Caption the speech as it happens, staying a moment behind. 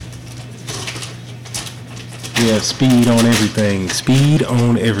Yeah, speed on everything. Speed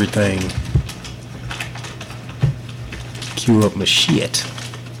on everything. Cue up my shit.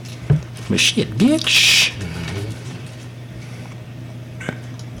 My shit, bitch.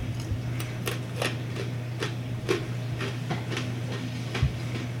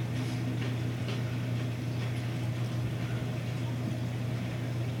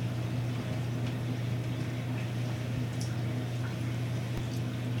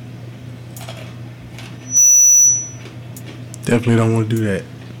 Definitely don't want to do that.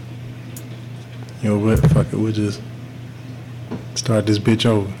 You know what? Fuck it. We'll just start this bitch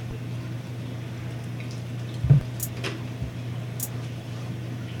over.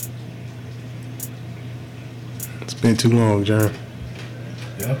 It's been too long, Jerm.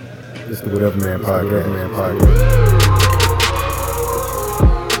 Yep. This is the Whatever Man Podcast.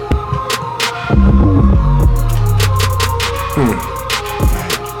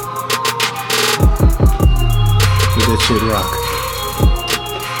 Let that shit rock.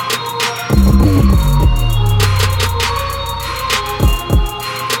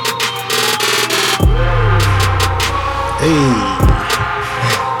 Hey,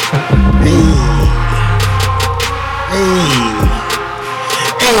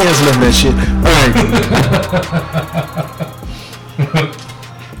 that's enough of that shit. All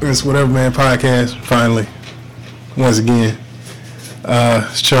right. It's Whatever Man Podcast, finally. Once again.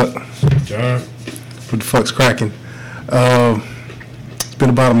 It's Chuck. Jerm. What the fuck's cracking? It's been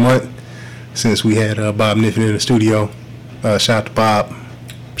about a month since we had Bob Kniffin in the studio. Shout out to Bob.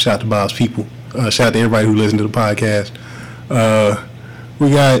 Shout out to Bob's people. Shout out to everybody who listened to the podcast. We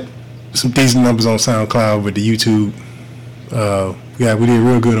got some decent numbers on SoundCloud with the YouTube. We did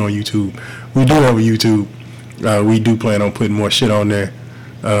real good on YouTube. We do have a YouTube. We do plan on putting more shit on there.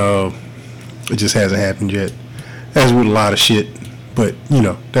 It just hasn't happened yet. As with a lot of shit. But, you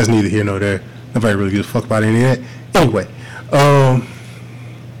know, that's neither here nor there. Nobody really gives a fuck about any of that. Anyway.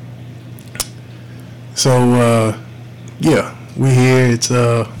 Yeah. We here. It's,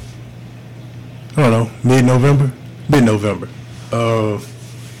 I don't know, mid-November? Mid-November.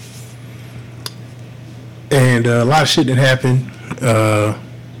 And a lot of shit that happened.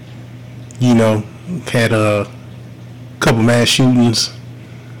 You know, had a couple mass shootings.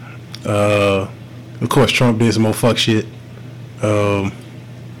 Of course, Trump did some more fuck shit. What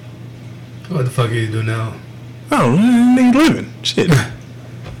the fuck are you doing now? I don't know, nigga living. Shit.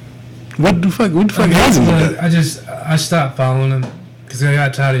 What the fuck has he done? I stopped following him because I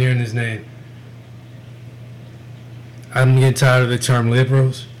got tired of hearing his name. I'm getting tired of the term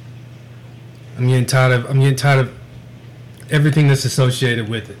liberals. I'm getting tired of everything that's associated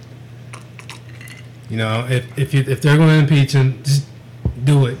with it. You know, if they're going to impeach him, just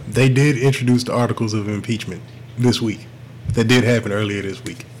do it. They did introduce the articles of impeachment this week. That did happen earlier this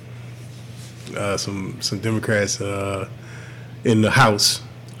week. Some Democrats in the House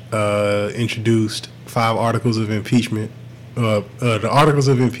introduced 5 articles of impeachment. The articles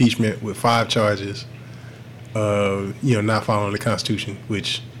of impeachment with 5 charges. Not following the Constitution,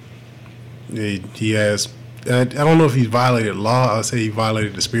 which he has. I don't know if he's violated law. I'll say he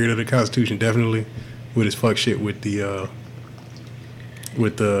violated the spirit of the Constitution, definitely, with his fuck shit with the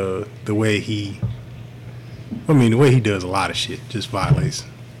way he. I mean, the way he does a lot of shit just violates.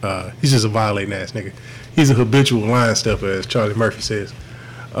 He's just a violating ass nigga. He's a habitual line stepper, as Charlie Murphy says.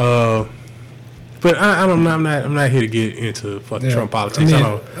 But I'm not here to get into fucking Trump politics.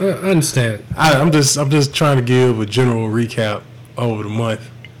 I understand. I'm just trying to give a general recap over the month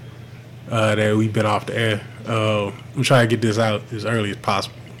that we've been off the air. I'm trying to get this out as early as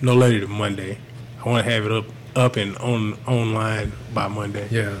possible, no later than Monday. I want to have it up and online by Monday.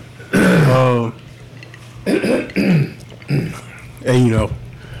 Yeah. And you know,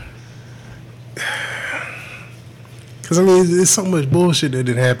 because I mean, there's so much bullshit that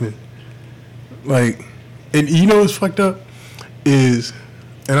did happen. Like, and you know what's fucked up is,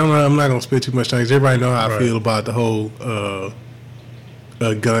 and I'm not gonna spend too much time because everybody know how I feel about the whole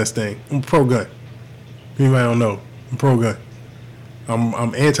guns thing. I'm pro gun. Anybody don't know, I'm pro gun.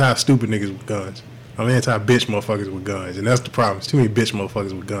 I'm anti stupid niggas with guns. I'm anti bitch motherfuckers with guns, and that's the problem. There's too many bitch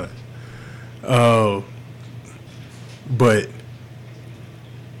motherfuckers with guns. But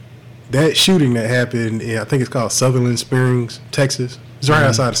that shooting that happened in, I think it's called Sutherland Springs, Texas. It's right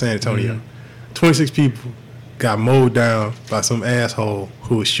outside of San Antonio. 26 people got mowed down by some asshole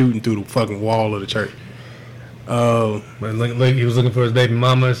who was shooting through the fucking wall of the church. Like he was looking for his baby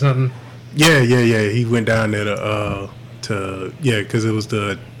mama or something? Yeah. He went down there because it was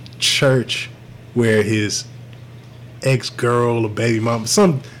the church where his ex-girl or baby mama,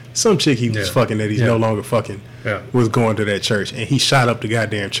 some chick he was fucking that he's no longer fucking, was going to that church. And he shot up the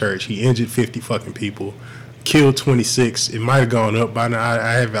goddamn church. He injured 50 fucking people. killed 26. It might have gone up by now.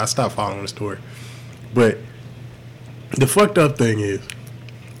 I stopped following the story. But the fucked up thing is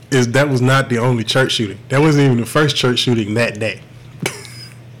that was not the only church shooting. That wasn't even the first church shooting that day.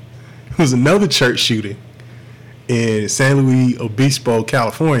 It was another church shooting in San Luis Obispo,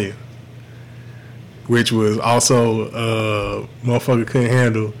 California, which was also motherfucker couldn't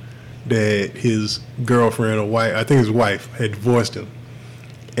handle that his girlfriend or wife, I think his wife, had divorced him.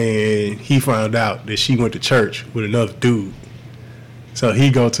 And he found out that she went to church with another dude. So he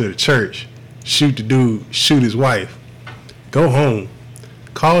go to the church, shoot the dude, shoot his wife, go home,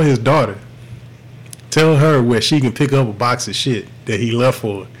 call his daughter, tell her where she can pick up a box of shit that he left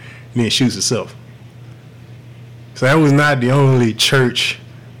for her, and then shoots himself. So that was not the only church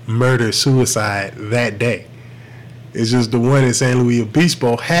murder-suicide that day. It's just the one in San Luis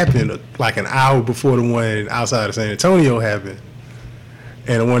Obispo happened like an hour before the one outside of San Antonio happened.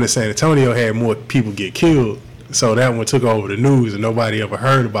 And the one in San Antonio had more people get killed. So that one took over the news and nobody ever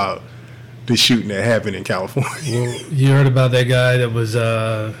heard about the shooting that happened in California. Well, you heard about that guy that was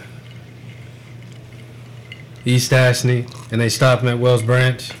East Ashley and they stopped him at Wells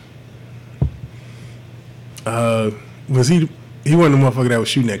Branch? Was he wasn't the motherfucker that was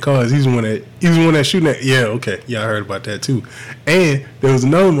shooting at cars. He was the one that shooting at. Yeah, okay. Yeah, I heard about that too. And there was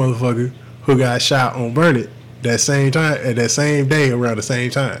another motherfucker who got shot on Burnett that same time, at that same day, around the same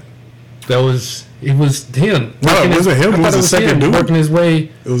time. It was him. No, it wasn't him. It was the second dude. Working his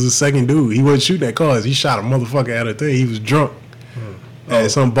way. It was the second dude. He wasn't shooting at cars. He shot a motherfucker at a thing. He was drunk at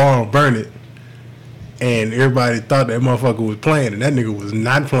some bar on Burnett. And everybody thought that motherfucker was playing, and that nigga was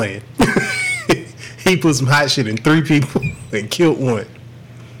not playing. He put some hot shit in 3 people and killed one.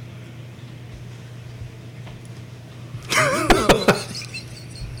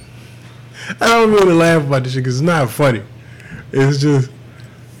 I don't really laugh about this shit because it's not funny. It's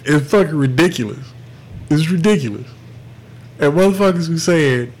fucking ridiculous. It's ridiculous. And motherfuckers who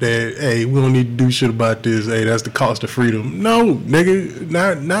saying that, hey, we don't need to do shit about this. Hey, that's the cost of freedom. No, nigga,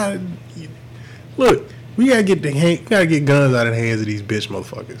 not. Look, we gotta get guns out of the hands of these bitch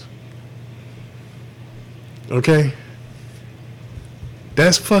motherfuckers. Okay?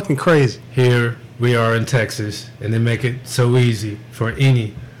 That's fucking crazy. Here we are in Texas, and they make it so easy for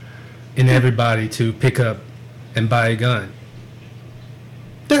any and everybody to pick up and buy a gun.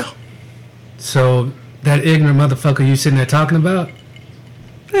 Yeah. So that ignorant motherfucker you sitting there talking about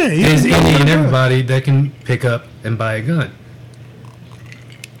is any and everybody that can pick up and buy a gun.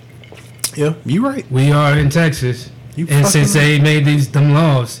 Yeah, you right. We are in Texas, and since they made them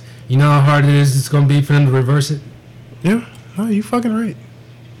laws, you know how hard it's going to be for them to reverse it? Yeah, no, you fucking right.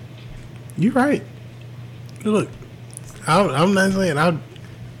 You right. Look, I'm not saying I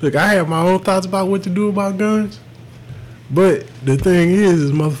have my own thoughts about what to do about guns, but the thing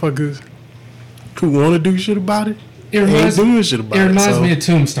is motherfuckers who want to do shit about it ain't doing shit about it. It reminds me of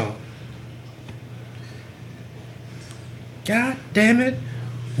Tombstone. God damn it.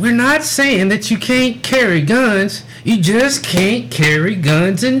 We're not saying that you can't carry guns. You just can't carry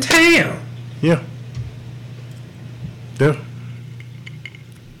guns in town. Yeah. Yeah.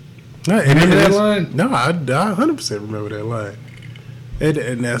 No, remember that line? No, I 100% remember that line.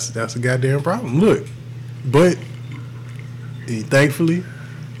 And that's a goddamn problem. Look, but thankfully,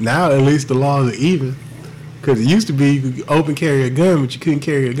 now at least the laws are even. Because it used to be you could open carry a gun, but you couldn't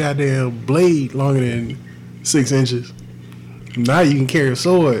carry a goddamn blade longer than 6 inches. Now you can carry a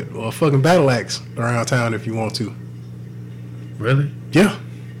sword or a fucking battle axe around town if you want to. Really? Yeah.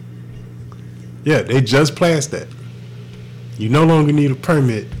 Yeah, they just passed that. You no longer need a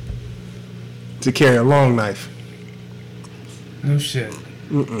permit to carry a long knife. No shit.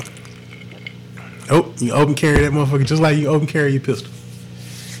 Oh, you open carry that motherfucker just like you open carry your pistol.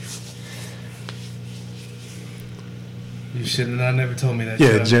 You should have not never told me that.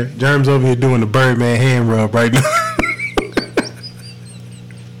 Yeah, Jerm's over here doing the Birdman hand rub right now.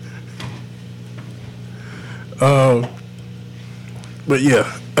 But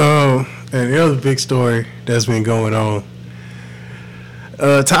yeah, and the other big story that's been going on,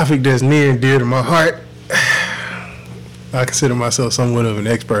 a topic that's near and dear to my heart. I consider myself somewhat of an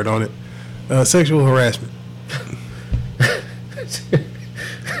expert on it. Sexual harassment.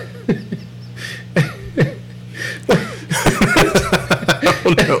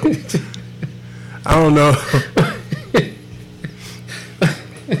 I don't know.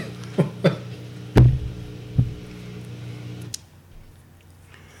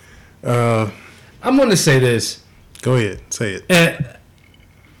 I'm going to say this. Go ahead, say it.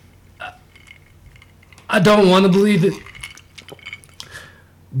 I don't want to believe it,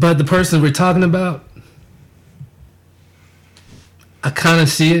 but the person we're talking about, I kind of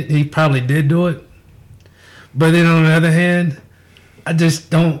see it. He probably did do it, But then on the other hand, I just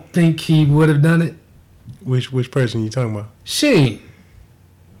don't think he would have done it. Which person you talking about? She.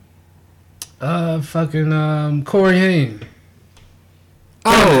 Fucking Corey Haim.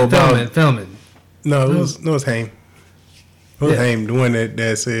 Feldman. No, it was Haim. It was Haim, the one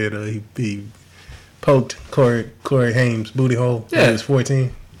that said he poked Corey Haim's booty hole when he was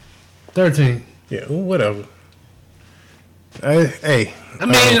 14. 13. Yeah, well, whatever. I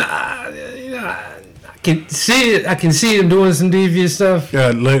can see it. I can see him doing some devious stuff.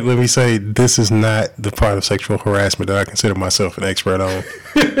 let me say, this is not the part of sexual harassment that I consider myself an expert on.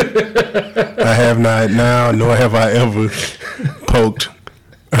 I have not now, nor have I ever poked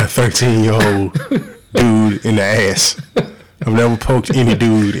a 13-year-old dude in the ass. I've never poked any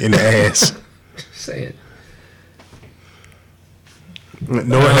dude in the ass. Say it.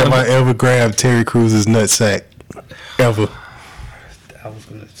 Nor have I ever grabbed Terry Cruz's nutsack. Ever. I was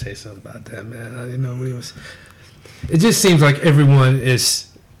going to say something about that, man. I didn't know what he was. It just seems like everyone is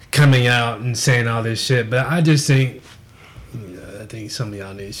coming out and saying all this shit, but I just think, I think some of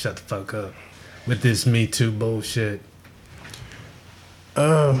y'all need to shut the fuck up with this Me Too bullshit.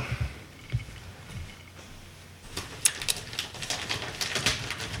 I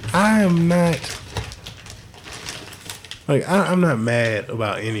am not I'm not mad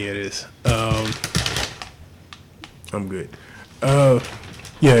about any of this. I'm good.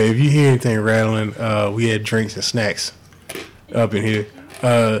 Yeah, if you hear anything rattling, we had drinks and snacks up in here.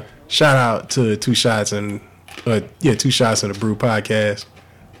 Shout out to Two Shots in the Brew podcast.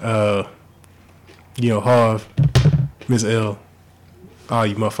 Harv, Miss L, all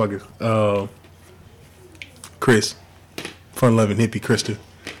you motherfuckers. Chris, fun loving hippie Krista.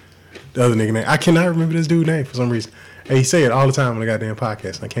 The other nigga name, I cannot remember this dude's name for some reason. And he say it all the time on the goddamn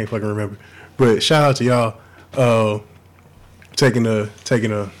podcast, and I can't fucking remember. But shout out to y'all, taking a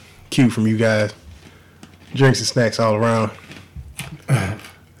cue from you guys. Drinks and snacks all around.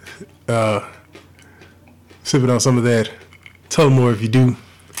 Sipping on some of that. Tell them more if you do.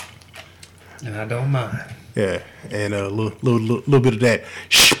 And I don't mind. Yeah, and a little bit of that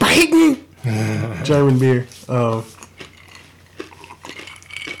Spaten German beer.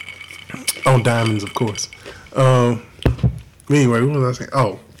 On diamonds, of course. Anyway, what was I saying?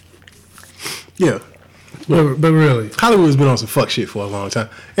 Oh, yeah. But really, Hollywood's been on some fuck shit for a long time,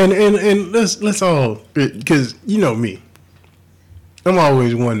 and let's all, because you know me, I'm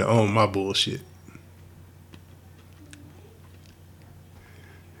always one to own my bullshit.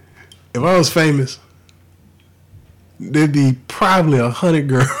 If I was famous, there'd be probably 100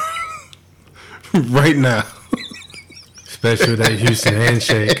 girls right now. Especially with that Houston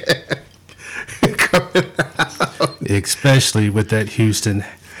handshake. Especially with that Houston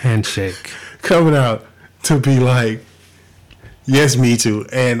handshake. Coming out to be like, yes, me too.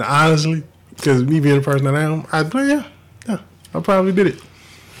 And honestly, because me being the person that I am, I'd be like, yeah, I probably did it.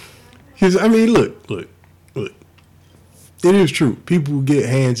 Because, I mean, look. It is true. People get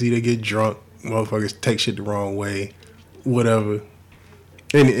handsy, they get drunk, motherfuckers take shit the wrong way, whatever.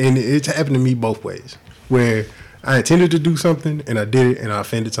 And it's happened to me both ways, where I intended to do something and I did it and I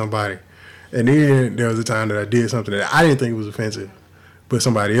offended somebody. And then there was a time that I did something that I didn't think was offensive, but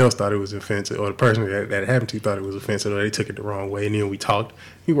somebody else thought it was offensive, or the person that it happened to thought it was offensive, or they took it the wrong way, and then we talked.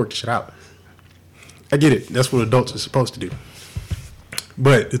 We worked the shit out. I get it. That's what adults are supposed to do.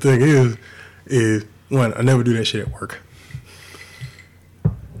 But the thing is one, I never do that shit at work.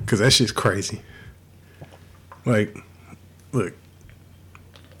 Because that shit's crazy. Like, look,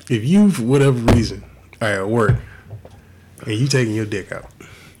 if you, for whatever reason, are at work, and you taking your dick out,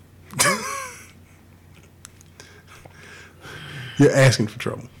 you're asking for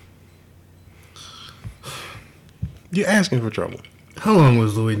trouble. You're asking for trouble. How long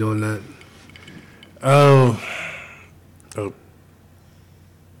was Louis doing that?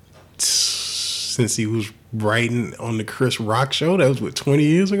 Since he was writing on the Chris Rock show. That was, 20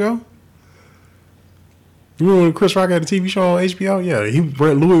 years ago? You remember when Chris Rock had a TV show on HBO? Yeah,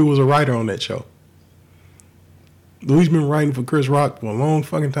 Louis was a writer on that show. Louis been writing for Chris Rock for a long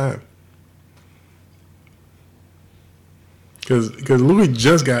fucking time. Because Louis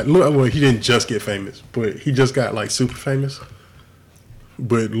just got, well, he didn't just get famous, but he just got like super famous.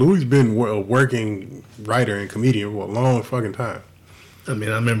 But Louis been a working writer and comedian for a long fucking time. I mean,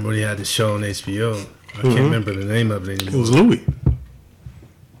 I remember when he had the show on HBO. I can't remember the name of it anymore. It was Louis.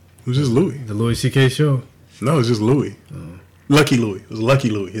 It was just Louis. The Louis C.K. show? No, it was just Louis. Oh. Lucky Louis. It was Lucky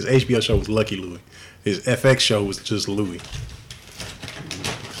Louis. His HBO show was Lucky Louis. His FX show was just Louis.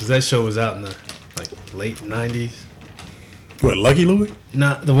 Because that show was out in the late 90s. What, Lucky Louie?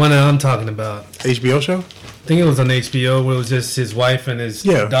 Not the one that I'm talking about. HBO show? I think it was on HBO where it was just his wife and his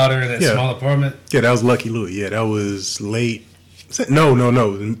daughter in that small apartment. Yeah, that was Lucky Louie. Yeah, that was late. No.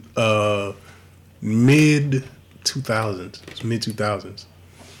 Mid 2000s. It was mid 2000s.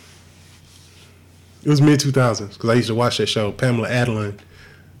 It was mid 2000s because I used to watch that show. Pamela Adlon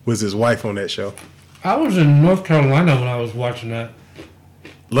was his wife on that show. I was in North Carolina when I was watching that.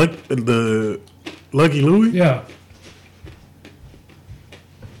 The Lucky Louie? Yeah.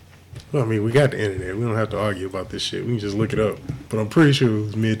 Well, I mean, we got the internet. We don't have to argue about this shit. We can just look it up. But I'm pretty sure it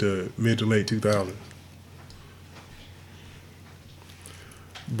was mid to late 2000s.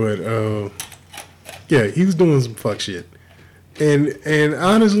 But yeah, he was doing some fuck shit, and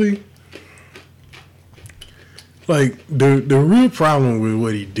honestly, like the real problem with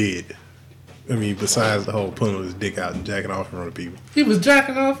what he did, I mean, besides the whole pulling his dick out and jacking off in front of people, he was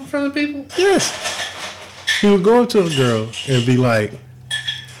jacking off in front of people. Yes, he would go up to a girl and be like,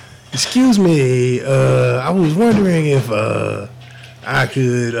 "Excuse me, I was wondering if I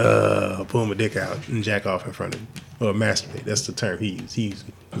could pull my dick out and jack off in front of him, or masturbate." That's the term he used. He's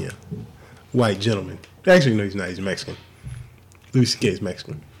white gentleman. Actually, no, he's not. He's Mexican. Louis C.K. is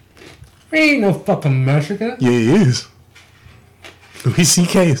Mexican. He ain't no fucking Mexican. Yeah, he is. Louis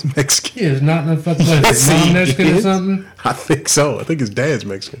C.K. is Mexican. He is not no fucking Mexican. Is he Mexican or something? I think so. I think his dad's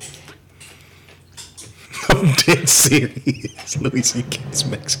Mexican. I'm dead serious. Louis C.K. is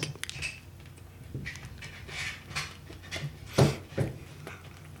Mexican.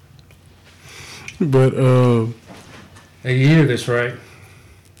 But hey, you hear this, right?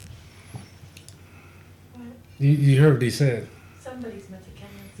 You heard what he said. Somebody's Mexican.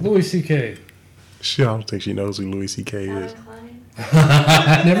 Louis C.K. Shit, I don't think she knows who Louis C.K. is.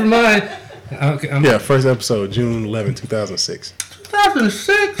 Never mind. Okay, first episode, June 11, 2006.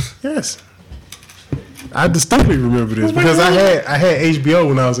 2006? Yes. I distinctly remember this because I had HBO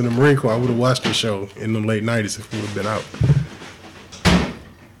when I was in the Marine Corps. I would have watched the show in the late 90s if it would have been out.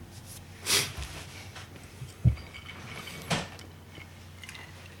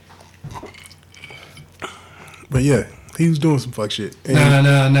 But yeah, he was doing some fuck shit.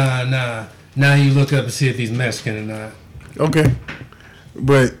 And Nah. Now you look up and see if he's Mexican or not. Okay.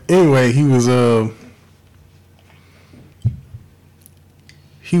 But anyway, he was doing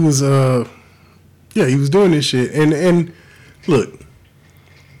this shit. And look,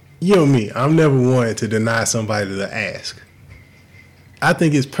 you know me, I'm never one to deny somebody to ask. I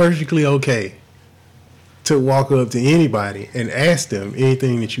think it's perfectly okay to walk up to anybody and ask them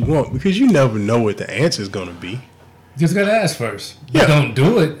anything that you want because you never know what the answer is going to be. You just got to ask first. Yeah. Don't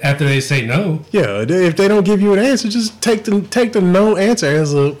do it after they say no. Yeah, if they don't give you an answer, just take the no answer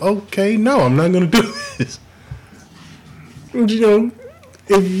as a, okay, no, I'm not going to do this. You know,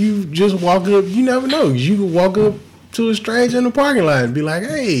 if you just walk up, you never know. You could walk up to a stranger in the parking lot and be like,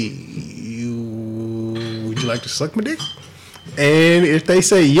 hey, would you like to suck my dick? And if they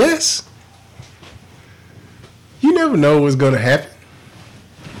say yes, you never know what's going to happen.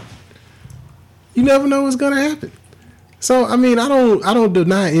 You never know what's going to happen. So, I mean, I don't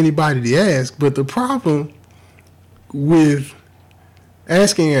deny anybody to ask, but the problem with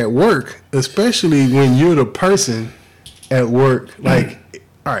asking at work, especially when you're the person at work, like,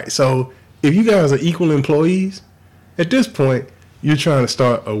 all right, so if you guys are equal employees, at this point, you're trying to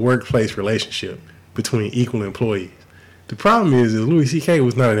start a workplace relationship between equal employees. The problem is Louis C.K.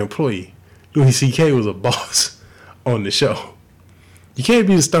 was not an employee. Louis C.K. was a boss on the show. You can't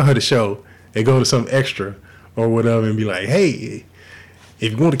be the star of the show and go to some extra or whatever and be like, hey,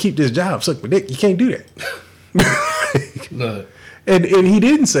 if you want to keep this job, suck my dick. You can't do that. Look. And he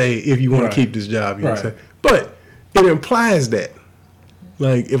didn't say if you want to keep this job. You know what I'm saying? But it implies that.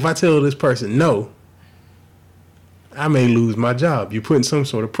 Like, if I tell this person no, I may lose my job. You're putting some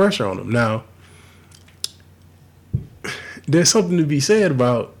sort of pressure on them. Now, there's something to be said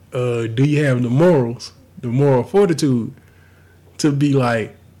about do you have the morals, the moral fortitude to be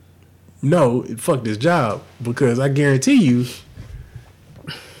like, no, fuck this job, because I guarantee you,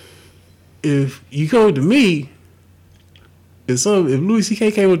 if you come to me, if Louis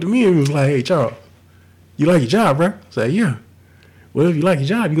C.K. came up to me and was like, hey, Charles, you like your job, bro? I say, yeah. Well, if you like your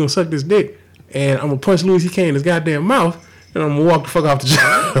job, you're going to suck this dick, and I'm going to punch Louis C.K. in his goddamn mouth, and I'm going to walk the fuck off the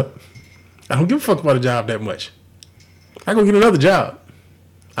job. I don't give a fuck about a job that much. I go get another job.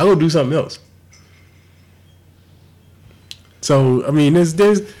 I go do something else. So, I mean,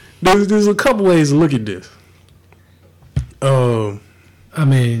 there's a couple ways to look at this. I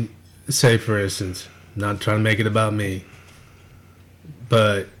mean, say for instance, not trying to make it about me,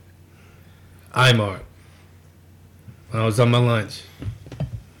 but Imart, when I was on my lunch,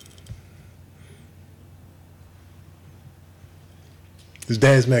 His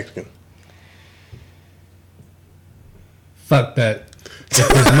dad's Mexican. Fuck that.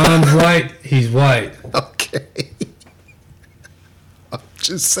 If his mom's white, he's white. Okay. I'm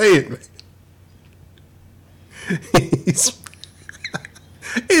just saying, man.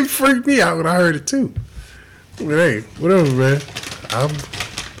 It freaked me out when I heard it too. But hey, whatever, man.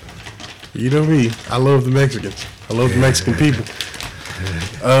 You know me. I love the Mexicans. I love the Mexican people.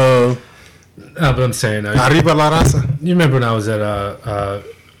 No, but I'm saying, Arriba la raza. you remember when I was at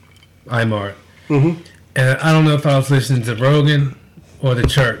IMART? Mm-hmm. And I don't know if I was listening to Rogan or the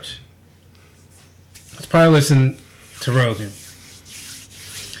church. I was probably listening to Rogan.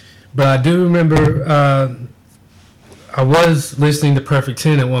 But I do remember I was listening to Perfect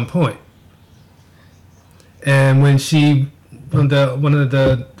 10 at one point. And when one of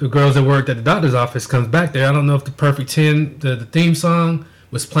the girls that worked at the doctor's office comes back there, I don't know if the Perfect 10, the theme song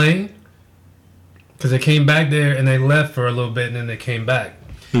was playing. Because they came back there and they left for a little bit and then they came back.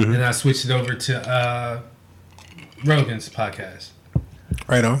 Mm-hmm. And I switched it over to Rogan's podcast.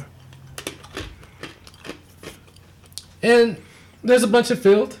 Right on. And there's a bunch of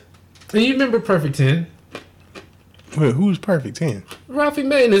filth. And you remember Perfect 10. Wait, who's Perfect 10? Ralphie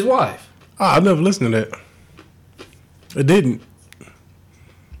May and his wife. Oh, I've never listened to that. I didn't.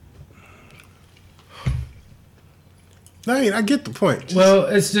 I get the point. Well,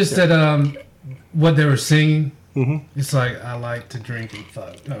 it's just that what they were singing, mm-hmm. It's like, I like to drink and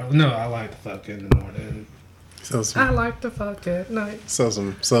fuck. No, I like to fuck in the morning. I like to fuck at night. So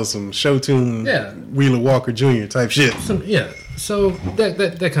some show tune, yeah. Wheeler Walker Jr. type shit. So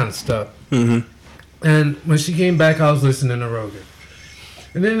that kind of stuff. Mm-hmm. And when she came back, I was listening to Rogan.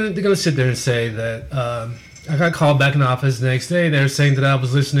 And then they're going to sit there and say that I got called back in the office the next day. They were saying that I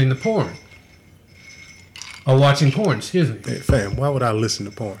was listening to porn. Or watching porn, excuse me. Hey, fam, why would I listen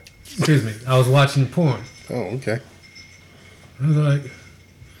to porn? Excuse me. I was watching porn. Oh, okay. I was like,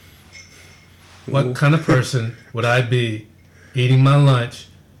 what kind of person would I be eating my lunch,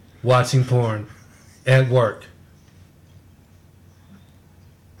 watching porn at work?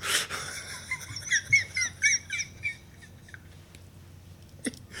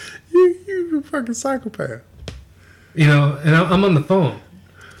 You're a fucking psychopath. You know, and I'm on the phone.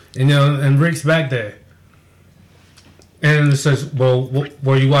 And Rick's back there. And it says, well,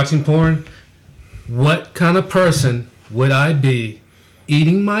 were you watching porn? What kind of person would I be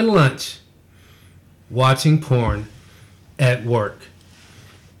eating my lunch, watching porn at work?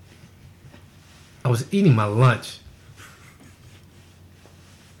 I was eating my lunch.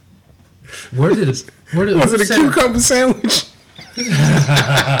 Was it a cucumber sandwich?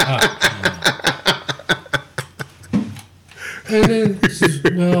 And then it says,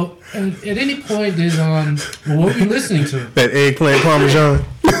 well, at any point is what were you listening to? That eggplant parmesan.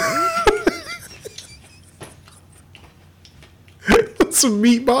 Some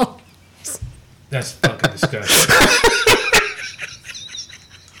meatballs. That's fucking disgusting.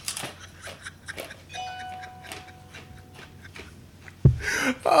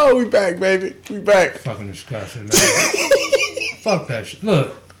 Oh, we back, baby. We back. Fucking disgusting, man. Fuck that shit.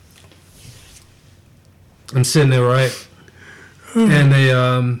 Look. I'm sitting there, right? And they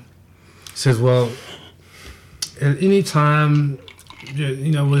says, well, at any time,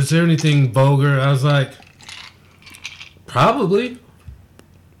 was there anything vulgar? I was like, probably.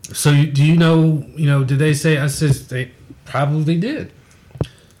 So do you know, did they say? I says, they probably did.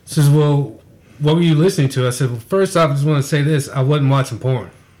 Says, well, what were you listening to? I said, well, first off, I just want to say this. I wasn't watching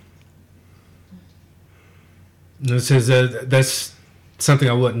porn. And it says, that's something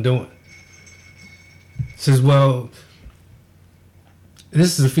I wasn't doing. It says, well,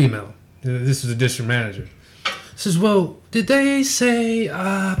 this is a female. This is a district manager. Says, well, did they say,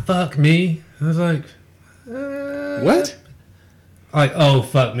 fuck me? I was like, what? Like, oh,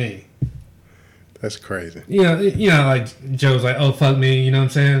 fuck me. That's crazy. Like Joe's like, oh, fuck me. You know what I'm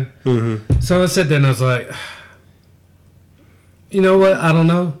saying? Mm-hmm. So I sat there and I was like, you know what? I don't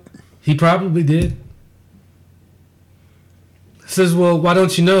know. He probably did. Says, well, why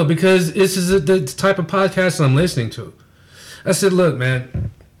don't you know? Because this is the type of podcast I'm listening to. I said, look,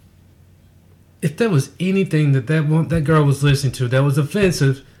 man, if there was anything that girl was listening to that was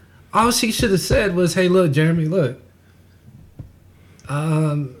offensive, all she should have said was, hey, look, Jeremy, look,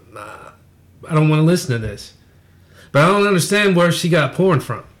 I don't want to listen to this. But I don't understand where she got porn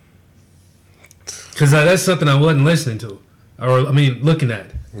from. Because that's something I wasn't listening to. Looking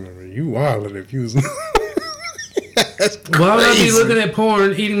at. You wildin' if you was... That's crazy. Why would I be looking at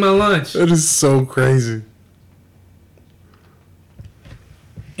porn, eating my lunch? That is so crazy.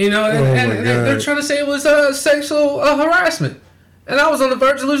 And they're trying to say it was sexual harassment. And I was on the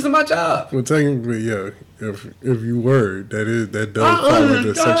verge of losing my job. Well, technically, yeah. if you were, that does fall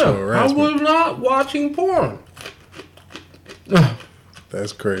into sexual harassment. I was not watching porn.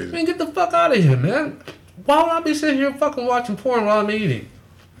 That's crazy. Man, get the fuck out of here, man. Why would I be sitting here fucking watching porn while I'm eating?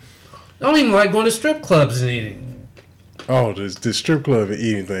 I don't even like going to strip clubs and eating. Oh, the strip club and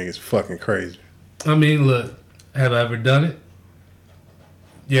eating thing is fucking crazy. I mean, look, have I ever done it?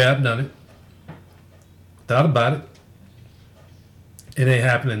 Yeah, I've done it. Thought about it. It ain't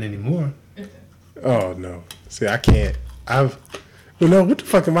happening anymore. Oh no! See, I can't. No. What the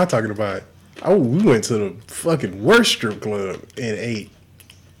fuck am I talking about? Oh, we went to the fucking worst strip club and ate.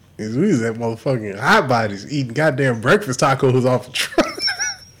 We was at motherfucking Hot Bodies eating goddamn breakfast tacos off the truck.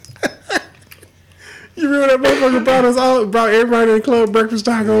 You remember that motherfucker brought everybody in the club breakfast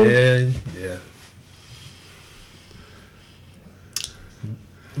tacos? Yeah.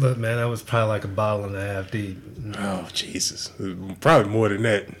 Look, man, that was probably like a bottle and a half deep. Oh, Jesus. Probably more than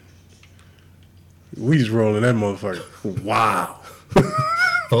that. We just rolling that motherfucker. Wow.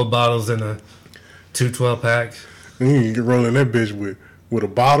 4 bottles in a 212 pack. You can rolling that bitch with a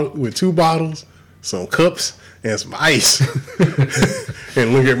bottle, with 2 bottles, some cups, and some ice.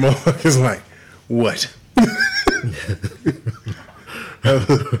 And look at motherfuckers like, what?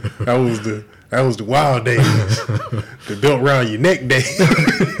 That was the wild days. The belt around your neck day.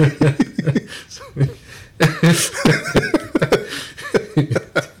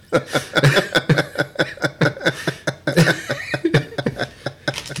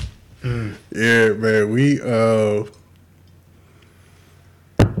 Yeah, man. We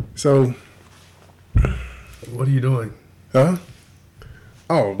so What are you doing? huh?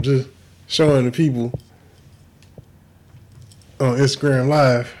 Oh, just showing the people on Instagram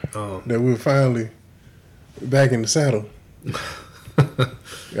Live that we're finally back in the saddle.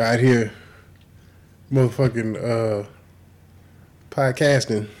 Out here, motherfucking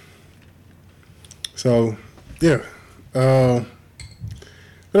podcasting. So, yeah. But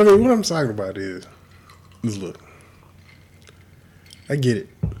I mean, what I'm talking about is look, I get it.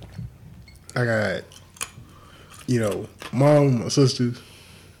 I got, mom, my sisters,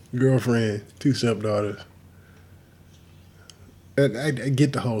 girlfriend, 2 stepdaughters. And I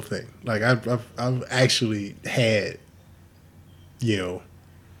get the whole thing. Like I've actually had, a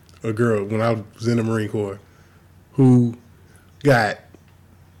girl when I was in the Marine Corps who she got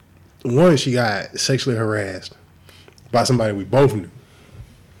sexually harassed by somebody we both knew.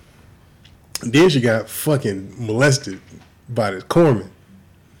 And then she got fucking molested by this corpsman.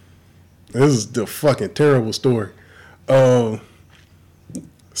 This is the fucking terrible story. Motherfuckers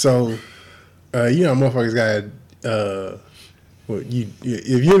got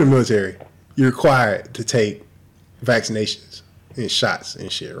if you're in the military, you're required to take vaccinations and shots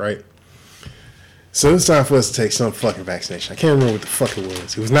and shit, right? So it's time for us to take some fucking vaccination. I can't remember what the fuck it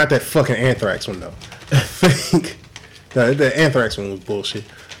was. It was not that fucking anthrax one though. I think the anthrax one was bullshit.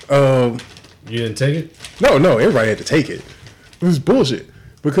 You didn't take it? No, everybody had to take it. It was bullshit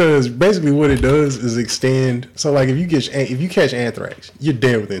because basically what it does is extend. So like if you catch anthrax, you're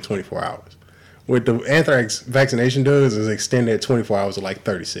dead within 24 hours. What the anthrax vaccination does is extend that 24 hours to like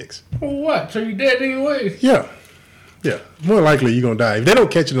 36. Well, what? So you dead anyway? Yeah. More likely you're gonna die. If they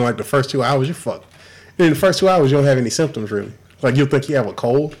don't catch it in like the first 2 hours, you're fucked. And in the first 2 hours, you don't have any symptoms really. Like you'll think you have a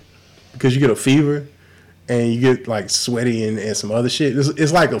cold because you get a fever and you get like sweaty and some other shit.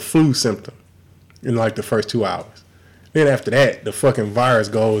 It's like a flu symptom in like the first 2 hours. Then after that, the fucking virus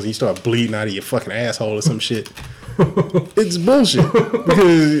goes and you start bleeding out of your fucking asshole or some shit. It's bullshit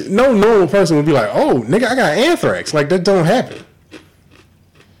because no normal person would be like, "Oh, nigga, I got anthrax." Like that don't happen.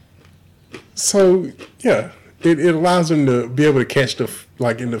 So yeah, it allows them to be able to catch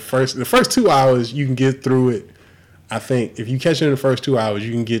in the first 2 hours you can get through it. I think if you catch it in the first 2 hours,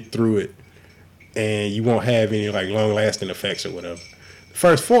 you can get through it, and you won't have any like long lasting effects or whatever. The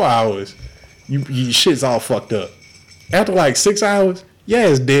first 4 hours, your shit's all fucked up. After like 6 hours, yeah,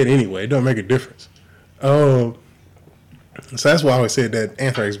 it's dead anyway. It don't make a difference. So that's why I always said that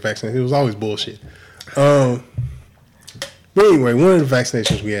anthrax vaccine, it was always bullshit. But anyway, one of the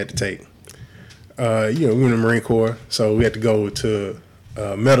vaccinations we had to take, we were in the Marine Corps, so we had to go to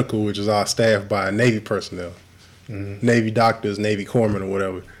medical, which is all staffed by Navy personnel, Navy doctors, Navy corpsmen or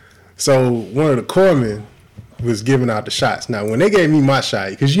whatever. So one of the corpsmen was giving out the shots. Now, when they gave me my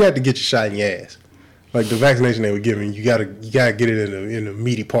shot, because you had to get your shot in your ass, like the vaccination they were giving, you gotta get it in the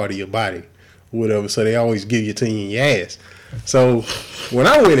meaty part of your body, whatever. So they always give you to you in your ass. So when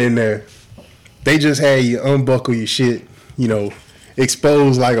I went in there, they just had you unbuckle your shit,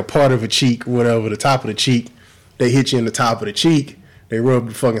 expose like a part of a cheek, whatever, the top of the cheek. They hit you in the top of the cheek. They rub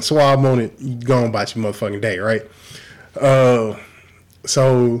the fucking swab on it. You go on about your motherfucking day, right?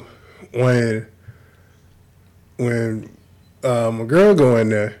 So when when a girl go in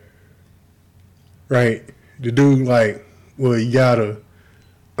there, right? The dude like, well, you gotta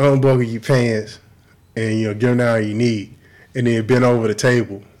unbuckle your pants and get them down on your knee, and then bend over the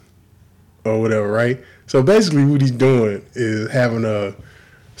table or whatever, right? So basically, what he's doing is having a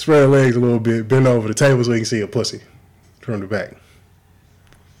spread her legs a little bit, bend over the table so he can see a pussy from the back.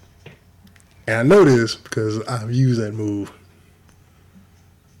 And I know this because I've used that move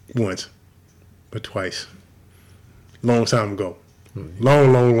once or twice. Long time ago.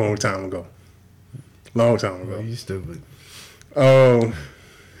 Long time ago. Long time ago. Oh, you stupid.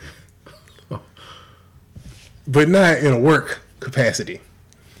 But not in a work capacity.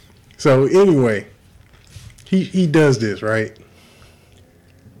 So anyway, he does this, right?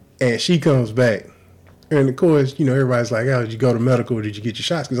 And she comes back. And of course, everybody's like, oh, did you go to medical or did you get your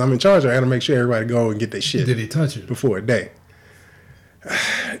shots? Because I'm in charge. I got to make sure everybody go and get their shit. Did he touch it? Before a day.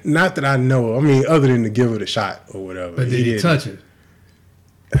 Not that I know. I mean, other than to give it a shot or whatever. But did he touch it?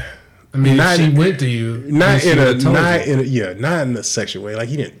 I mean, if she went to you, not in a sexual way. Like,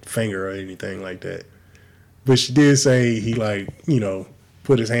 he didn't finger her or anything like that. But she did say he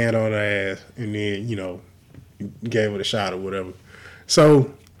put his hand on her ass and then, gave it a shot or whatever.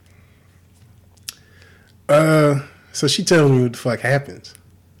 So she tells me what the fuck happens.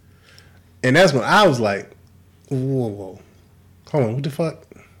 And that's when I was like, whoa. Hold on, what the fuck?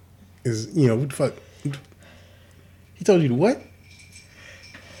 What the fuck? He told you to what?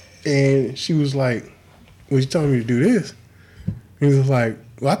 And she was like, well, he told me to do this. He was like,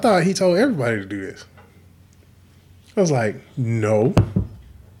 well, I thought he told everybody to do this. I was like, no.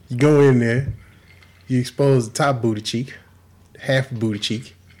 You go in there, you expose the top booty cheek, half the booty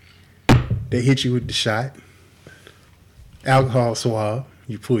cheek. They hit you with the shot. Alcohol swab.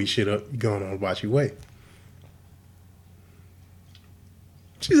 You pull your shit up. You going on about your way.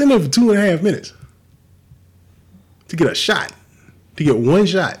 She's in there for 2.5 minutes to get a shot. To get one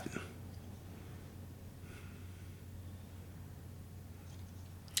shot.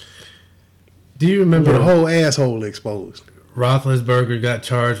 Do you remember the whole asshole exposed? Roethlisberger got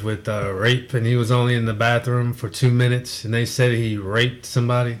charged with rape, and he was only in the bathroom for 2 minutes, and they said he raped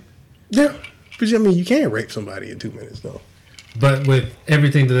somebody. Yeah, but you can't rape somebody in 2 minutes, though. But with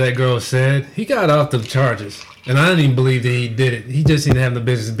everything that girl said, he got off the charges, and I didn't even believe that he did it. He just didn't have the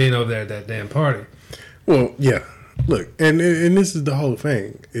business being over there at that damn party. Well, yeah. Look, and this is the whole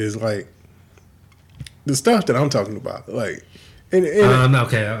thing, is like the stuff that I'm talking about, like. I'm not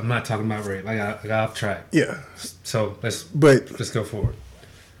talking about rape. I got off track. Yeah. So let's go forward.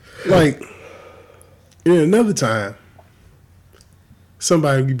 Like, another time,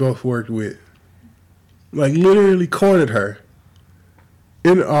 somebody we both worked with, like, literally cornered her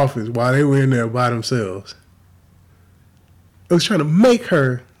in the office while they were in there by themselves. I was trying to make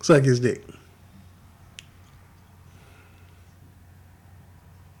her suck his dick.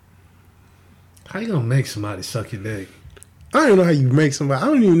 How you gonna make somebody suck your dick? I don't even know how you make somebody. I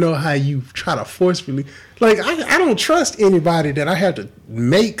don't even know how you try to forcefully. Like, I don't trust anybody that I have to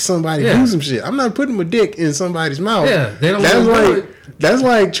make somebody do some shit. I'm not putting my dick in somebody's mouth. Yeah, they don't want to do it. That's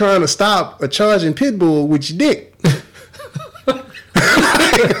like trying to stop a charging pit bull with your dick. I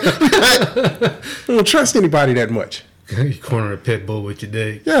don't trust anybody that much. You corner a pit bull with your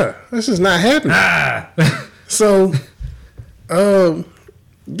dick. Yeah, that's just not happening. So,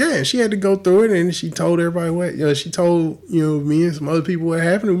 yeah, she had to go through it, and she told everybody what. She told me and some other people what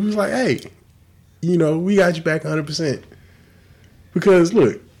happened. And we was like, hey, we got you back 100%. Because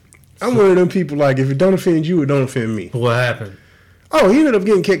look, I'm one of them people. Like, if it don't offend you, it don't offend me. But what happened? Oh, he ended up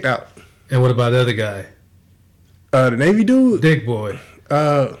getting kicked out. And what about the other guy? The Navy dude, Dick Boy.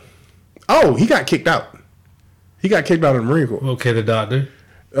 He got kicked out. He got kicked out of the Marine Corps. Okay, the doctor.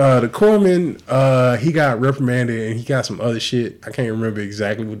 The corpsman, he got reprimanded and he got some other shit. I can't remember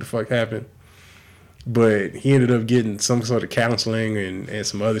exactly what the fuck happened. But he ended up getting some sort of counseling and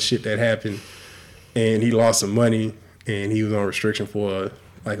some other shit that happened. And he lost some money and he was on restriction for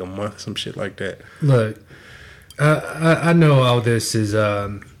like a month, some shit like that. Look, I know all this is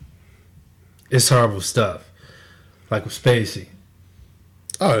it's horrible stuff. Like with Spacey.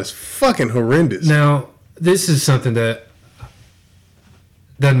 Oh, it's fucking horrendous. Now, this is something that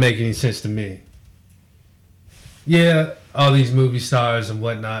doesn't make any sense to me. Yeah, all these movie stars and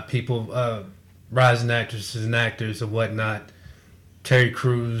whatnot, people, rising actresses and actors and whatnot, Terry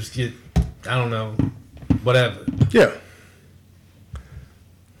Crews, get, I don't know, whatever. Yeah.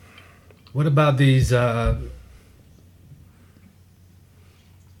 What about these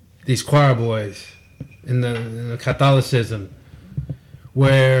choir boys in the Catholicism,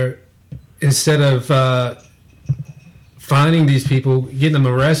 where instead of finding these people, getting them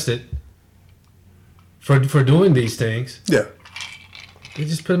arrested, for doing these things. Yeah. They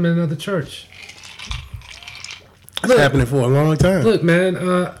just put him in another church. It's happening for a long time. Look, man,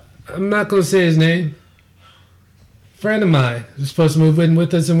 I'm not going to say his name. Friend of mine was supposed to move in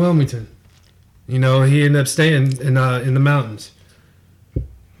with us in Wilmington. You know, he ended up staying in the mountains.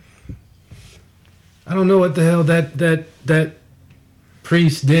 I don't know what the hell that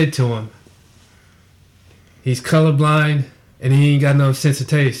priest did to him. He's colorblind and he ain't got no sense of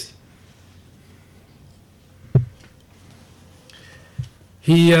taste.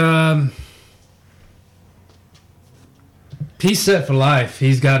 He's set for life.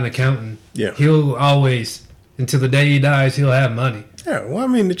 He's got an accountant. Yeah. He'll always, until the day he dies, he'll have money. Yeah, well, I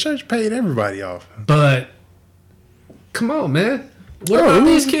mean, the church paid everybody off. But come on, man. What about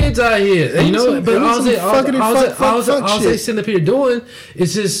these kids out here? You know, but all they sitting up here doing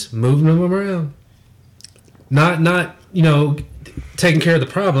is just moving them around. Not you know, taking care of the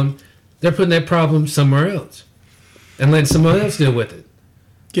problem. They're putting that problem somewhere else and letting someone else deal with it.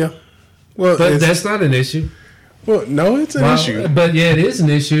 Yeah. Well, but that's not an issue. Well, no, it's an issue. But yeah, it is an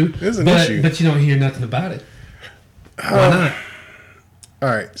issue. It's an issue. But you don't hear nothing about it. Why not? All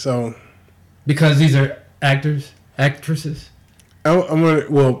right, so because these are actresses. I'm gonna.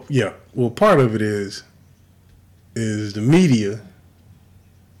 Well, yeah. Well, part of it is the media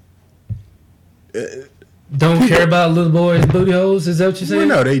don't care about little boys' booty holes. Is that what you're saying?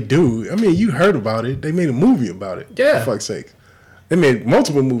 Well, no, they do. I mean, you heard about it. They made a movie about it. Yeah. For fuck's sake. They made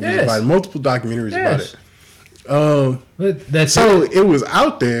multiple movies about it, multiple documentaries about it. But that's so it was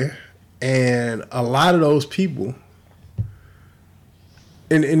out there, and a lot of those people.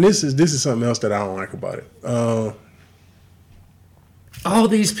 And this is something else that I don't like about it. All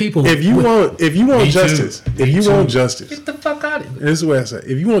these people. If you want justice, want justice, get the fuck out of here. This is what I say.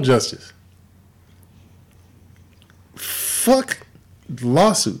 If you want justice, fuck the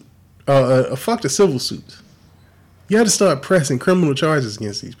lawsuit. Fuck the civil suits. You have to start pressing criminal charges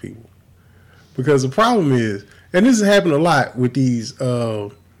against these people, because the problem is, and this has happened a lot with these.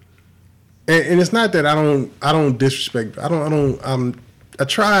 And it's not that I don't disrespect. I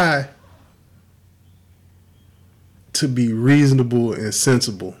try to be reasonable and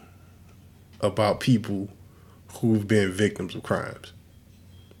sensible about people who've been victims of crimes,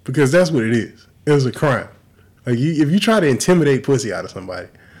 because that's what it is. It was a crime. Like if you try to intimidate pussy out of somebody,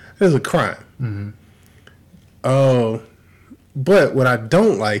 it's a crime. Mm-hmm. But what I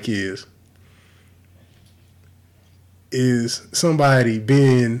don't like is somebody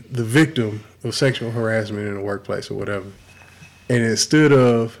being the victim of sexual harassment in the workplace or whatever, and instead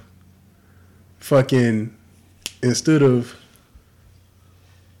of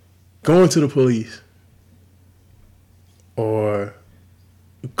going to the police or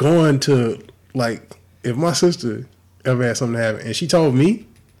going to, like, if my sister ever had something happen and she told me,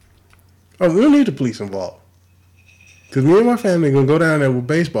 we don't need the police involved, because me and my family are going to go down there with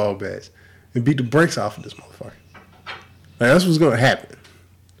baseball bats and beat the brakes off of this motherfucker. Like, that's what's going to happen.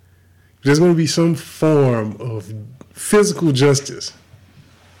 There's going to be some form of physical justice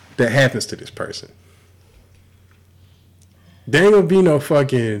that happens to this person. There ain't going to be no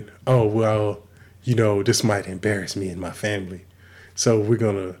fucking, oh, well, you know, this might embarrass me and my family, so we're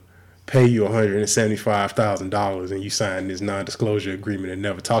going to pay you $175,000 and you sign this non-disclosure agreement and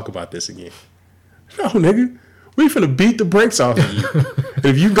never talk about this again. No, nigga. We finna beat the brakes off of you.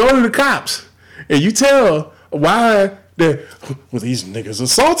 If you go to the cops and you tell why these niggas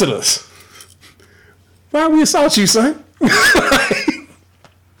assaulted us. Why we assault you, son?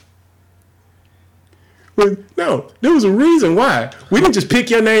 Well, no, there was a reason why. We didn't just pick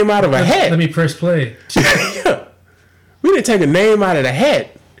your name out of a hat. Let me press play. Yeah. We didn't take a name out of the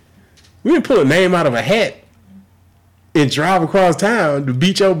hat. We didn't pull a name out of a hat and drive across town to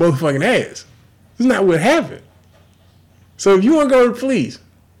beat your motherfucking ass. That's not what happened. So if you want to go to the police,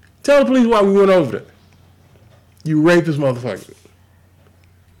 tell the police why we went over there. You rapist motherfucker.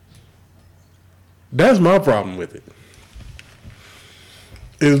 That's my problem with it.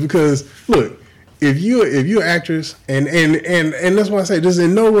 Is because, look, if you're an actress, and that's why I say this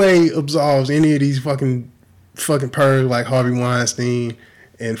in no way absolves any of these fucking pervs like Harvey Weinstein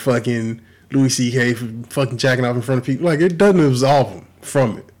and fucking Louis C.K. for fucking jacking off in front of people. Like, it doesn't absolve them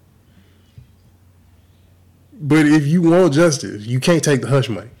from it. But if you want justice, you can't take the hush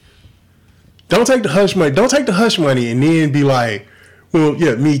money. Don't take the hush money. Don't take the hush money and then be like, well,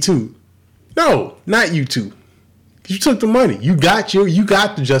 yeah, me too. No, not you too. You took the money. You got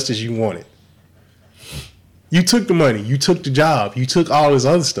the justice you wanted. You took the money. You took the job. You took all this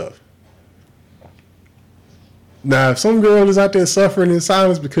other stuff. Now, if some girl is out there suffering in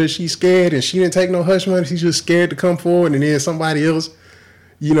silence because she's scared and she didn't take no hush money, she's just scared to come forward, and then somebody else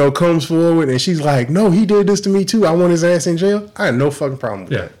comes forward and she's like, no, he did this to me too. I want his ass in jail. I have no fucking problem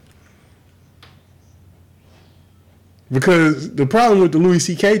with that. Because the problem with the Louis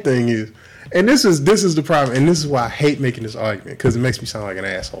C.K. thing is, and this is the problem, and this is why I hate making this argument, because it makes me sound like an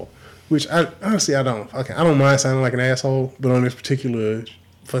asshole. Which honestly I don't mind sounding like an asshole, but on this particular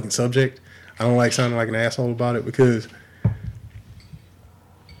fucking subject, I don't like sounding like an asshole about it because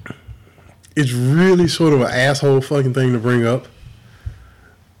it's really sort of an asshole fucking thing to bring up.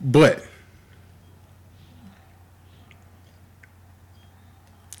 But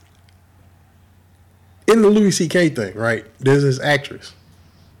in the Louis C.K. thing, right, there's this actress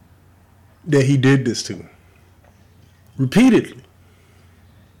that he did this to repeatedly.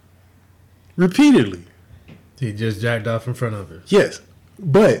 He just jacked off in front of her. Yes,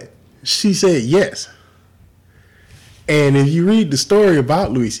 but she said yes. And if you read the story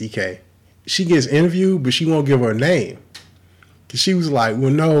about Louis C.K., she gets interviewed, but she won't give her name. Because she was like, well,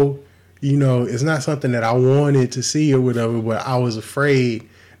 no, it's not something that I wanted to see or whatever, but I was afraid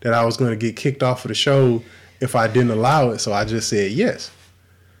that I was going to get kicked off of the show if I didn't allow it, so I just said yes.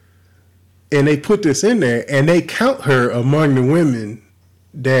 And they put this in there, and they count her among the women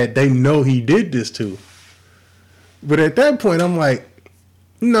that they know he did this to. But at that point, I'm like,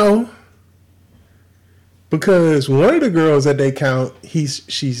 no. Because one of the girls that they count, they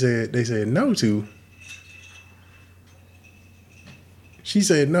said no to. She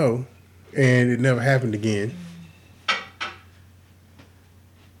said no, and it never happened again.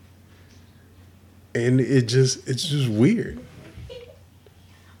 And it's just weird.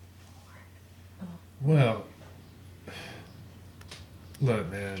 Well, look,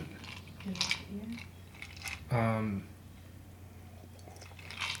 man.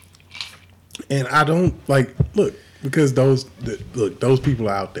 And I don't because those people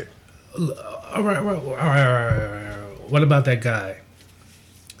are out there. All right. What about that guy?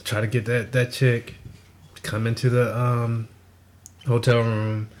 Try to get that chick to come into the hotel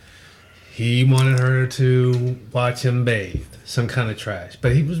room. He wanted her to watch him bathe, some kind of trash,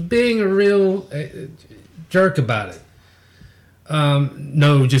 but he was being a real jerk about it.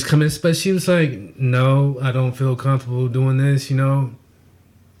 No, just come in. But she was like, no, I don't feel comfortable doing this,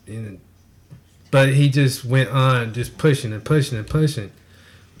 But he just went on, just pushing and pushing and pushing.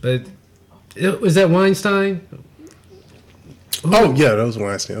 But was that Weinstein? Oh yeah, that was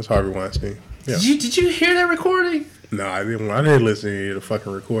Weinstein. That was Harvey Weinstein. Yeah. Did you hear that recording? No, I didn't. I didn't listen to any of the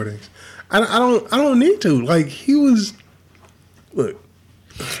fucking recordings. I don't need to. Like, he was. Look,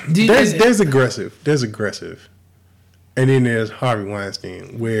 there's aggressive. There's aggressive, and then there's Harvey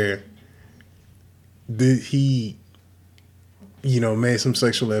Weinstein, where he, made some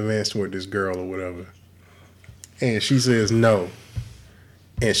sexual advance toward this girl or whatever, and she says no,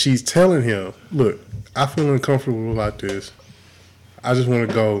 and she's telling him, "Look, I feel uncomfortable about this. I just want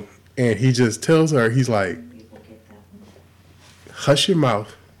to go," and he just tells her, he's like, "Hush your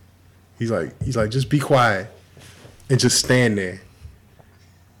mouth." He's like, just be quiet and just stand there.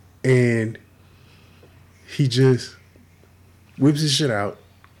 And he just whips his shit out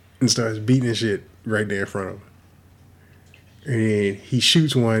and starts beating his shit right there in front of him. And then he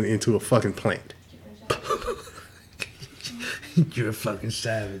shoots one into a fucking plant. You're a fucking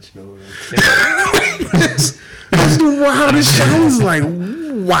savage, no. That's the wildest shit. I was like,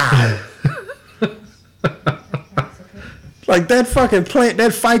 wow. Like, that fucking plant,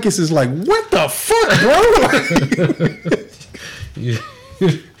 that ficus is like, what the fuck, bro?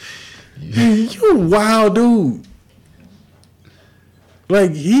 You a wild dude. Like,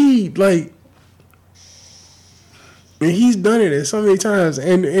 and he's done it so many times,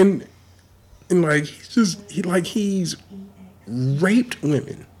 and like, he's raped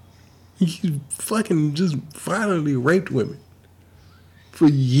women. He's fucking just violently raped women for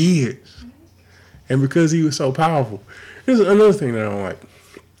years. And because he was so powerful. Here's another thing that I don't like.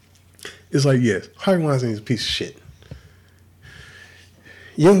 It's like, yes, Harvey Weinstein is a piece of shit.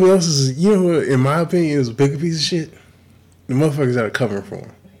 You know who else is, who, in my opinion, is a bigger piece of shit? The motherfuckers that are covering for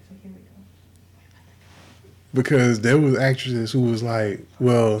him. Because there was actresses who was like,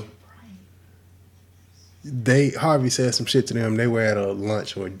 well, Harvey said some shit to them. They were at a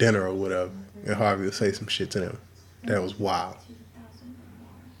lunch or dinner or whatever, and Harvey would say some shit to them. That was wild.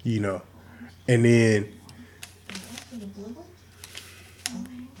 And then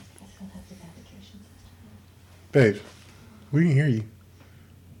babe, we can hear you.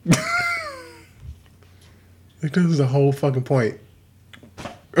 Like, this is the whole fucking point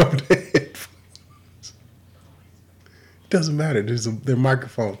of the headphones. Doesn't matter. They're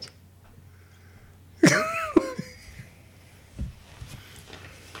microphones.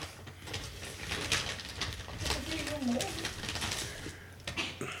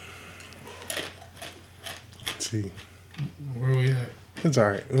 see. Where we at? It's all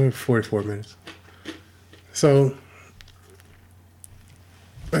right. We're 44 minutes. So,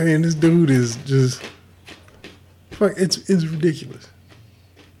 I mean, this dude is just fuck. It's ridiculous,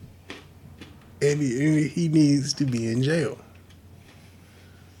 and he needs to be in jail.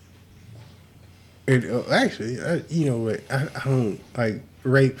 And actually, you know what? I don't like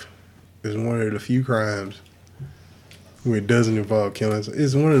rape. Is one of the few crimes where it doesn't involve killing.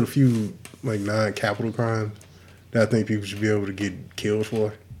 It's one of the few like non-capital crimes that I think people should be able to get killed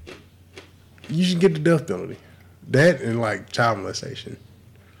for. You should get the death penalty. That and like child molestation.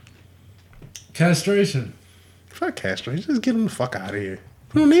 Castration. Fuck castration. Just get them the fuck out of here.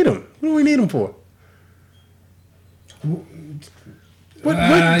 We don't need them. What do we need them for?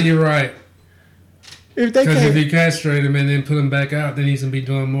 What? You're right. If they Because can't, if you castrate him and then put him back out, then he's gonna be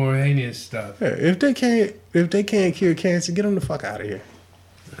doing more heinous stuff. yeah, if they can't cure cancer, get them the fuck out of here.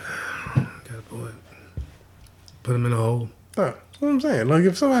 Got a point. Put him in a hole. That's what I'm saying. Like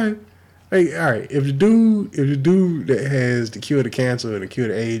if somebody, like, all right, if the dude that has the cure to cancer and the cure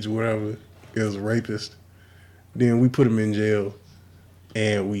to AIDS or whatever is a rapist, then we put him in jail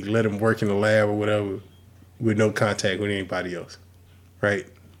and we let him work in the lab or whatever with no contact with anybody else, right?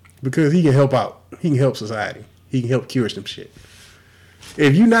 Because he can help out. He can help society. He can help cure some shit.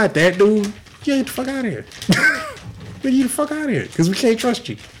 If you're not that dude, get the fuck out of here. Get the fuck out of here, because we can't trust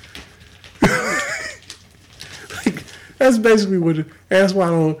you. Like, that's basically what. That's why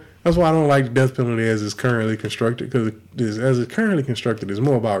I don't like the death penalty as it's currently constructed. Because as it's currently constructed, it's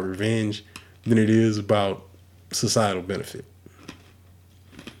more about revenge than it is about societal benefit.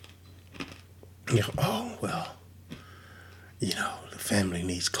 You know, oh well, you know, the family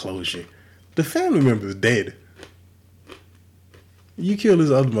needs closure. The family member is dead. You kill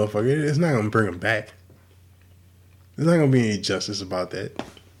this other motherfucker, it's not gonna bring him back. There's not gonna be any justice about that.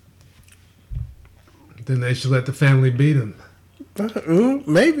 Then they should let the family beat him.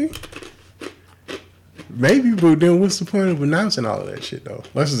 Maybe, but then what's the point of announcing all of that shit though?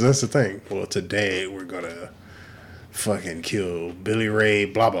 That's the thing. Well, today we're gonna fucking kill Billy Ray,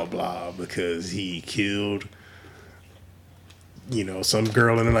 blah blah blah, because he killed, you know, some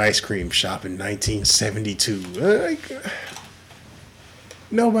girl in an ice cream shop in 1972. Like,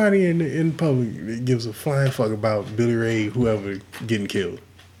 nobody in public gives a flying fuck about Billy Ray, whoever, getting killed.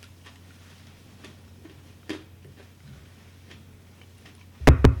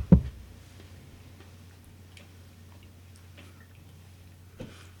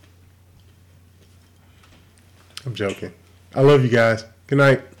 I'm joking. I love you guys. Good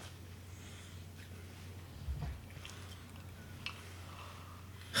night.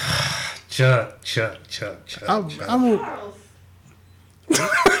 Chuck. I'm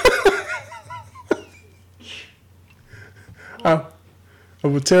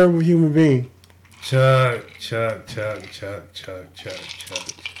a terrible human being. Chuck.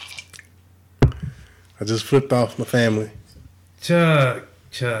 I just flipped off my family. Chuck.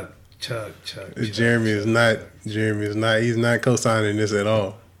 Jeremy is not. He's not co-signing this at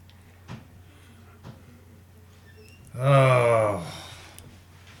all. Oh.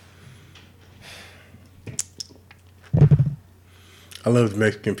 I love the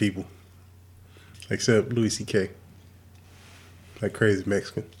Mexican people, except Louis C.K. That crazy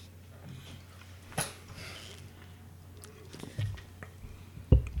Mexican.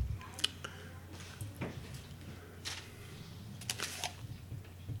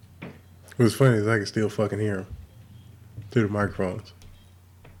 What's funny is I can still fucking hear him through the microphones.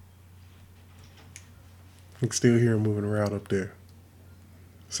 I can still hear him moving around up there.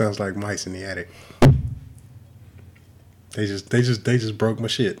 Sounds like mice in the attic. They just broke my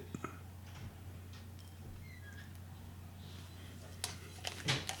shit.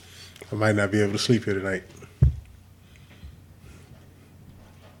 I might not be able to sleep here tonight.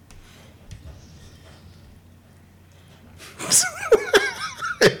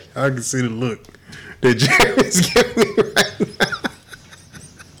 I can see the look that Jeremy's giving me right now.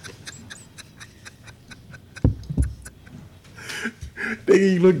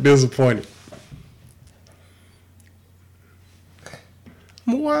 Nigga, you look disappointed.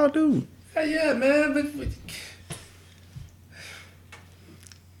 I'm a wild dude. Yeah, man, but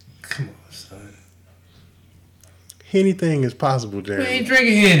come on, son. Anything is possible, We Jeremy. ain't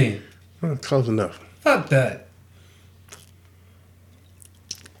drinking Henny. Close enough. Fuck that.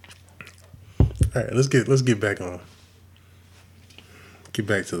 All right, let's get back on. Get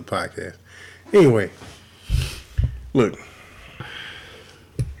back to the podcast. Anyway, look,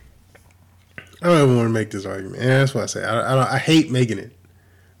 I don't ever want to make this argument, and that's why I say I hate making it,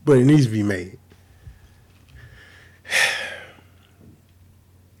 but it needs to be made.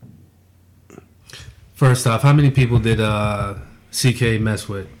 First off, how many people did CK mess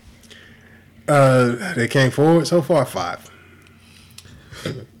with? They came forward so far 5.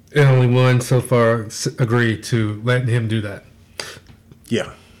 And only one so far agreed to letting him do that.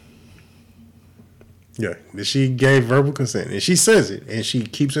 Yeah. Yeah. She gave verbal consent, and she says it, and she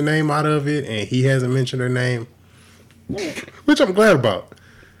keeps her name out of it, and he hasn't mentioned her name, which I'm glad about.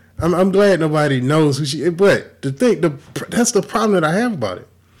 I'm glad nobody knows who she is. But that's the problem that I have about it.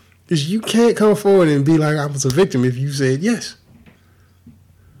 Is you can't come forward and be like, I was a victim if you said yes.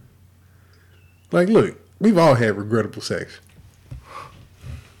 Like, look, we've all had regrettable sex.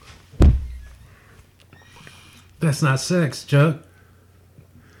 That's not sex, Chuck.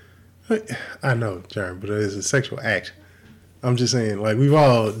 I know, Jerm, but it is a sexual act. I'm just saying, like, we've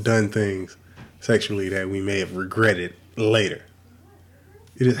all done things sexually that we may have regretted later.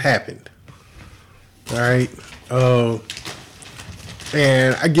 It has happened. All right?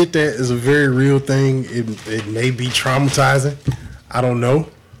 And I get that it's a very real thing. It may be traumatizing. I don't know.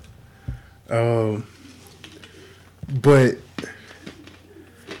 But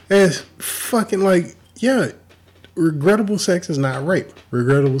it's fucking like, yeah, regrettable sex is not rape.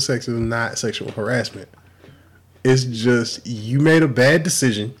 Regrettable sex is not sexual harassment. It's just you made a bad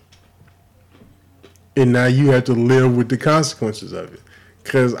decision and now you have to live with the consequences of it.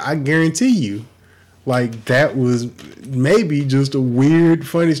 Because I guarantee you, like, that was maybe just a weird,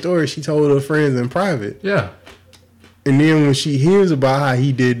 funny story she told her friends in private. Yeah. And then when she hears about how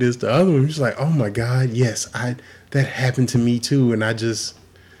he did this to other women, she's like, oh my God, yes, that happened to me too. And I just,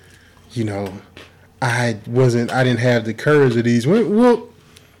 I didn't have the courage of these women. Well,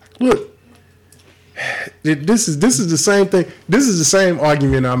 look, this is the same thing. This is the same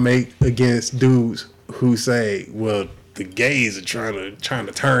argument I make against dudes who say, well, the gays are trying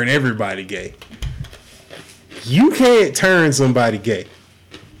to turn everybody gay. You can't turn somebody gay.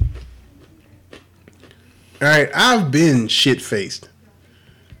 All right, I've been shit-faced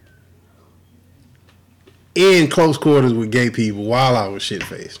in close quarters with gay people while I was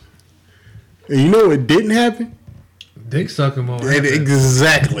shit-faced. And you know what didn't happen? Dick sucking more.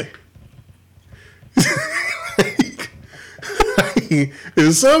 Exactly.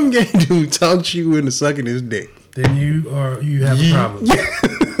 If some gay dude talks you into sucking his dick, then you have a problem.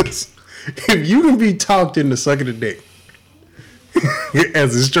 Yes. If you can be talked into sucking a dick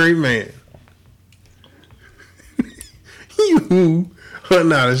as a straight man, you are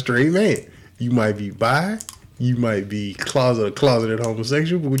not a straight man. You might be bi, you might be closeted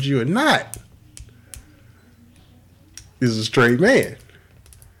homosexual, but what you are not is a straight man.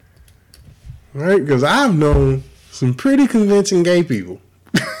 Right? Because I've known some pretty convincing gay people.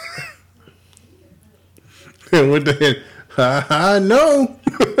 And what the heck? I know.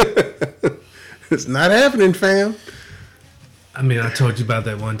 It's not happening, fam. I mean, I told you about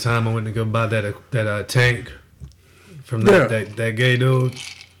that one time I went to go buy that tank from that gay dude.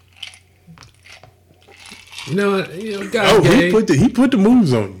 Guys gay. He put the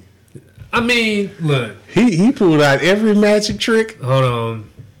moves on you. I mean, look. He pulled out every magic trick. Hold on.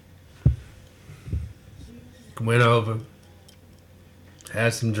 Went over.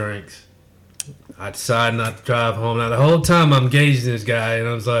 Had some drinks. I decided not to drive home. Now, the whole time I'm gauging this guy, and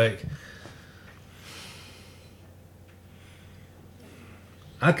I was like,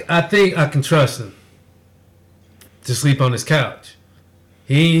 I think I can trust him to sleep on his couch.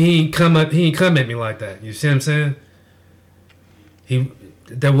 He ain't come at me like that. You see what I'm saying?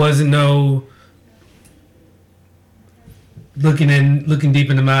 There wasn't no looking deep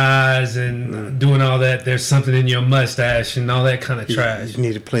into my eyes and doing all that. There's something in your mustache and all that kind of trash. You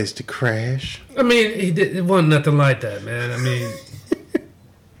need a place to crash. I mean, it wasn't nothing like that, man. I mean,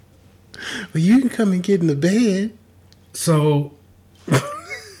 well, you can come and get in the bed. So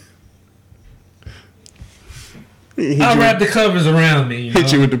I wrap the covers around me.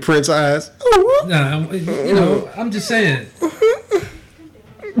 Hit you with the Prince eyes. Nah, I'm just saying.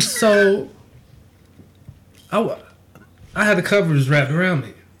 So I had the covers wrapped around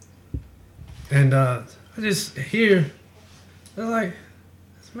me, and I just hear, they're like,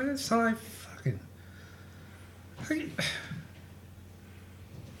 man, it's like fucking.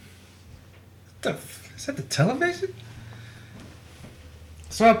 Is that the television?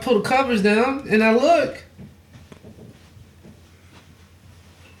 So I pull the covers down and I look,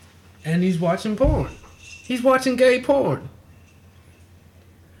 and he's watching porn. He's watching gay porn.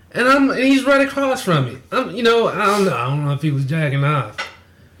 And he's right across from me. I don't know if he was jacking off,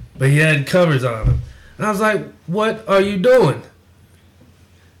 but he had covers on him. And I was like, "What are you doing?"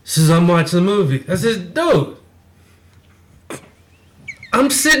 He says, "I'm watching a movie." I said, "Dude, I'm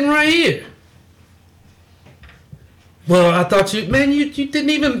sitting right here. Well, I thought you didn't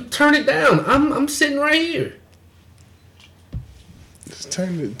even turn it down. I'm sitting right here. Just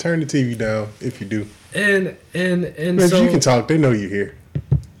turn the TV down if you do. And Maybe so you can talk. They know you're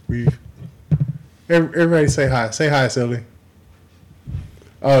here. Everybody say hi. Say hi, Sylvie.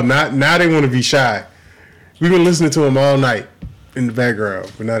 Oh, now they want to be shy. We've been listening to them all night in the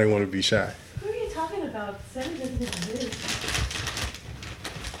background, but now they want to be shy. Who are you talking about? Seven doesn't exist.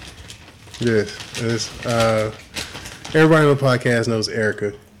 Yes. Everybody on the podcast knows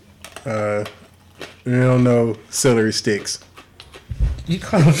Erica. They don't know celery sticks. you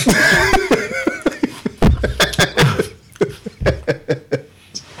call him.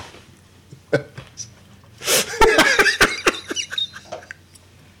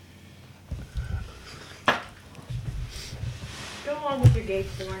 Go on with your gay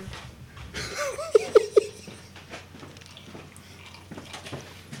porn.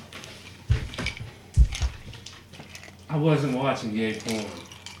 I wasn't watching gay porn.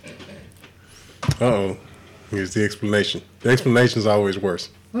 Uh-oh. Here's the explanation. The explanation's always worse.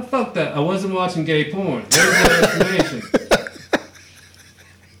 Well, fuck that. I wasn't watching gay porn. There's the explanation.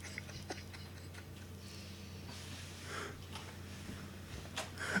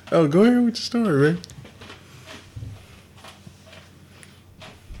 Oh, go ahead with your story, man.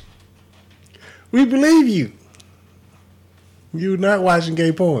 We believe you. You're not watching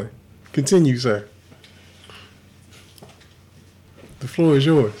gay porn. Continue, sir. The floor is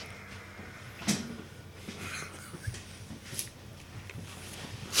yours.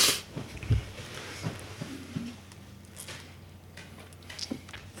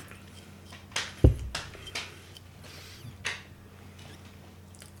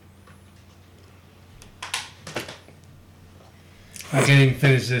 I can't even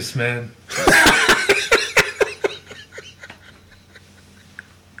finish this, man.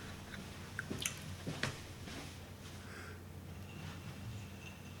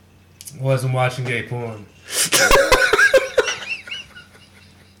 Wasn't watching gay porn.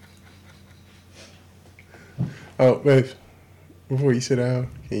 Oh, babe, before you sit down,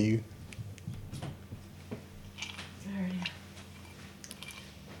 can you? Sorry.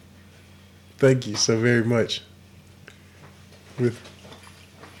 Thank you so very much. With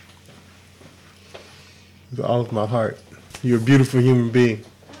all of my heart. You're a beautiful human being.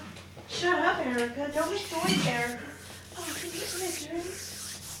 Shut up, Erica. Don't make noise, Erica. Oh, can you get my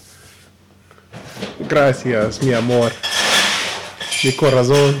drink? Gracias, mi amor. Mi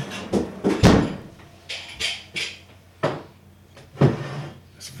corazón.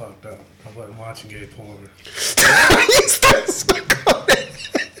 It's fucked up. I wasn't watching gay porn.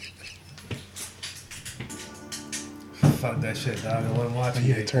 Fuck that shit, dog. I wasn't watching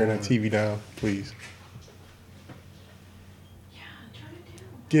Yeah, gay turn porn. that TV down, please. Yeah, turn it down.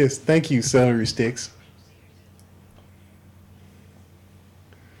 Yes, thank you, celery sticks.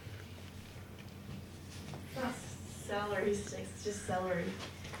 It's not celery sticks, it's just celery.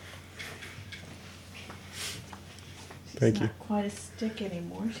 She's Thank you. not quite a stick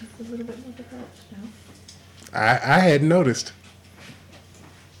anymore. She's a little bit more developed now. I hadn't noticed.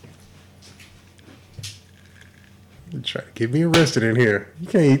 You try to get me arrested in here. You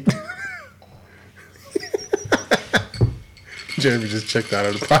can't. Jeremy just checked out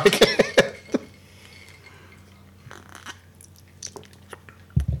of the podcast.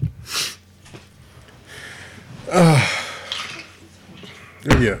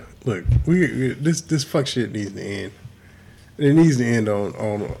 Yeah, look, this fuck shit needs to end. It needs to end on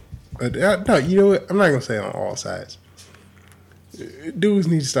no, you know what? I'm not gonna say on all sides. Dudes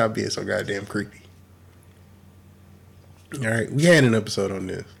need to stop being so goddamn creepy. All right, we had an episode on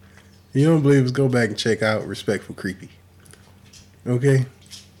this. You don't believe us? Go back and check out Respectful Creepy. Okay.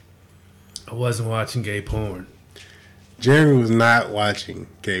 I wasn't watching gay porn. Jeremy was not watching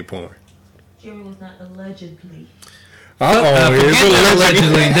gay porn. Jeremy was not allegedly. Uh-oh, Forget it's that allegedly.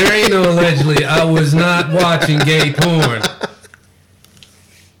 allegedly. There ain't no allegedly. I was not watching gay porn.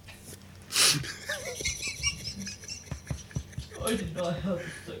 I did not have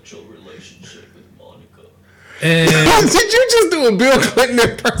a sexual relationship with Monica. And Did you just do a Bill Clinton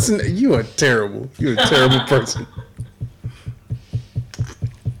impersonation? You are terrible. You're a terrible person.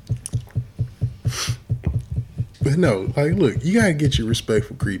 But no, like, look, you gotta get your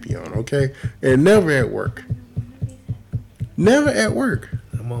Respectful Creepy on, okay? And never at work. Never at work.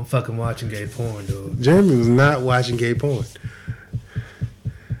 I'm on fucking watching gay porn, dude. Jeremy was not watching gay porn.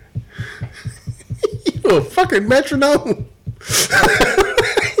 You a fucking metronome.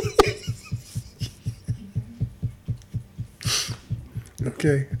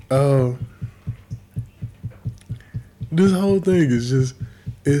 Okay. This whole thing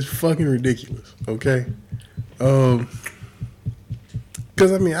is fucking ridiculous. Okay.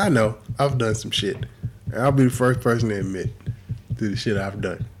 Because, I mean, I know I've done some shit. And I'll be the first person to admit to the shit I've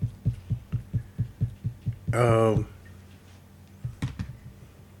done.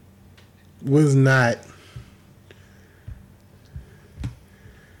 Was not,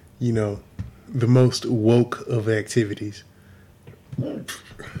 you know, the most woke of activities.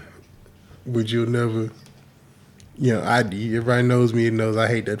 But you'll never, you know, everybody knows me and knows I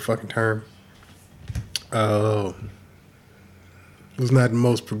hate that fucking term. Was not the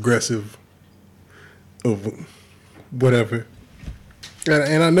most progressive of whatever.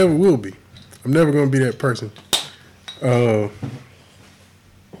 And I never will be. I'm never going to be that person.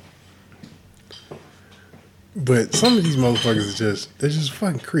 But some of these motherfuckers they're just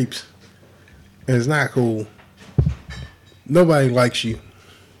fucking creeps. And it's not cool. Nobody likes you.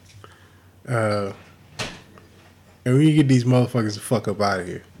 And we need to get these motherfuckers the fuck up out of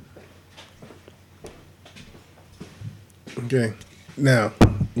here. Okay. Now,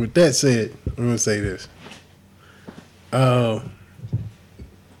 with that said, I'm going to say this. All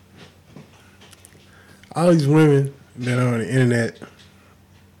these women that are on the internet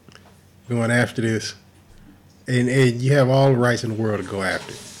going after this, and you have all the rights in the world to go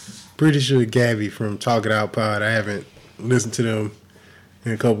after it. Pretty sure Gabby from Talk It Out Pod, I haven't listened to them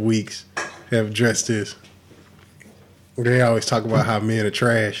in a couple weeks, have addressed this. They always talk about how men are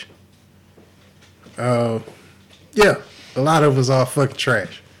trash. Yeah, a lot of us are fucking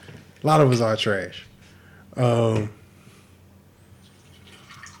trash. A lot of us are trash. And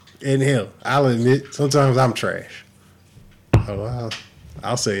hell, I'll admit, sometimes I'm trash. Oh,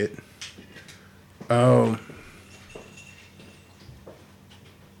 I'll say it.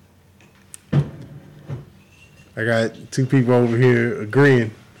 I got two people over here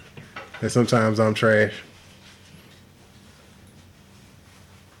agreeing that sometimes I'm trash.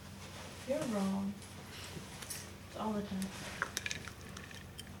 You're wrong. All the time.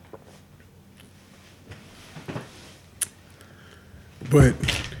 But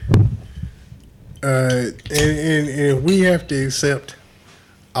and we have to accept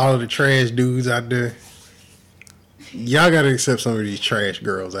all of the trash dudes out there. Y'all gotta accept some of these trash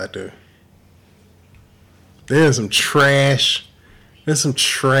girls out there. There's some trash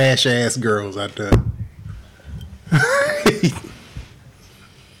ass girls out there.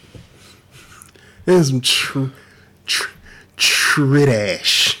 There's some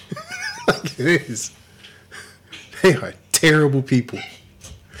trash. Like it is. They are terrible people.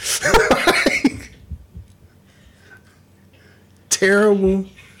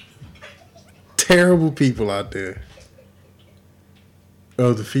 Terrible people out there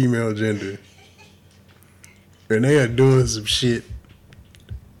of the female gender. And they are doing some shit.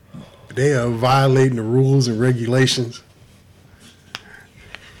 They are violating the rules and regulations.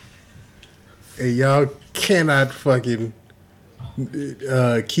 And y'all cannot fucking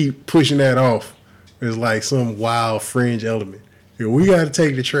keep pushing that off as like some wild fringe element. If we gotta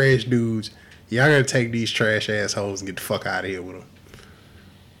take the trash dudes, y'all gotta take these trash assholes and get the fuck out of here with them.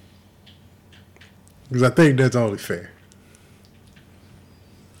 Because I think that's only fair.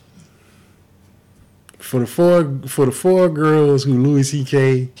 For the four girls who Louis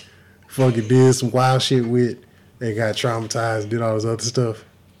C.K. fucking did some wild shit with and got traumatized, did all this other stuff,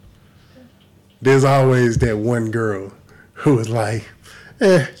 there's always that one girl who was like,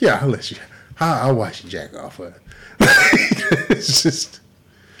 yeah, I'll watch you jack off her. It's just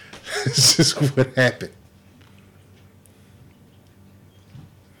what happened.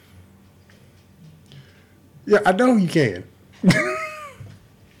 Yeah, I know you can.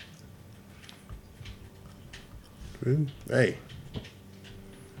 Hey,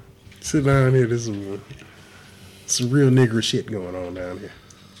 sit down here. There's some real nigger shit going on down here.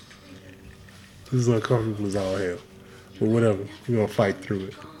 This is uncomfortable as all hell. But whatever, we're gonna fight through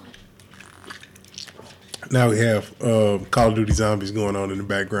it. Now we have Call of Duty Zombies going on in the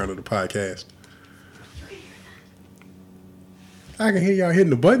background of the podcast. I can hear y'all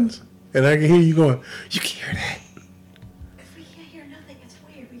hitting the buttons, and I can hear you going, you can hear that. Because we can't hear nothing. It's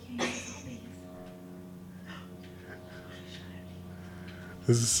weird. We can't hear zombies.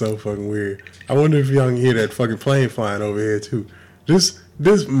 This is so fucking weird. I wonder if y'all can hear that fucking plane flying over here too. This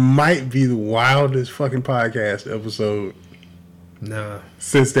might be the wildest fucking podcast episode. Nah.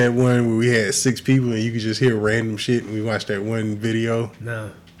 Since that one where we had 6 people and you could just hear random shit and we watched that one video.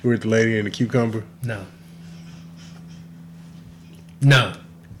 No. With the lady and the cucumber. No. No.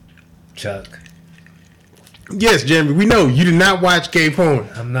 Chuck. Yes, Jeremy, we know you did not watch gay porn.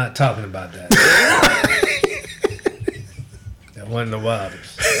 I'm not talking about that. That wasn't the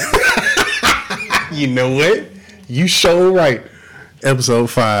wildest. You know what? You sure right. Episode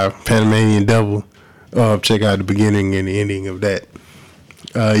 5, Panamanian Devil. Check out the beginning and the ending of that.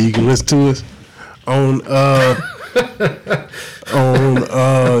 You can listen to us on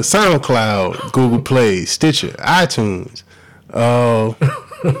SoundCloud, Google Play, Stitcher, iTunes. You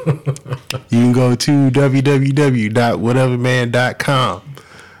can go to www.whateverman.com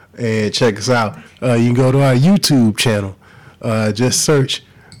and check us out. You can go to our YouTube channel. Just search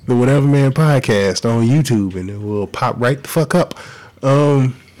the Whatever Man Podcast on YouTube and it will pop right the fuck up.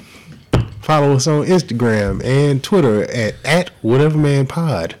 Follow us on Instagram and Twitter at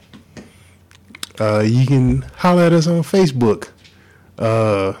WhateverManPod. You can holler at us on Facebook.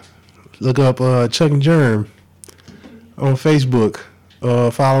 Look up Chuck and Jerm on Facebook.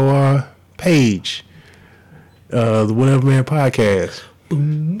 Follow our page, the Whatever Man Podcast.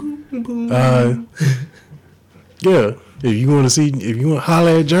 Yeah, if you want to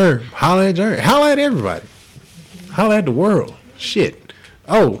holler at Jerm, holler at everybody, holler at the world. Shit.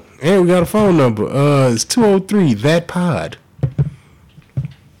 Oh, and we got a phone number. It's 203-THAT-POD.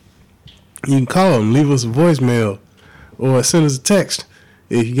 You can call them, leave us a voicemail, or send us a text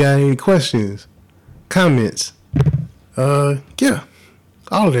if you got any questions, comments. Yeah,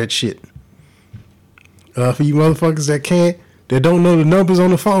 all of that shit. For you motherfuckers that don't know the numbers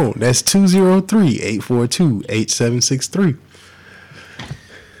on the phone, that's 203-842-8763.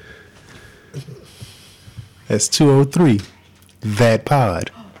 That's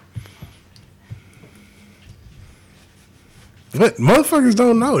 203-THAT-POD. But motherfuckers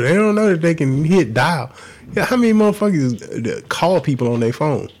don't know. They don't know that they can hit dial. Yeah, how many motherfuckers call people on their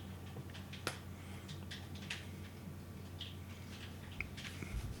phone?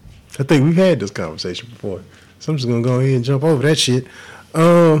 I think we've had this conversation before. So I'm just going to go ahead and jump over that shit.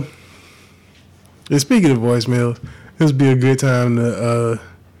 And speaking of voicemails, this would be a good time to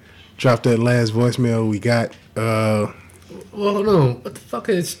drop that last voicemail we got. Well, hold on. What the fuck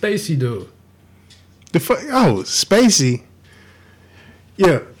is Spacey do? Spacey?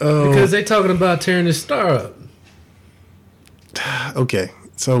 Yeah. Because they talking about tearing his star up. Okay.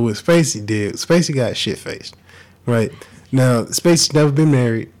 So what Spacey got shit-faced. Right? Now, Spacey's never been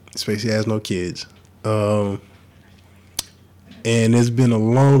married. Spacey has no kids. And there's been a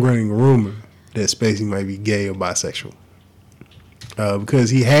long-running rumor that Spacey might be gay or bisexual. Because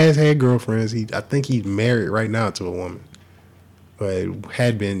he has had girlfriends. I think he's married right now to a woman. But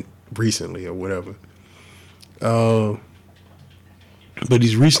had been recently or whatever. But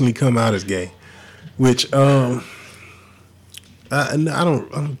he's recently come out as gay. Which, I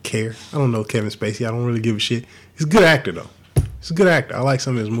don't care. I don't know Kevin Spacey. I don't really give a shit. He's a good actor, though. He's a good actor. I like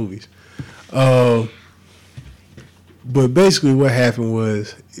some of his movies. But basically what happened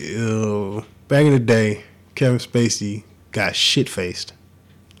was, back in the day, Kevin Spacey got shit-faced.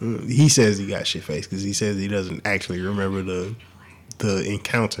 He says he got shit-faced because he says he doesn't actually remember the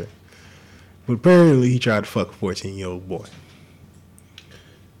encounter. But apparently he tried to fuck a 14-year-old boy.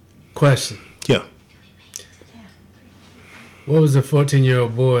 Question. Yeah. What was a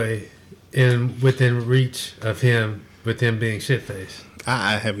 14-year-old boy within reach of him with him being shit-faced?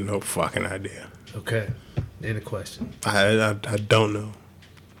 I have no fucking idea. Okay. Any question? I don't know.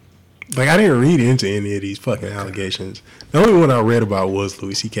 Like, I didn't read into any of these fucking allegations. The only one I read about was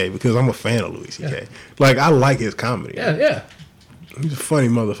Louis C.K. because I'm a fan of Louis C.K. Yeah. Like, I like his comedy. Yeah. He's a funny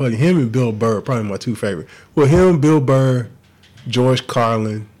motherfucker. Him and Bill Burr are probably my two favorite. Well, him, Bill Burr, George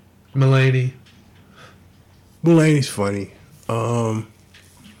Carlin. Mulaney's funny. But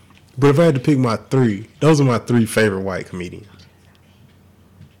if I had to pick my three, those are my three favorite white comedians.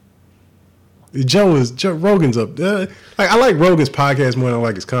 Joe Rogan's up there. I like Rogan's podcast more than I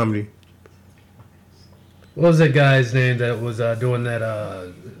like his comedy. What was that guy's name that was doing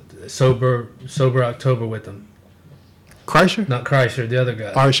that sober October with him? Kreischer? Not Kreischer, the other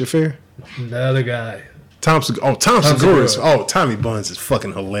guy. Ari Shaffir? The other guy. Tom Segura. Tommy Buns is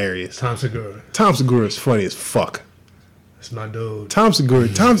fucking hilarious. Tom Segura is funny as fuck. That's my dude. Tom Segura.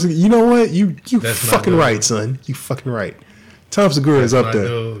 You know what? You fucking right, son. You fucking right. Tom Segura is up there.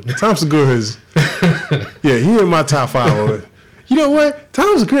 Dude. Tom Segura is... yeah, he in my top 5. You know what?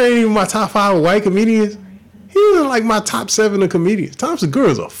 Tom Segura ain't even my top 5 of white comedians. He was in like my top 7 of comedians. Tom Segura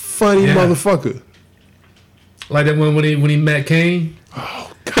is a funny motherfucker. Like that one when he met Kane?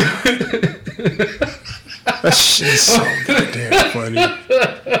 Oh, God. That shit's so goddamn funny.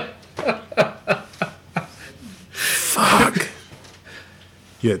 Fuck.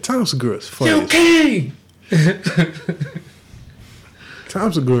 Yeah, Tom Segura is funny. Yo, Kane!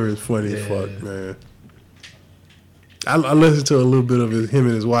 Tom Segura is funny as fuck, man. I listened to a little bit of him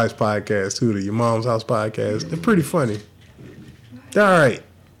and his wife's podcast too, the Your Mom's House podcast. They're pretty funny. They're all right.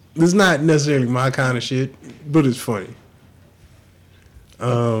 It's not necessarily my kind of shit, but it's funny.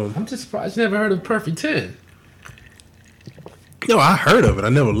 I'm just surprised you never heard of Perfect 10. No, I heard of it. I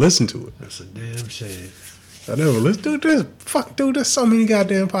never listened to it. That's a damn shame. I never listened. Dude, there's so many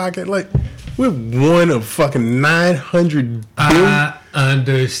goddamn podcasts. Like, we're one of fucking 900 billion. I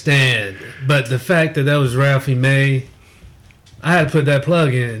understand. But the fact that was Ralphie May, I had to put that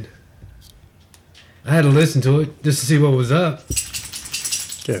plug in. I had to listen to it just to see what was up.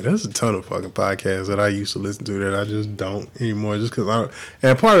 Yeah, there's a ton of fucking podcasts that I used to listen to that I just don't anymore. Just because I don't.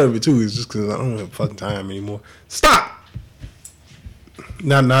 And part of it, too, is just because I don't have fucking time anymore. Stop!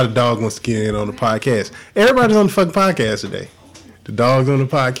 Now the dog wants to get in on the podcast. Everybody's on the fucking podcast today. The dog's on the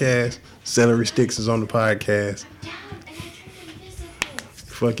podcast. Celery Sticks is on the podcast.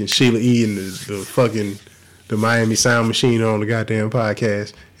 Fucking Sheila E. and the Miami Sound Machine are on the goddamn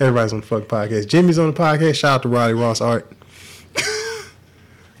podcast. Everybody's on the fucking podcast. Jimmy's on the podcast. Shout out to Riley Ross Art.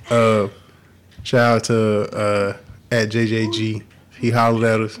 Shout out to at JJG. He hollered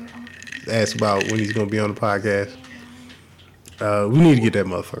at us, asked about when he's gonna be on the podcast. We need to get that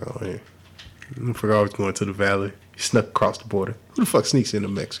motherfucker on here. Motherfucker always going to the valley. He snuck across the border. Who the fuck sneaks into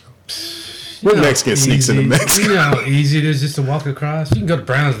Mexico? What Mexican sneaks into Mexico? You know how easy it is just to walk across? You can go to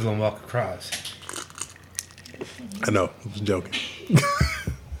Brownsville and walk across. I know. I was joking.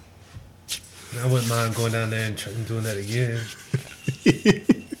 I wouldn't mind going down there and doing that again.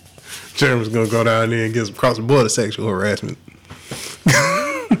 Jerm's gonna go down there and get some cross the border sexual harassment.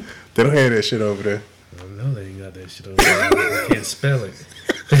 They don't have that shit over there. I know they ain't got that shit over there. They can't spell it.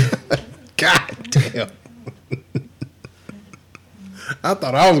 God damn. I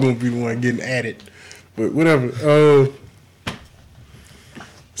thought I was gonna be the one getting at it, but whatever.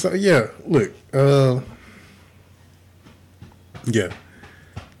 So yeah, look. Yeah.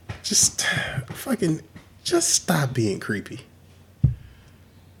 Just stop being creepy.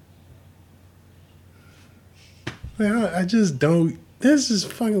 I just don't. This is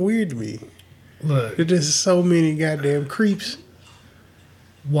fucking weird to me. Look, There's just so many goddamn creeps.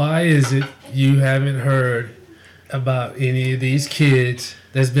 why is it you haven't heard about any of these kids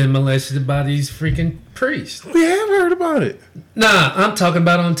that's been molested by these freaking priests? We have heard about it. Nah, I'm talking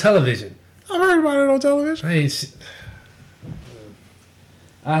about on television. I've heard about it on television.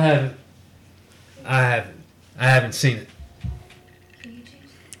 I haven't seen it.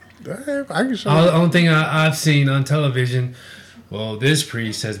 I can show The you. only thing I've seen on television, well, this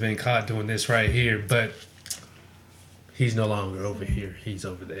priest has been caught doing this right here, but he's no longer over here. He's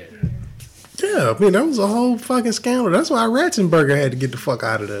over there. Yeah, I mean, that was a whole fucking scandal. That's why Ratzenberger had to get the fuck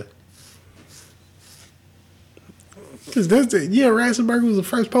out of there. Because Ratzenberger was the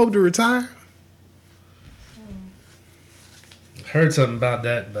first pope to retire. Heard something about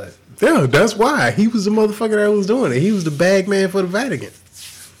that, but Yeah, that's why. He was the motherfucker that was doing it. He was the bag man for the Vatican.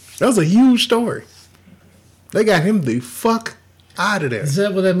 That was a huge story. They got him the fuck out of there. is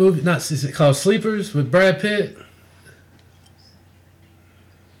that what that movie? Is it called Sleepers with Brad Pitt?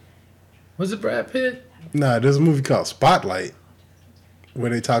 Was it Brad Pitt? Nah, there's a movie called Spotlight where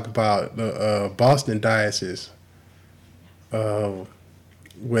they talk about the Boston diocese, where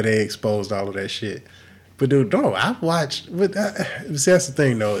they exposed all of that shit. But dude, no, I've watched. But that's the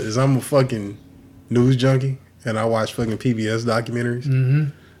thing though, is I'm a fucking news junkie and I watch fucking PBS documentaries. Mm-hmm.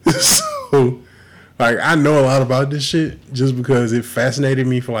 So, like, I know a lot about this shit just because it fascinated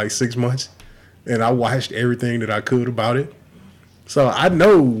me for like 6 months, and I watched everything that I could about it. So I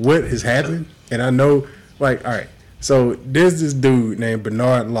know what has happened, and I know, like, all right. So there's this dude named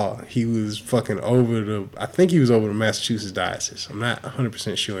Bernard Law. He was fucking I think he was over the Massachusetts diocese. I'm not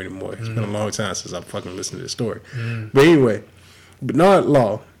 100% sure anymore. It's been a long time since I fucking listened to this story. But anyway, Bernard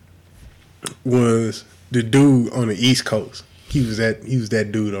Law was the dude on the East Coast. He was that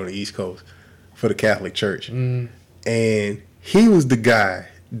dude on the East Coast for the Catholic Church. And he was the guy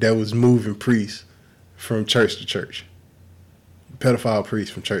that was moving priests from church to church. Pedophile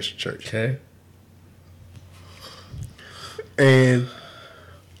priests from church to church. Okay. And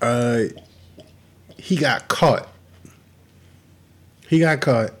he got caught.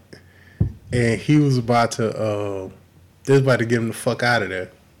 And he was about to they was about to get him the fuck out of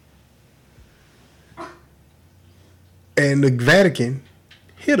there. And the Vatican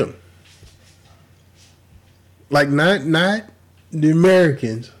hit him. Like not the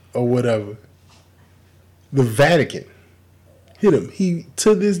Americans or whatever. The Vatican hit him. He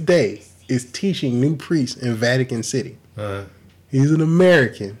to this day is teaching new priests in Vatican City. He's an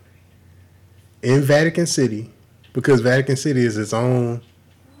American in Vatican City because Vatican City is its own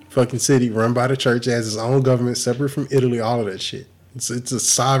fucking city run by the church, has its own government separate from Italy, all of that shit. It's a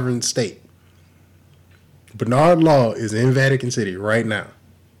sovereign state. Bernard Law is in Vatican City right now,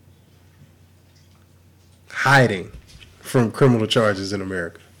 hiding from criminal charges in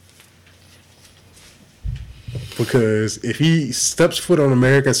America. Because if he steps foot on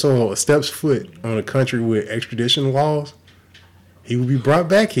American soil or steps foot on a country with extradition laws, he will be brought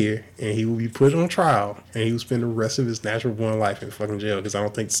back here and he will be put on trial and he will spend the rest of his natural born life in fucking jail because I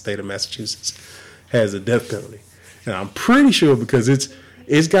don't think the state of Massachusetts has a death penalty. And I'm pretty sure because it's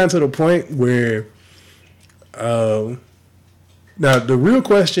gotten to the point where now the real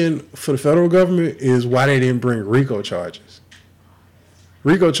question for the federal government is why they didn't bring RICO charges.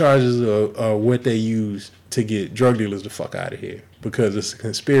 RICO charges are what they use to get drug dealers the fuck out of here because it's a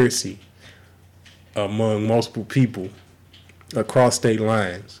conspiracy among multiple people across state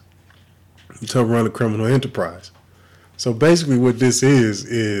lines to run a criminal enterprise. So basically what this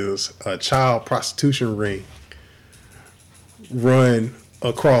is a child prostitution ring run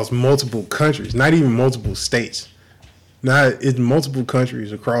across multiple countries, not even multiple states, not in multiple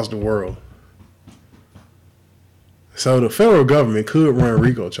countries across the world. So the federal government could run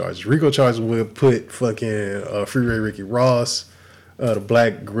RICO charges. RICO charges would put fucking Freeway Ricky Ross, the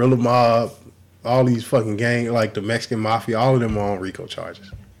Black Guerrilla Mob, all these fucking gangs, like the Mexican Mafia, all of them are on RICO charges.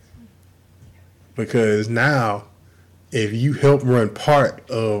 Because now, if you help run part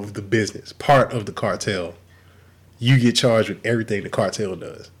of the business, part of the cartel, you get charged with everything the cartel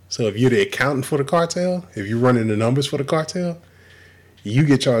does. So if you're the accountant for the cartel, if you're running the numbers for the cartel, you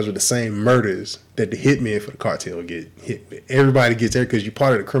get charged with the same murders that the hitmen for the cartel get hit with. Everybody gets there because you're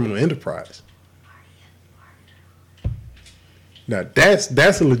part of the criminal enterprise. Now, that's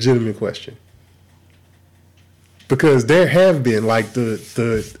a legitimate question. Because there have been, like, all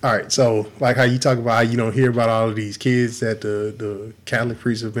right, so, like how you talk about how you don't hear about all of these kids that the Catholic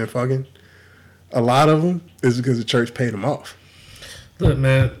priests have been fucking. A lot of them is because the church paid them off. Look,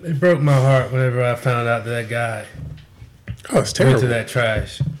 man, it broke my heart whenever I found out that guy it's terrible. went to that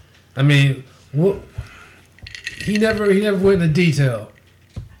trash. I mean, he never went into detail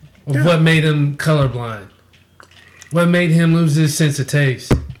of what made him colorblind. What made him lose his sense of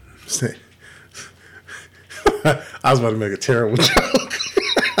taste. I was about to make a terrible joke.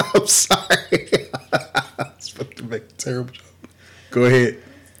 I'm sorry. I was about to make a terrible joke. Go ahead.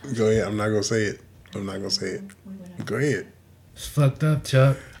 I'm not going to say it. Go ahead. It's fucked up,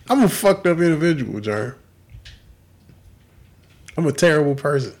 Chuck. I'm a fucked up individual, Jerm. I'm a terrible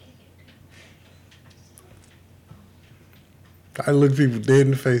person. I look people dead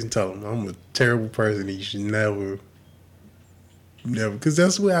in the face and tell them I'm a terrible person and you should never, because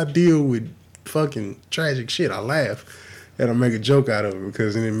that's the way I deal with fucking tragic shit. I laugh and I make a joke out of it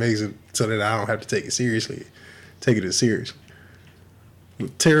because then it makes it so that I don't have to take it as seriously. I'm a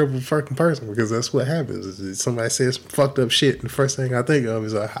terrible fucking person because that's what happens. Is somebody says some fucked up shit and the first thing I think of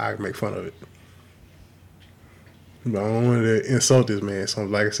is how I can make fun of it. But I don't want to insult this man. So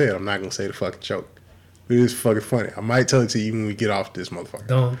like I said, I'm not going to say the fucking joke. It is fucking funny. I might tell it to you when we get off this motherfucker.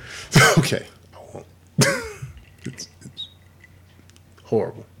 Don't. Okay. I won't. It's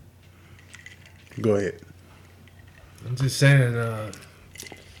horrible. Go ahead. I'm just saying,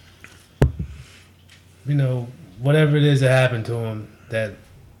 whatever it is that happened to him, that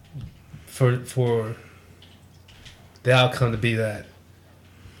for the outcome to be that.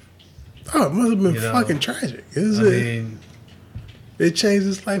 Oh, it must have been fucking tragic. It changed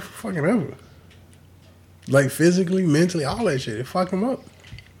his life fucking ever. Like physically, mentally, all that shit. It fucked him up.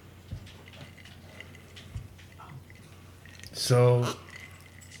 So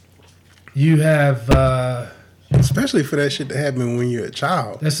you have, especially for that shit to happen when you're a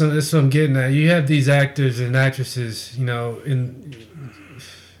child. That's what I'm getting at. You have these actors and actresses, I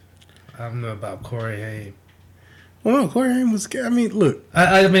don't know about Corey Haim. Well, no, Corey Haim was. I mean, look.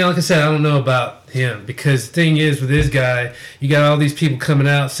 I mean, like I said, I don't know about him because the thing is with this guy, you got all these people coming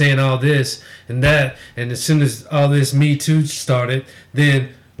out saying all this and that, and as soon as all this Me Too started, then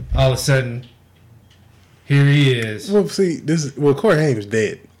all of a sudden, here he is. Well, see, Corey Haim is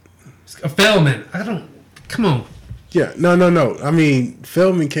dead. Feldman, come on. Yeah, no. I mean,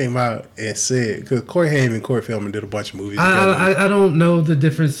 Feldman came out and said because Corey Haim and Corey Feldman did a bunch of movies. I don't know the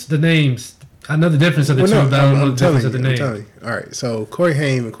difference, the names. I know the difference of the two, but I don't know the difference of the names. I'm telling you. All right, so Corey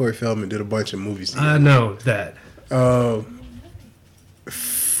Haim and Corey Feldman did a bunch of movies together. I know that.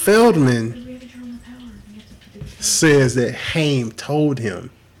 Feldman says that Haim told him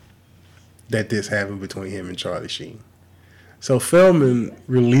that this happened between him and Charlie Sheen. So Feldman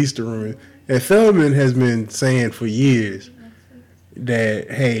released the rumor, and Feldman has been saying for years that,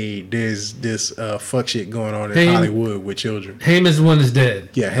 hey, there's this fuck shit going on in Hollywood with children. Haim is the one that's dead.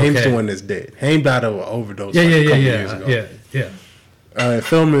 Yeah, Haim's the one that's dead. Haim died of an overdose a couple years ago. Yeah.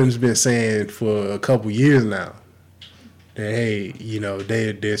 Feldman's been saying for a couple years now that, hey,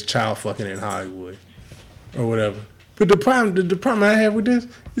 there's child fucking in Hollywood or whatever. But the problem I have with this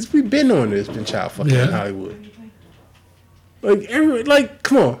is we've been on this, been child fucking in Hollywood.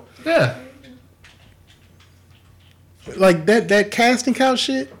 Come on. Yeah. Like that casting couch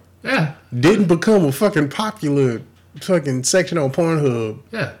shit didn't become a fucking popular fucking section on Pornhub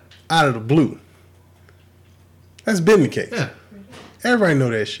out of the blue. That's been the case. Yeah. Everybody know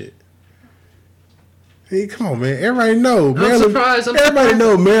that shit. Hey, come on, man. Everybody know. I'm surprised. Everybody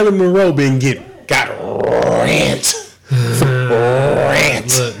know Marilyn Monroe got rant.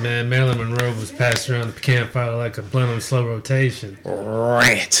 Rant. Look, man, Marilyn Monroe was passed around the campfire like a blunt on slow rotation.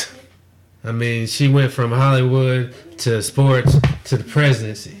 Rant. I mean, she went from Hollywood to sports to the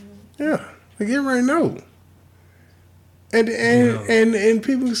presidency. Yeah, like everybody know. And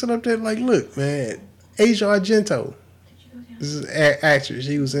people can sit up there like, look, man, Asia Argento. This is an actress.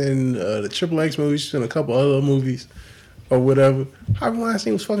 She was in the Triple X movie. She's in a couple other movies or whatever. Harvey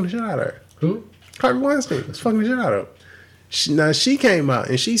Weinstein was fucking the shit out of her. Who? Harvey Weinstein was fucking the shit out of her. She came out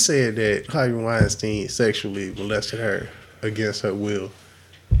and she said that Harvey Weinstein sexually molested her against her will.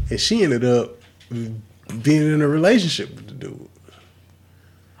 And she ended up being in a relationship with the dude.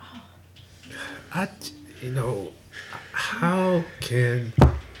 How can...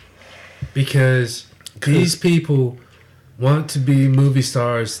 Because these people want to be movie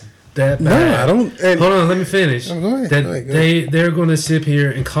stars that bad. No, I don't. Hold on, let me finish. Go ahead. They're going to sit here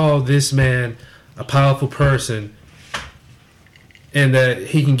and call this man a powerful person and that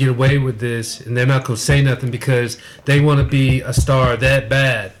he can get away with this, and they're not going to say nothing because they want to be a star that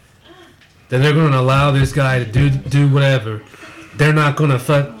bad. Then they're going to allow this guy to do whatever. They're not going to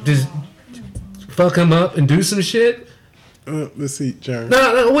fuck him up and do some shit. Let's see, Jerm.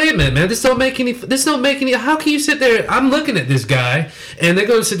 No, wait a minute, man. This don't make any. How can you sit there? I'm looking at this guy, and they're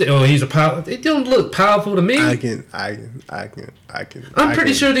going to sit there. Oh, he's a power. It don't look powerful to me. I can. I'm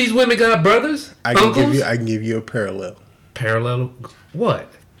pretty sure these women got brothers, uncles. I can give you a parallel. Parallel? What?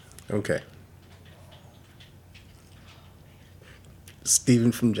 Okay.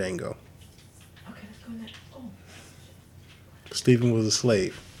 Stephen from Django. Okay, let's go next. Oh. Stephen was a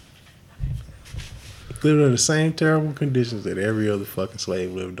slave. Lived under the same terrible conditions that every other fucking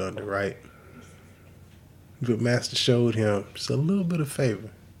slave lived under, right? But Master showed him just a little bit of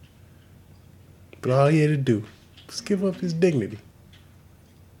favor. But all he had to do was give up his dignity.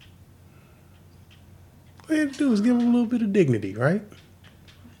 All he had to do was give him a little bit of dignity, right?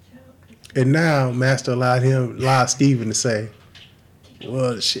 And now Master allowed Stephen to say,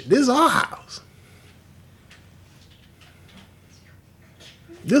 well, shit, this is our house.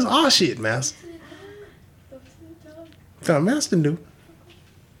 This is our shit, Master. Master knew.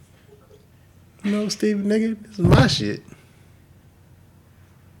 You know, Stephen, nigga, this is my shit.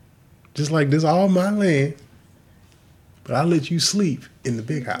 Just like this is all my land. But I'll let you sleep in the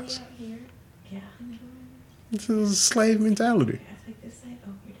big house. Yeah. This is a slave mentality. I take this side.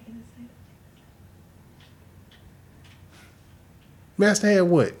 Oh, you're taking this side. Master had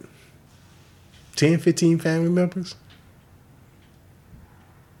what? 10, 15 family members?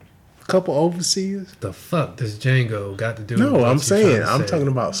 A couple overseers? The fuck does Django got to do with No, what I'm you saying, trying to I'm say? talking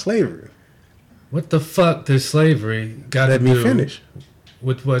about slavery. What the fuck does slavery got Let to me do finish.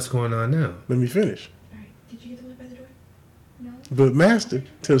 with what's going on now? Let me finish. All right. Did you get the one by the door? No. But Master,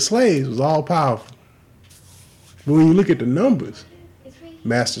 to the slaves, was all powerful. But when you look at the numbers, It's right.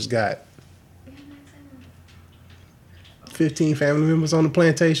 Master's got We have 9 7. 15 family members on the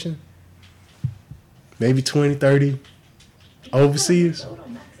plantation. Maybe 20, 30 overseers, Hold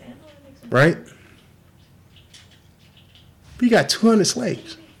on, Max. And makes sense. right? But you got 200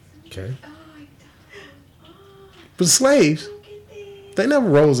 slaves. Okay. Oh, I don't. Oh, But slaves, look at this. they never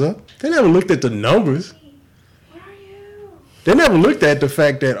rose up. They never looked at the numbers. Where are you? They never looked at the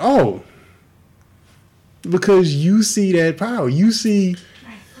fact that, because you see that power. You see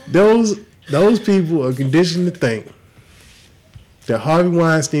those people are conditioned to think that Harvey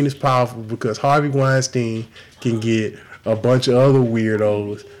Weinstein is powerful because Harvey Weinstein can get a bunch of other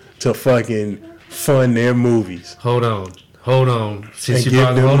weirdos to fucking fund their movies. Hold on. Since And you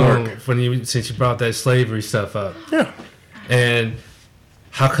give brought them work. since you brought that slavery stuff up, Yeah. and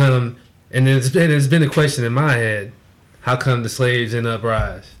how come? And there's been a question in my head: how come the slaves end up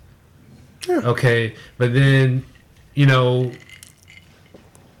rise? Yeah. Okay, but then you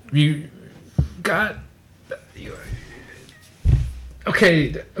got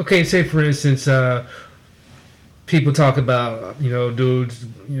okay. Say for instance, people talk about dudes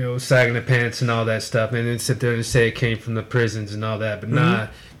sagging their pants and all that stuff, and then sit there and say it came from the prisons and all that, but nah, it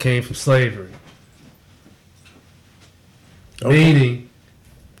came from slavery. Okay. Meaning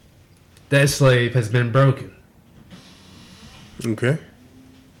that slave has been broken. Okay.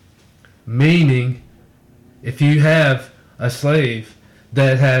 Meaning if you have a slave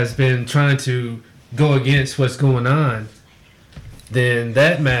that has been trying to go against what's going on, then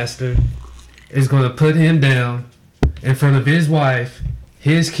that master is going to put him down in front of his wife,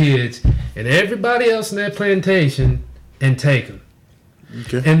 his kids, and everybody else in that plantation and take him.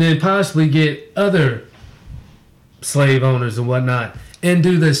 Okay. And then possibly get other slave owners and whatnot and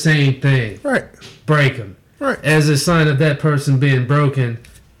do the same thing. Right. Break him. Right. As a sign of that person being broken,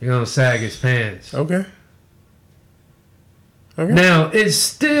 you're going to sag his pants. Okay. Okay. Now, it's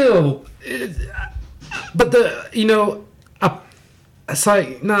still... but it's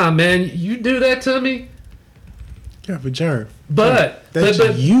like, nah, man, you do that to me? Yeah, but Jerm. But... That's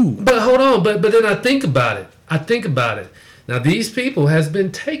but you. But hold on, but then I think about it. Now, these people has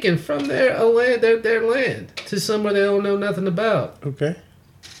been taken from their land to somewhere they don't know nothing about. Okay.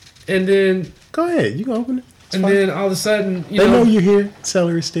 And then... Go ahead. You can open it. It's and fine. then all of a sudden, They know you're here.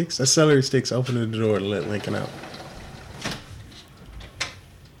 Celery sticks. A celery sticks opening the door to let Lincoln out.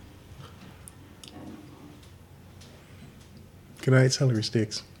 Good night, celery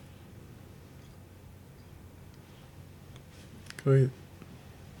sticks. Go ahead.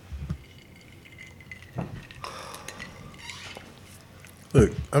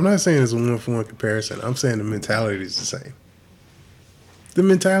 Look, I'm not saying it's a one-for-one comparison. I'm saying the mentality is the same. The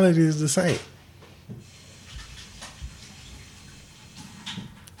mentality is the same.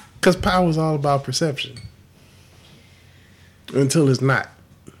 Because power is all about perception. Until it's not.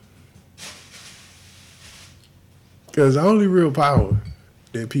 Because the only real power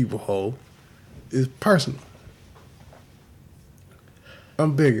that people hold is personal.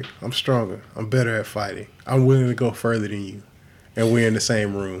 I'm bigger. I'm stronger. I'm better at fighting. I'm willing to go further than you. And we're in the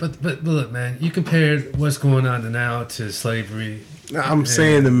same room. But look, man, you compared what's going on now to slavery. Now, I'm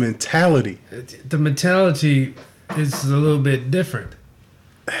saying the mentality. The mentality is a little bit different.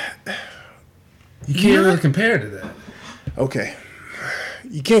 You can't really compare it to that. Okay.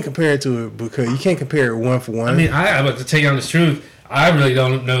 You can't compare it to it because you can't compare it one for one. I mean, I to tell you on the truth, I really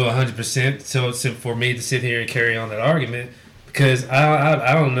don't know 100%. So it's for me to sit here and carry on that argument because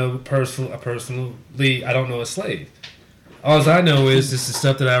I don't know personally. I don't know a slave. All I know is this is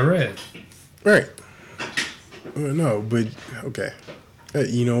stuff that I read. Right. Well, no, but okay.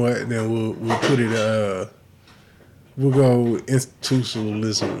 You know what? Then we'll put it. We'll go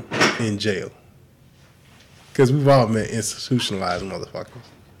institutionalism in jail. Because we've all met institutionalized motherfuckers.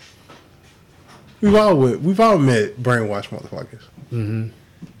 We've all met brainwashed motherfuckers. Mm-hmm.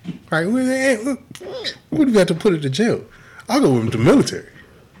 Right? What do you got to put it to jail? I'll go with them to military.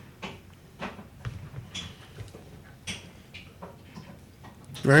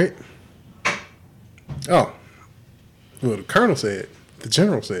 Right? Oh. Well, the colonel said, the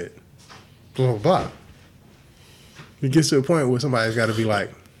general said, blah, blah, blah. It gets to a point where somebody's got to be like,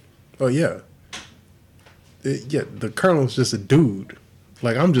 oh, yeah. The colonel's just a dude.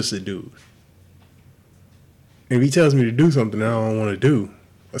 Like, I'm just a dude. And if he tells me to do something that I don't want to do,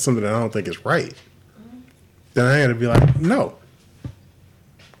 or something that I don't think is right, then I got to be like, no.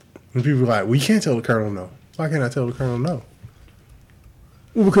 And people are like, well, you can't tell the colonel no. Why can't I tell the colonel no?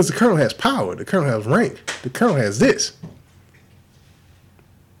 Well, because the colonel has power. The colonel has rank. The colonel has this.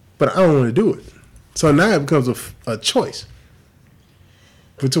 But I don't want to do it. So now it becomes a choice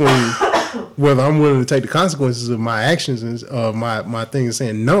between whether I'm willing to take the consequences of my actions and my thing is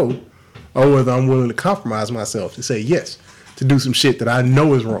saying no, or whether I'm willing to compromise myself to say yes, to do some shit that I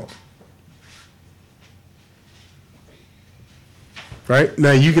know is wrong. Right?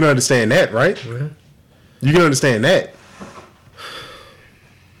 Now you can understand that, right? Yeah. You can understand that.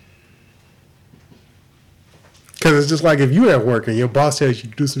 Because it's just like if you at work and your boss tells you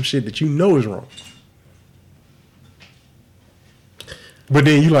to do some shit that you know is wrong. But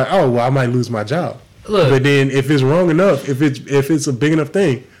then you're like, oh, well, I might lose my job. Look, but then if it's wrong enough, if it's a big enough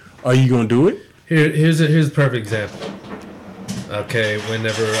thing, are you going to do it? Here's a perfect example. Okay,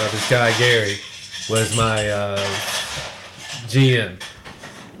 whenever this guy Gary was my GM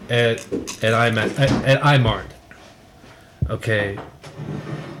at iMart. Okay,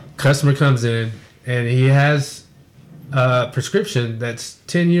 customer comes in and he has a prescription that's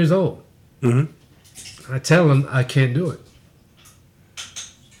 10 years old. Mm-hmm. I tell him I can't do it.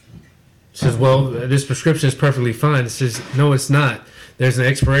 He says, well, this prescription is perfectly fine. It says, no, it's not. There's an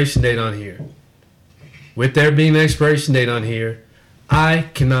expiration date on here. With there being an expiration date on here, I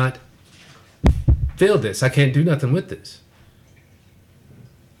cannot fill this. I can't do nothing with this.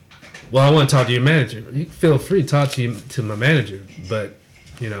 Well, I want to talk to your manager. You can feel free to talk to my manager, but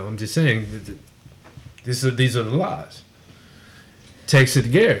I'm just saying these are the laws. Takes it to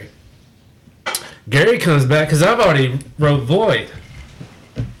Gary. Gary comes back because I've already wrote void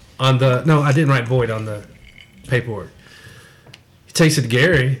on the. No, I didn't write void on the paperwork. He takes it to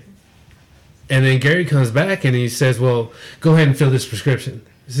Gary, and then Gary comes back and he says, well, go ahead and fill this prescription.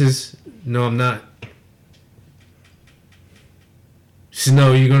 He says, no, I'm not. She says,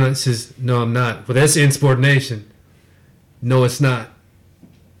 no, you're going to... He says, no, I'm not. Well, that's insubordination. No, it's not.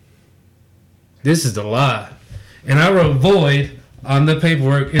 This is the lie. And I wrote void on the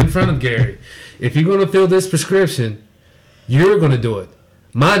paperwork in front of Gary. If you're going to fill this prescription, you're going to do it.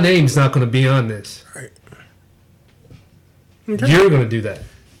 My name's not going to be on this. Right. Okay. You're going to do that.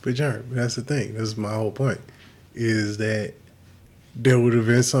 But Jerm, that's the thing. This is my whole point. Is that there would have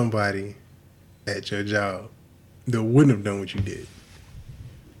been somebody at your job that wouldn't have done what you did.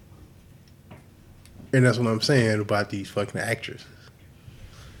 And that's what I'm saying about these fucking actresses.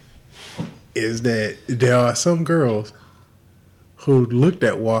 Is that there are some girls who looked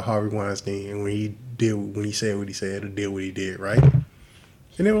at Harvey Weinstein and when he said what he said or did what he did, right?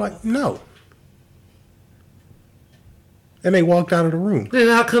 And they were like, no. And they walked out of the room. Then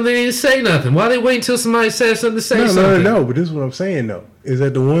how come they didn't say nothing? Why they wait until somebody says something to say something? No. But this is what I'm saying, though. Is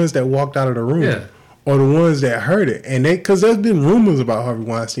that the ones that walked out of the room are the ones that heard it. And because there's been rumors about Harvey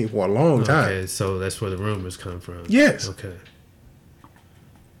Weinstein for a long time. Okay, so that's where the rumors come from. Yes. Okay.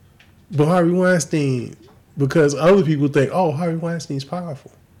 But Harvey Weinstein, because other people think, oh, Harvey Weinstein's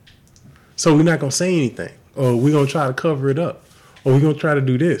powerful. So we're not going to say anything. Or we're going to try to cover it up. Or we're going to try to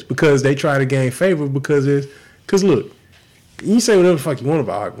do this. Because they try to gain favor because look, you say whatever the fuck you want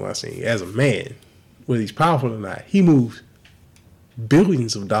about Harvey Weinstein as a man, whether he's powerful or not, he moves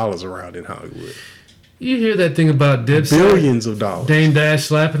billions of dollars around in Hollywood. You hear that thing about Dipset? Billions of dollars. Dame Dash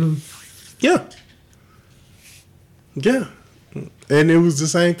slapping him? Yeah. Yeah. And it was the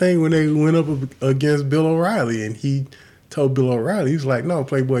same thing when they went up against Bill O'Reilly, and he told Bill O'Reilly, he was like, no,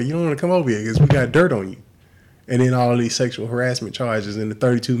 Playboy, you don't want to come over here because we got dirt on you. And then all these sexual harassment charges and the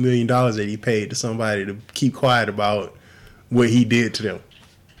 $32 million that he paid to somebody to keep quiet about what he did to them.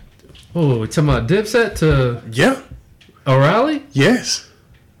 Oh, we're talking about Dipset to Yeah. O'Reilly? Yes.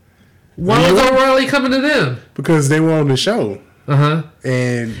 Why was O'Reilly coming to them? Because they were on the show. Uh-huh.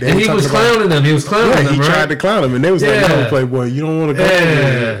 And he was clowning them. He was clowning them, he right? tried to clown them. And they was like, no, Playboy, you don't want to go over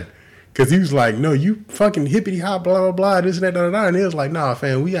there. Because he was like, no, you fucking hippity hop, blah, blah, blah, this and that, da. And he was like, nah,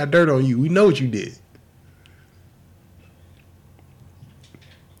 fam, we got dirt on you. We know what you did.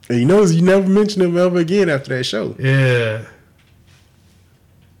 And he knows you never mentioned him ever again after that show. Yeah.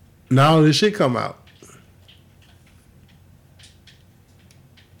 Now all this shit come out.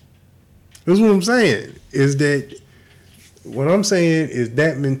 That's what I'm saying. What I'm saying is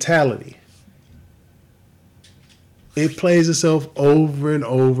that mentality. It plays itself over and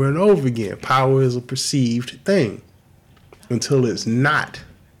over and over again. Power is a perceived thing until it's not.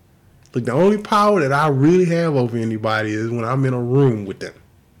 Look, the only power that I really have over anybody is when I'm in a room with them.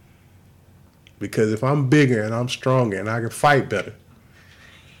 Because if I'm bigger and I'm stronger and I can fight better,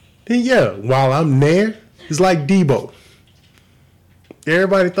 then yeah, while I'm there, it's like Debo.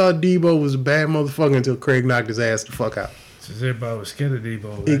 Everybody thought Debo was a bad motherfucker until Craig knocked his ass the fuck out. Because everybody was scared of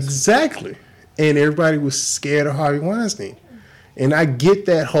Debo. Exactly. And everybody was scared of Harvey Weinstein. And I get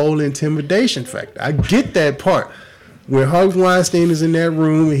that whole intimidation factor. I get that part. Where Harvey Weinstein is in that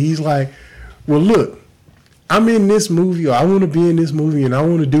room and he's like, well, look, I'm in this movie, or I want to be in this movie, and I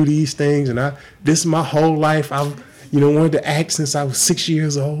want to do these things, and this is my whole life. I've wanted to act since I was 6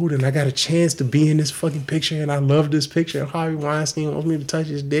 years old, and I got a chance to be in this fucking picture, and I love this picture. And Harvey Weinstein wants me to touch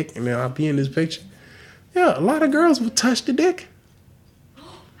his dick, and then I'll be in this picture. Yeah, a lot of girls would touch the dick. I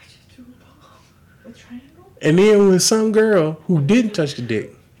just threw a triangle. And then when some girl who didn't touch the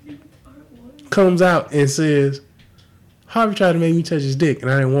dick comes out and says, Harvey tried to make me touch his dick, and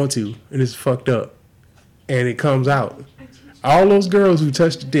I didn't want to, and it's fucked up. And it comes out. All those girls who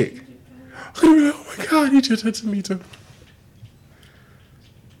touched the dick. Oh my God, he just touched me too.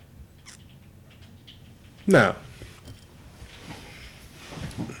 Now,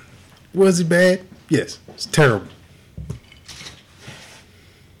 was it bad? Yes, it's terrible.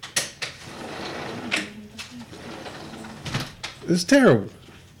 It's terrible.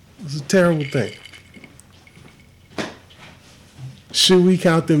 It's a terrible thing. Should we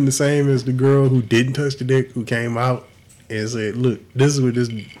count them the same as the girl who didn't touch the dick, who came out and said, look, this is what this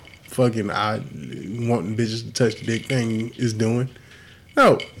fucking wanting bitches to touch the dick thing is doing?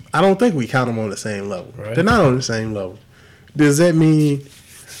 No, I don't think we count them on the same level. Right. They're not on the same level. Does that mean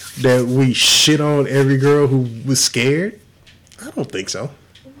that we shit on every girl who was scared? I don't think so.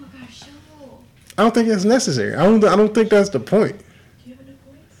 Oh my gosh, no. I don't think that's necessary. I don't think that's the point. Do you have any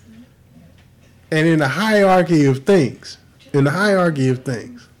points? And in the hierarchy of things,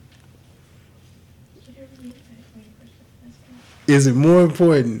 is it more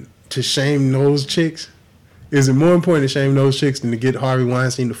important to shame those chicks Is it more important to shame those chicks than to get Harvey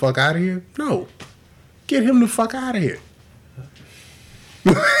Weinstein the fuck out of here? No. Get him the fuck out of here.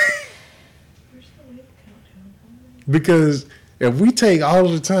 Because if we take all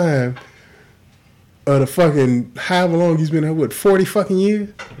the time of the fucking however long he's been here, what, 40 fucking years?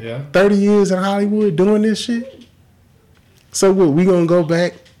 Yeah. 30 years in Hollywood doing this shit? So what, we gonna go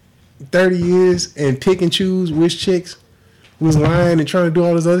back 30 years and pick and choose which chicks was lying and trying to do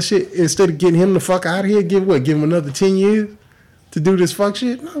all this other shit instead of getting him the fuck out of here? Give him another 10 years to do this fuck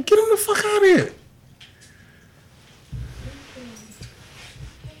shit? No, get him the fuck out of here.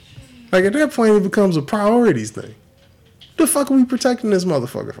 Like, at that point, it becomes a priorities thing. The fuck are we protecting this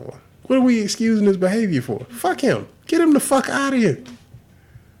motherfucker for? What are we excusing his behavior for? Fuck him. Get him the fuck out of here.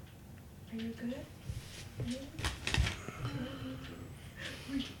 Are you good?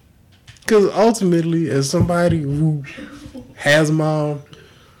 Because ultimately, as somebody who has a mom,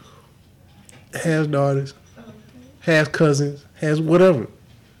 has daughters, has cousins, has whatever,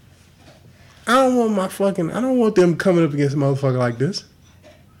 I don't want them coming up against a motherfucker like this.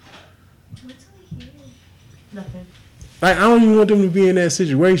 What's over here? Nothing. Like, I don't even want them to be in that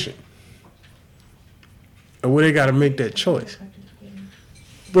situation. Or where they got to make that choice.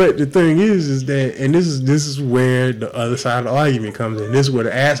 But the thing is that, and this is where the other side of the argument comes in. This is where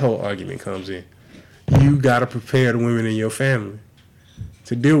the asshole argument comes in. You got to prepare the women in your family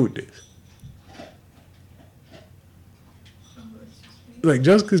to deal with this. Like,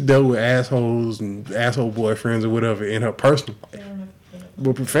 Jessica's dealt with assholes and asshole boyfriends or whatever in her personal life.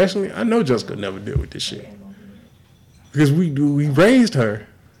 But professionally, I know Jessica never deal with this shit. Because we raised her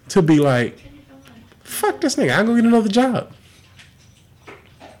to be like, fuck this nigga, I'm going to get another job.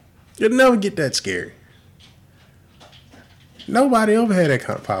 You'll never get that scary. Nobody ever had that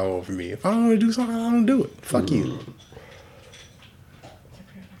kind of power over me. If I don't want to do something, I don't do it. Fuck you.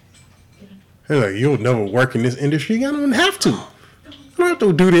 They're like, you'll never work in this industry. I don't have to. I don't have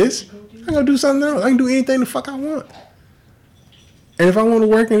to do this. I'm going to do something else. I can do anything the fuck I want. And if I want to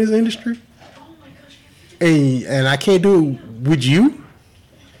work in this industry, and I can't do it with you,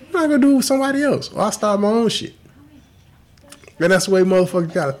 I'm not going to do it with somebody else. Or I'll start my own shit. And that's the way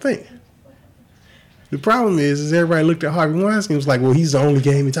motherfuckers got to think. The problem is everybody looked at Harvey Weinstein and was like, well, he's the only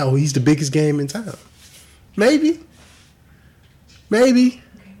game in town. Well, he's the biggest game in town. Maybe. Maybe.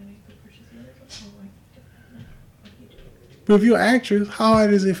 But if you're an actress, how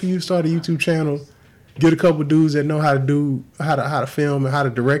hard is it for you to start a YouTube channel, get a couple dudes that know how to film and how to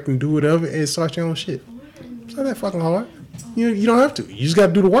direct and do whatever, and start your own shit? It's not that fucking hard. You don't have to. You just got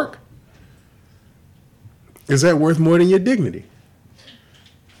to do the work. Is that worth more than your dignity?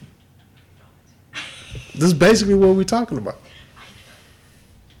 This is basically what we're talking about.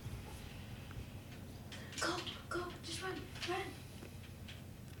 Go, just run.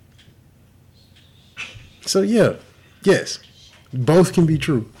 So yeah, yes, both can be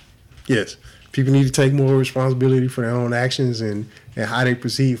true. Yes, people need to take more responsibility for their own actions and how they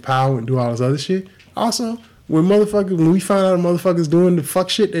perceive power and do all this other shit. Also, when we find out a motherfucker's doing the fuck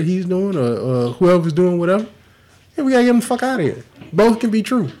shit that he's doing or whoever's doing whatever, yeah, we gotta get him the fuck out of here. Both can be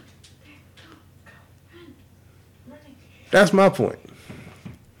true. That's my point.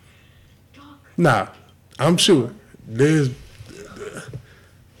 Nah, I'm sure there's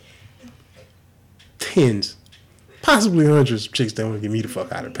tens, possibly hundreds of chicks that want to get me the fuck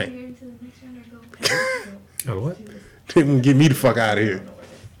out of paint. Oh, what? They want to get me the fuck out of here.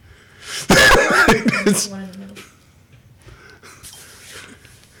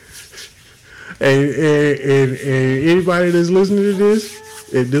 And anybody that's listening to this,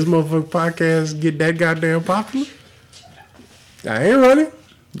 if this motherfucking podcast get that goddamn popular, I ain't running.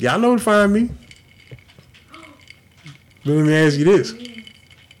 Y'all know to find me. But let me ask you this.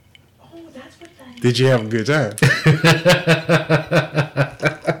 Did you have a good time?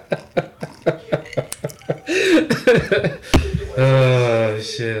 Oh,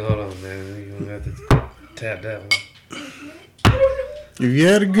 shit. Hold on, man. You're going to have to tap that one. If you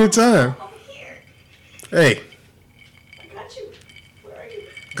had a good time. Hey. I got you. Where are you?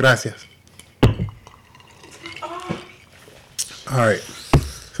 Gracias. All right.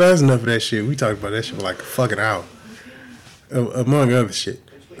 So that's enough of that shit. We talked about that shit for like a fucking hour. Among other shit.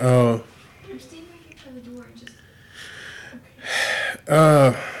 I'm standing right here by the door.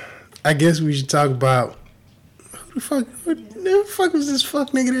 Just. I guess we should talk about who the fuck was this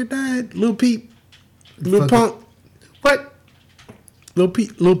fuck nigga that died? Lil Peep. Lil Pump. What? Lil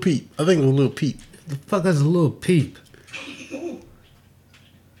Peep. I think it was Lil Peep. The fuck is a little peep?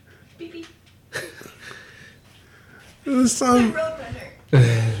 Beep beep. It was some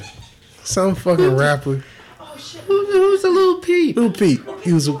fucking rapper. Oh shit. Who's a little peep? Lil Peep.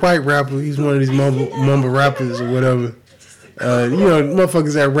 He was a white rapper. He's one of these mumble rappers or whatever.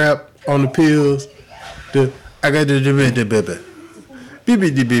 Motherfuckers that rap on the pills. I got the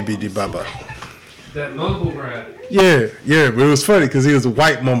baba. That mumble rap. Yeah, but it was funny because he was a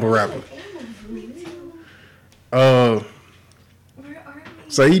white mumble rapper.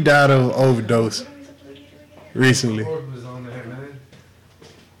 So he died of overdose recently. Cord was on there, man.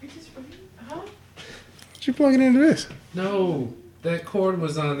 What you plugging into this? No, that cord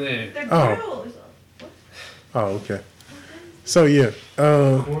was on there. Oh, okay. So yeah,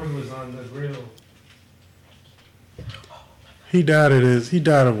 Cord was on the grill. he died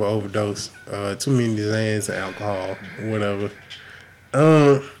of an overdose. Too many Xans and alcohol, whatever.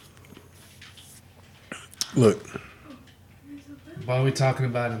 Look. Why are we talking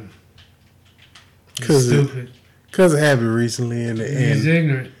about him? He's Cause stupid. Because it happened recently, and He's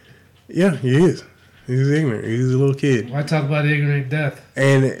ignorant. Yeah, he is. He's ignorant. He's a little kid. Why talk about ignorant death?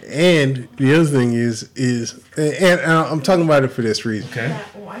 And the other thing is I'm talking about it for this reason. Okay.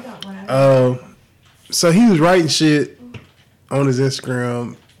 So he was writing shit on his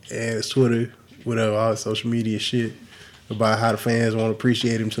Instagram and his Twitter, whatever, all his social media shit about how the fans won't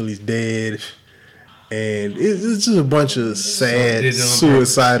appreciate him till he's dead. And it's just a bunch of sad,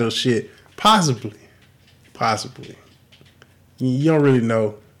 suicidal shit. Possibly. You don't really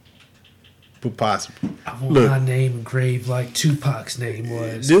know, but possibly. I want my name engraved like Tupac's name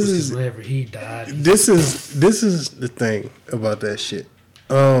was. This is whenever he died. This is the thing about that shit.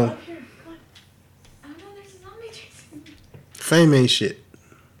 Fame ain't shit.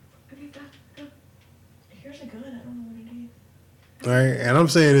 Here's a gun. I don't know what it is. All right, and I'm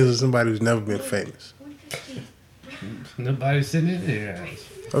saying this as somebody who's never been famous. Nobody's sitting in there.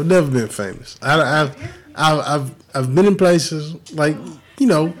 I've never been famous. I've been in places like,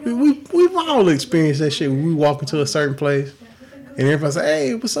 we've all experienced that shit when we walk into a certain place and everybody say,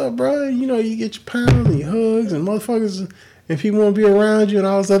 hey, what's up, bro? You get your pounds and your hugs and motherfuckers and people want to be around you and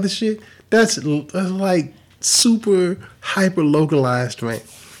all this other shit. That's like super hyper localized, man.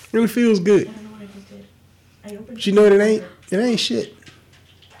 It really feels good. I don't know what I just did. But you know what it ain't shit.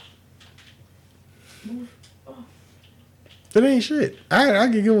 It ain't shit. I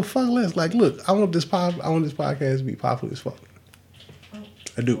can give a fuck less. Like, look, I want this podcast to be popular as fuck.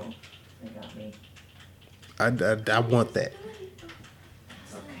 I do. I want that.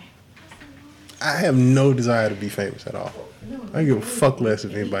 I have no desire to be famous at all. I give a fuck less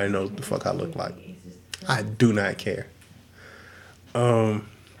if anybody knows what the fuck I look like. I do not care. I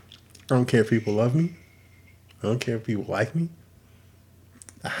don't care if people love me. I don't care if people like me.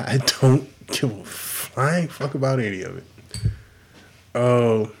 I don't give a flying fuck about any of it.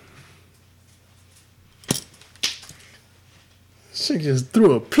 She just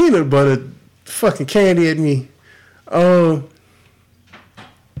threw a peanut butter fucking candy at me. But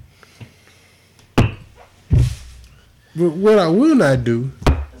what I will not do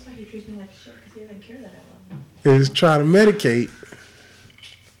That's why he treats me like shit, because he doesn't care that I love him. is try to medicate.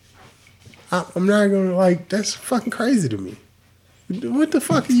 I'm not gonna that's fucking crazy to me. What the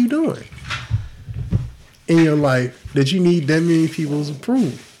fuck are you doing in your life that you need that many people's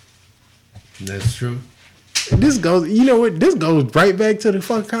approval? That's true. This goes, you know what? This goes right back to the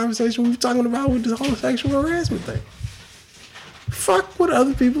fucking conversation we were talking about with this whole sexual harassment thing. Fuck what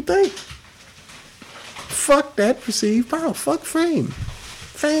other people think. Fuck that perceived power. Fuck fame.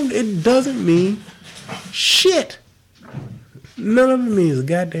 Fame, it doesn't mean shit. None of it means a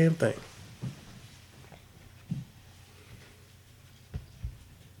goddamn thing.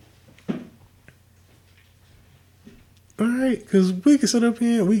 All right, because we can sit up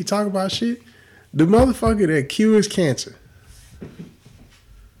here and we can talk about shit. The motherfucker that cures cancer.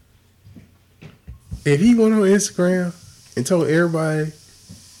 If he went on Instagram and told everybody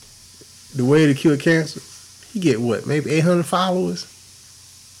the way to cure cancer, he get what? Maybe 800 followers?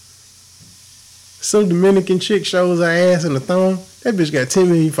 Some Dominican chick shows her ass in the thumb. That bitch got 10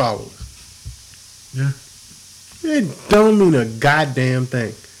 million followers. Yeah. It don't mean a goddamn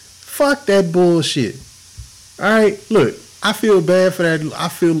thing. Fuck that bullshit. All right, look, I feel bad for that. I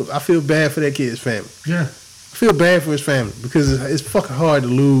feel bad for that kid's family. Yeah. I feel bad for his family because it's fucking hard to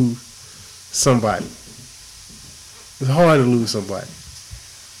lose somebody. It's hard to lose somebody.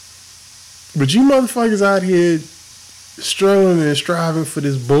 But you motherfuckers out here struggling and striving for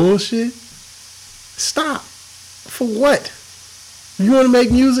this bullshit, stop. For what? You want to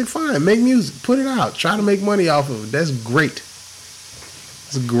make music? Fine, make music. Put it out. Try to make money off of it. That's great.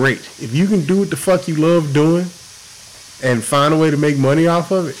 It's great. If you can do what the fuck you love doing and find a way to make money off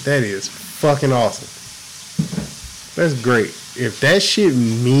of it, that is fucking awesome. That's great. If that shit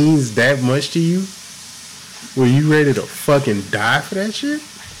means that much to you, Were you ready to fucking die for that shit?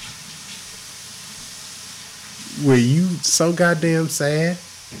 Were you so goddamn sad?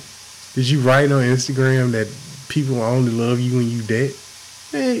 Did you write on Instagram that people only love you when you dead?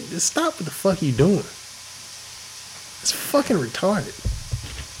 Man, stop what the fuck you doing. It's fucking retarded.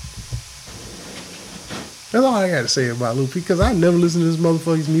 That's all I gotta say about Lil Peep, because I never listen to this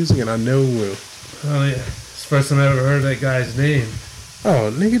motherfucker's music and I never will. Oh yeah, it's the first time I ever heard that guy's name.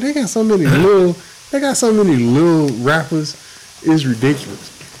 Oh nigga, they got so many little rappers. It's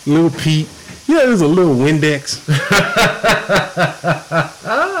ridiculous. Lil Peep. Yeah, there's a little Windex.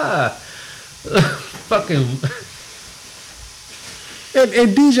 Fucking.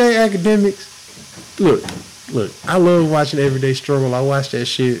 And DJ Academics. Look, I love watching Everyday Struggle. I watch that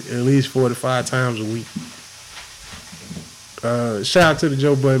shit at least 4 to 5 times a week. Shout out to the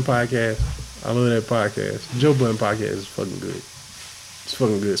Joe Budden podcast. I love that podcast. Joe Budden podcast is fucking good. It's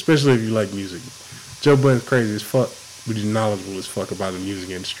fucking good, especially if you like music. Joe Budden's crazy as fuck, but he's knowledgeable as fuck about the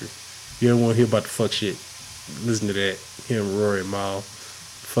music industry. You ever want to hear about the fuck shit? Listen to that. Him, Rory, and Mal.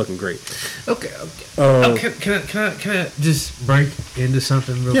 Fucking great. Okay. Can I just break into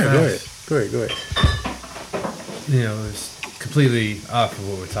something real fast? Go ahead. You know, it's completely off of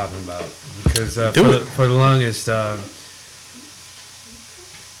what we're talking about because for the longest,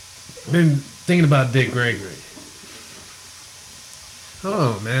 been thinking about Dick Gregory.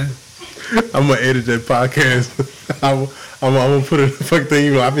 Oh man, I'm gonna edit that podcast. I'm gonna put it in the fucking thing.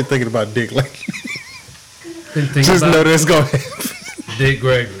 You know, I've been thinking about Dick like. Just know that's gonna happen. Dick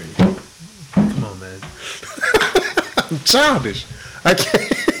Gregory. Come on, man. I'm childish. I can't.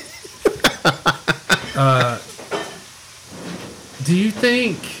 Do you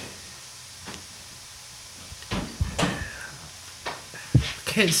think? I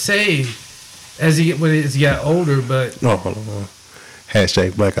can't say as he got older, but No, hold on.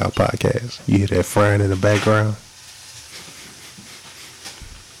 Hashtag Blackout Podcast. You hear that frying in the background?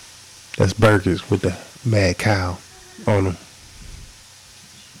 That's burgers with the mad cow on them.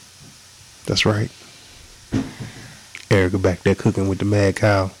 That's right. Erica back there cooking with the mad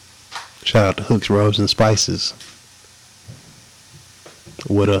cow. Shout out to Hooks, Rubs, and Spices.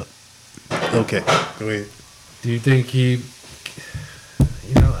 What up? Okay, go ahead. do you think he?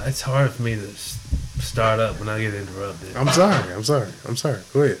 You know, it's hard for me to start up when I get interrupted. I'm sorry.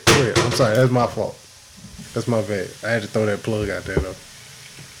 Go ahead. I'm sorry. That's my fault. That's my bad. I had to throw that plug out there, though.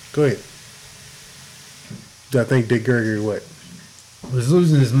 Go ahead. Do I think Dick Gregory what? Was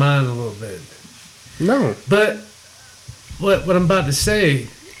losing his mind a little bit. No. But what I'm about to say,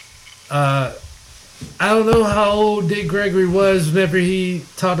 I don't know how old Dick Gregory was whenever he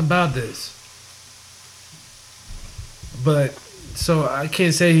talked about this. But so I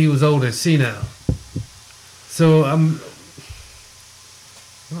can't say he was old and senile. So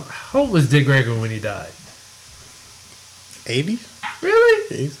how old was Dick Gregory when he died? 80s? Really?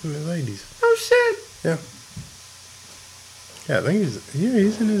 Yeah, he's in his 80s. Oh shit. Yeah. Yeah, I think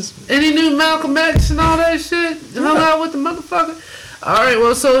he's in his... And he knew Malcolm X and all that shit? Yeah. Hung out with the motherfucker? Alright,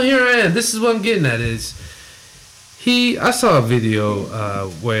 well, so here I am. This is what I'm getting at is... I saw a video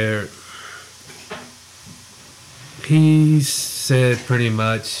where... he said pretty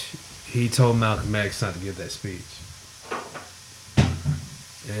much... he told Malcolm X not to give that speech.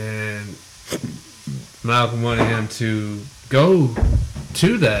 And... Malcolm wanted him to go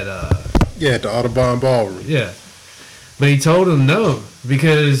to that... yeah, at the Audubon Ballroom. Yeah. But he told him no,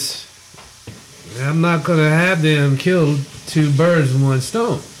 because I'm not going to have them kill 2 birds with 1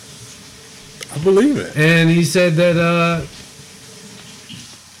 stone. I believe it. And he said that,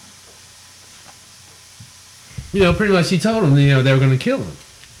 pretty much he told him, they were going to kill him.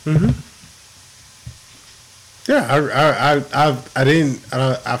 Mm-hmm. Yeah,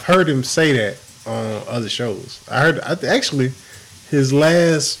 I've heard him say that on other shows. Actually, his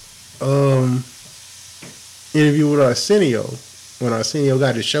last interview with Arsenio, when Arsenio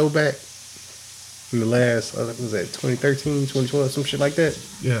got his show back in the last, was that 2013, 2012, some shit like that?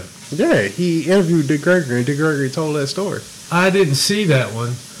 Yeah. Yeah, he interviewed Dick Gregory, and Dick Gregory told that story. I didn't see that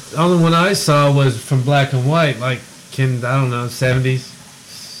one. The only one I saw was from Black and White, like in, 70s.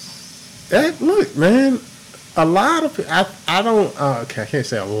 Look, man, a lot of people, I can't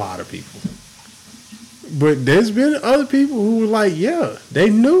say a lot of people, but there's been other people who were like, yeah, they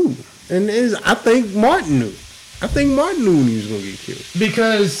knew. And I think Martin knew. I think Martin knew when he was going to get killed.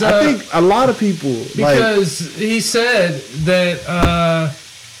 Because... I think a lot of people... Because he said that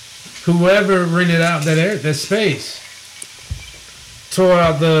whoever rented out that space tore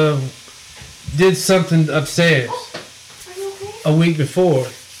out did something upstairs a week before.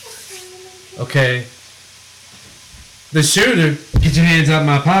 Okay. The shooter, get your hands out of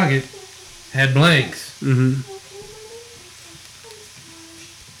my pocket. had blanks. Mm-hmm.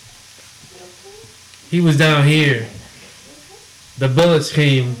 He was down here. The bullets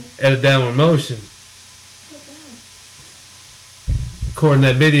came at a downward motion. According to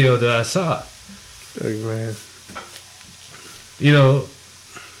that video that I saw. Hey, man. You know,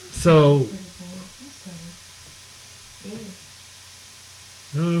 so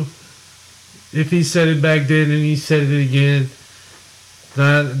if he said it back then and he said it again,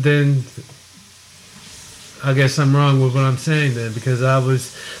 then I guess I'm wrong with what I'm saying then, because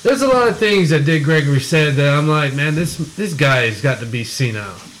there's a lot of things that Dick Gregory said that I'm like, man, this guy has got to be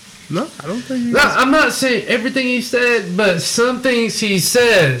senile. No, I don't think he No, I'm not saying everything he said, but some things he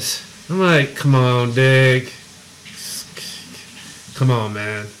says, I'm like, come on, Dick. Come on,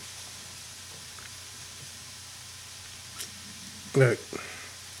 man. Look,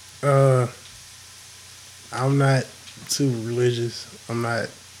 I'm not too religious. I'm not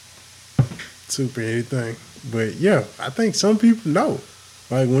super anything. But yeah, I think some people know.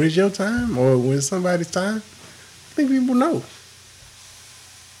 Like when it's your time or when it's somebody's time, I think people know.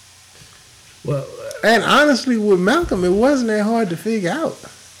 Well, and honestly, with Malcolm, it wasn't that hard to figure out.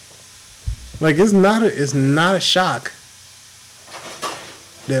 Like it's not a shock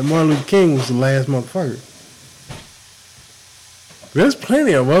that Martin Luther King was the last motherfucker. There's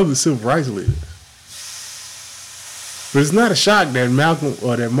plenty of other civil rights leaders. But it's not a shock that Malcolm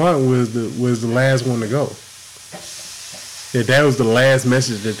or that Martin was the last one to go. That was the last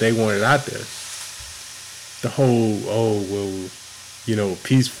message that they wanted out there. The whole,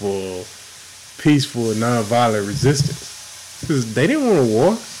 peaceful, nonviolent resistance. Because they didn't want a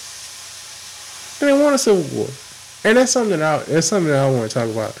war. They didn't want a civil war. And that's something that I want to talk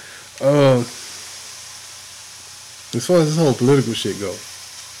about. As far as this whole political shit goes.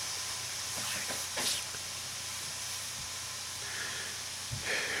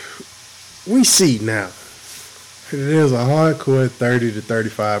 We see now that there's a hardcore 30 to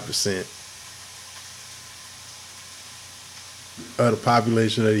 35% of the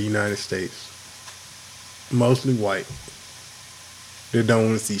population of the United States, mostly white, that don't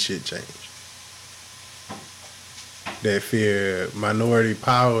want to see shit change. That fear minority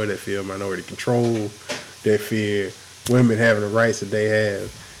power, that fear minority control, that fear women having the rights that they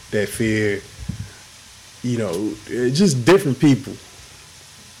have, that fear, just different people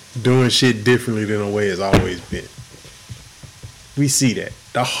doing shit differently than the way it's always been. We see that.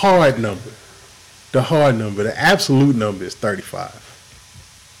 The hard number, the absolute number is 35.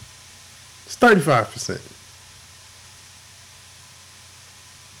 It's 35%.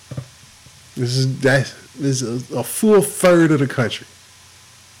 This is a full third of the country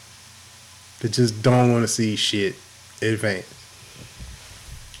that just don't want to see shit advance.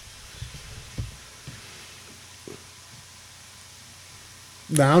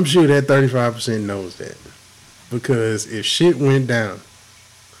 Now, I'm sure that 35% knows that. Because if shit went down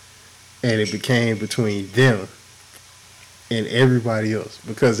and it became between them and everybody else,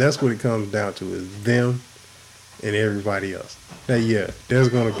 because that's what it comes down to, is them and everybody else. Now, yeah, there's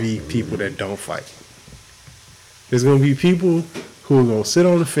going to be people that don't fight. There's going to be people who are going to sit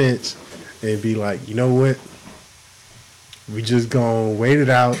on the fence and be like, you know what? We just going to wait it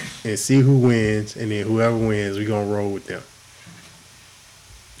out and see who wins, and then whoever wins, we going to roll with them.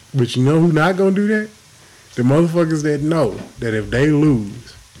 But you know who's not going to do that? The motherfuckers that know that if they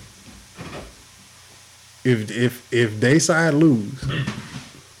lose, if they side lose,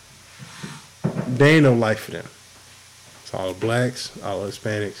 there ain't no life for them. It's all the blacks, all the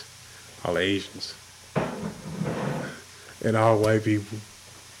Hispanics, all the Asians, and all white people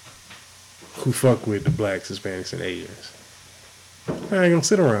who fuck with the blacks, Hispanics, and Asians. They ain't gonna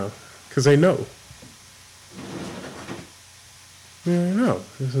sit around because they know. They know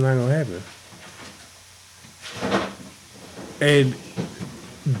this is not gonna happen. And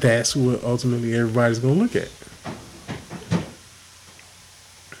that's what ultimately everybody's gonna look at.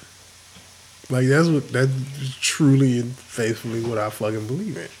 Like that's truly and faithfully what I fucking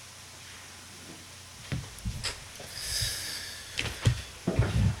believe in.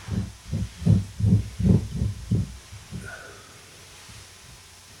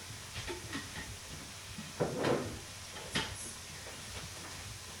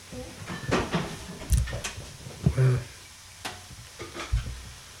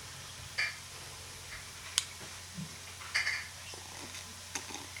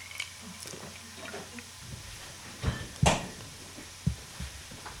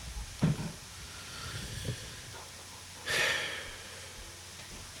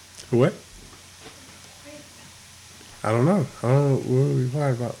 What? I don't know. What were we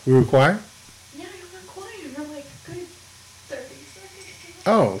quiet about? We were quiet? Yeah, you're not quiet. You're like good 30 seconds.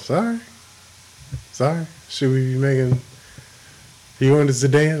 Oh, sorry. Sorry. Should we be making... You want us to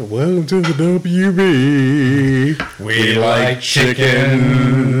dance? Welcome to the WB. We like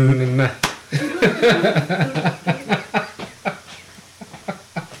chicken.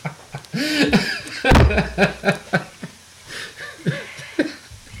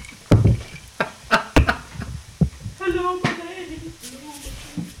 Hello, my baby.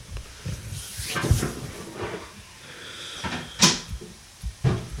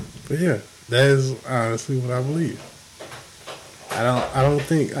 But yeah, that is honestly what I believe. I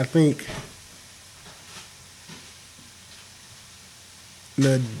think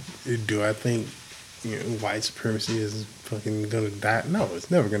do I think white supremacy is fucking gonna die? No,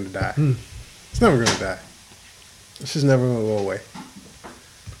 it's never gonna die. It's never gonna die. It's just never gonna go away.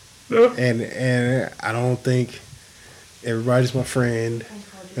 No. And I don't think everybody's my friend.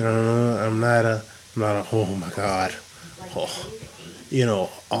 And I'm not a oh my God.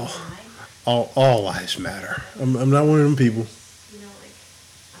 All lives matter. I'm not one of them people.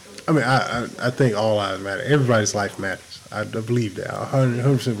 I mean, I think all lives matter. Everybody's life matters. I believe that. I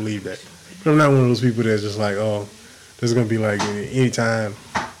 100% believe that. But I'm not one of those people that's just like, oh, there's going to be like, anytime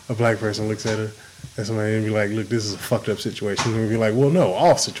a black person looks at her, and somebody will be like, look, this is a fucked up situation. And we'll be like, well, no,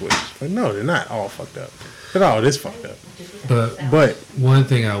 all situations. But no, they're not all fucked up. They're all this fucked up. But one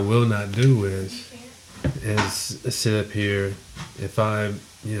thing I will not do is sit up here if I'm,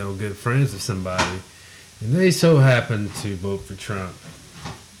 good friends with somebody and they so happen to vote for Trump.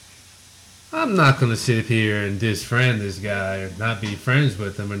 I'm not going to sit up here and disfriend this guy or not be friends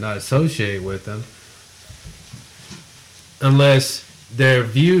with him or not associate with him unless their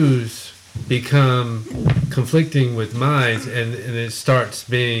views become conflicting with mine and it starts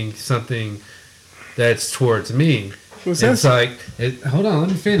being something that's towards me. It's like, hold on, let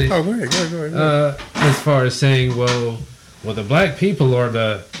me finish. Oh, go ahead. As far as saying, well, the black people are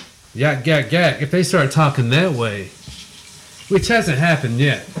the yak, if they start talking that way, which hasn't happened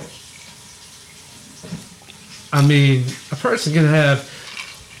yet. I mean, a person can have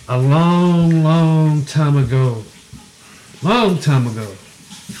a long time ago,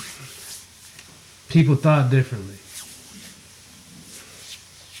 people thought differently.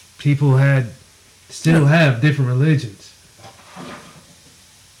 People still have different religions,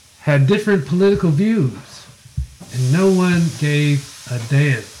 had different political views, and no one gave a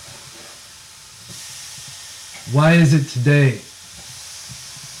damn. Why is it today?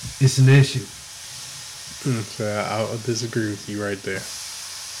 It's an issue. So I'll disagree with you right there.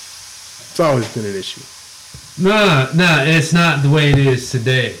 It's always been an issue. No, it's not the way it is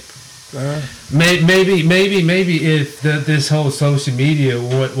today. Maybe if this whole social media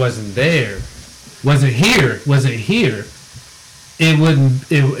wasn't here, it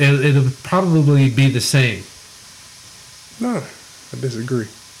would probably be the same. No, I disagree.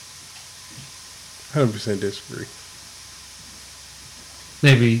 100% disagree.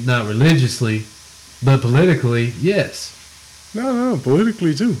 Maybe not religiously, but politically, yes. No,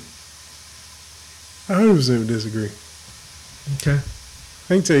 politically too. I 100% disagree. Okay.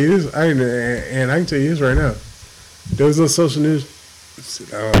 I can tell you this, I can tell you this right now. There was no social news.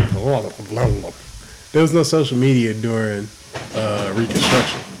 There was no social media during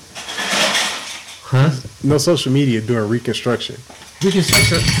Reconstruction. Huh? No social media during Reconstruction.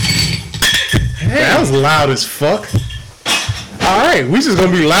 Reconstruction. Hey. That was loud as fuck. All right, we just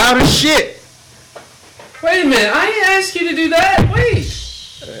gonna be loud as shit. Wait a minute, I ain't asked you to do that. Wait.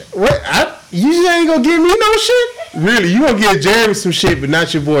 What? You ain't gonna give me no shit? Really? You gonna give Jeremy some shit, but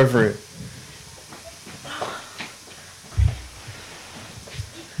not your boyfriend?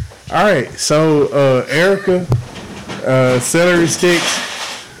 All right. So Erica, celery sticks,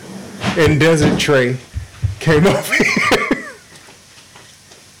 and desert tray came up here.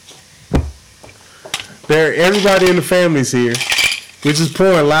 Everybody in the family's here. We're just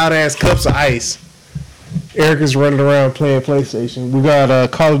pouring loud ass cups of ice. Erica's running around playing PlayStation. We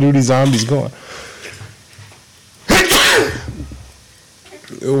got Call of Duty Zombies going.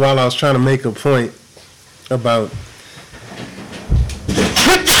 While I was trying to make a point about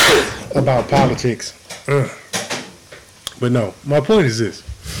politics. But no, my point is this.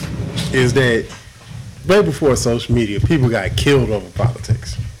 Is that right before social media, people got killed over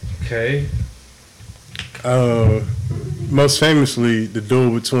politics. Okay. Most famously, the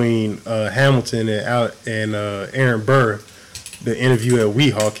duel between Hamilton and Aaron Burr, the interview at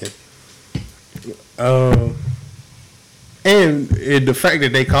Weehawken. And the fact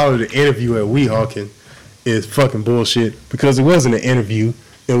that they call it an interview at Weehawken is fucking bullshit because it wasn't an interview.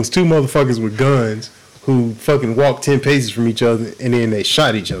 It was two motherfuckers with guns who fucking walked 10 paces from each other and then they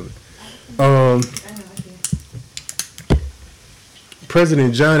shot each other.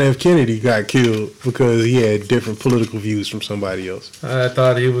 President John F. Kennedy got killed because he had different political views from somebody else. I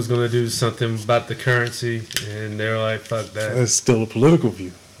thought he was going to do something about the currency, and they were like, fuck that. That's still a political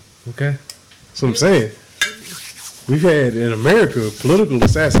view. Okay. That's what I'm saying. We've had in America political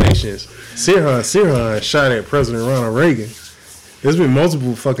assassinations. Sirhan shot at President Ronald Reagan. There's been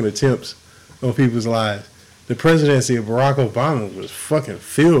multiple fucking attempts on people's lives. The presidency of Barack Obama was fucking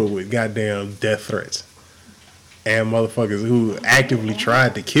filled with goddamn death threats and motherfuckers who actively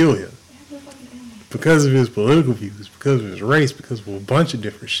tried to kill him because of his political views, because of his race, because of a bunch of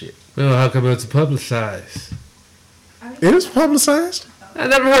different shit. Well, how come it's publicized? It is publicized. I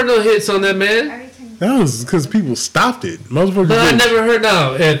never heard no hits on that, man. That was because people stopped it. Motherfuckers. But I didn't. never heard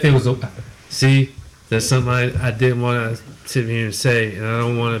no. If it was see, that's something I didn't want to sit here and say, and I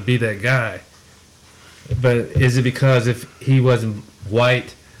don't want to be that guy. But is it because if he wasn't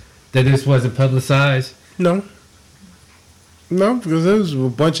white that this wasn't publicized? No, because there was a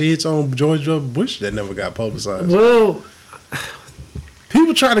bunch of hits on George W. Bush that never got publicized. Well,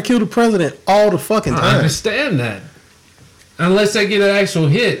 People try to kill the president all the fucking I time. understand that. Unless they get an actual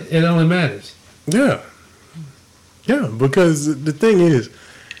hit, it only matters. Yeah, because the thing is,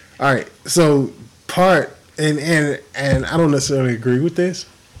 all right. So and I don't necessarily agree with this.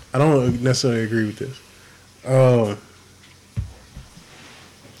 Part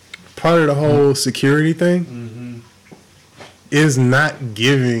of the whole security thing is not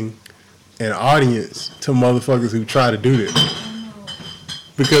giving an audience to motherfuckers who try to do this.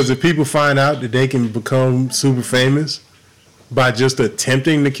 Because if people find out that they can become super famous by just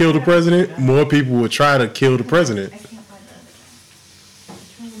attempting to kill the president, more people will try to kill the president.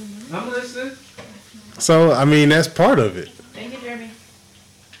 I'm listening. So, I mean, that's part of it. Thank you, Jeremy.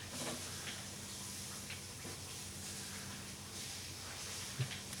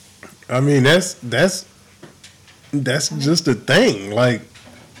 I mean, that's just a thing. Like,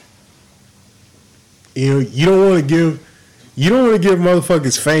 you know, you don't want to give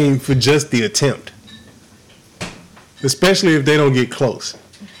motherfuckers fame for just the attempt, especially if they don't get close.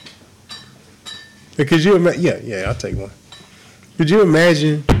 Because I'll take one. Could you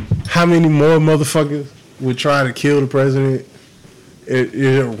imagine how many more motherfuckers would try to kill the president?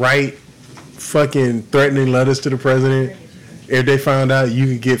 Write fucking threatening letters to the president if they found out you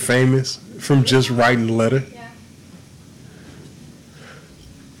could get famous from just writing the letter?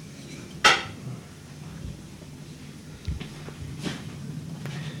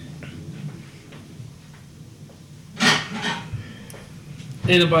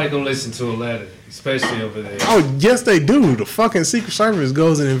 Ain't nobody gonna listen to a letter, especially over there. Oh, yes, they do. The fucking Secret Service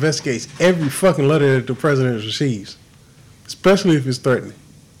goes and investigates every fucking letter that the president receives, especially if it's threatening.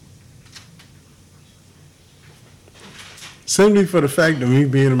 Simply for the fact of me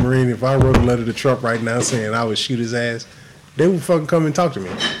being a Marine, if I wrote a letter to Trump right now saying I would shoot his ass, they would fucking come and talk to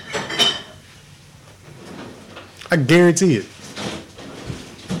me. I guarantee it.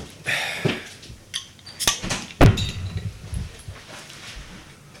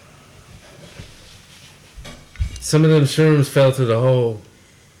 Some of them shrooms fell through the hole.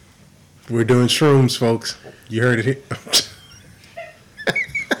 We're doing shrooms, folks. You heard it here.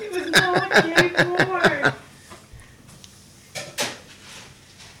 It was not gay porn.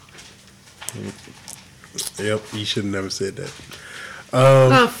 Yep, you should have never said that.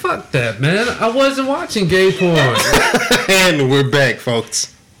 Nah, fuck that, man. I wasn't watching gay porn. And we're back,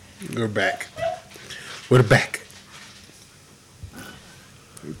 folks. We're back. We're back.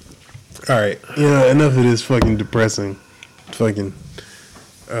 All right, enough of this fucking depressing, fucking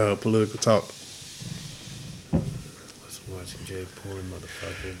political talk. Wasn't watching gay porn,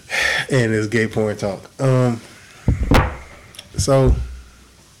 motherfucker. And this gay porn talk. So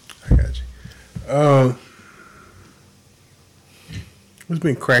I got you. What's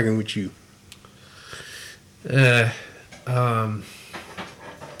been cracking with you? I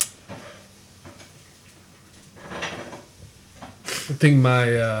think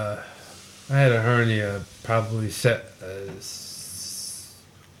I had a hernia probably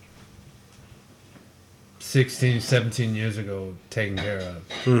 16, 17 years ago, taken care of.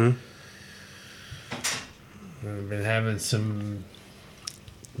 Mm-hmm. I've been having some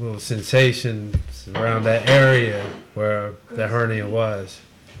little sensations around that area where the hernia was.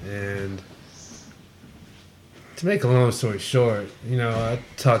 And to make a long story short, I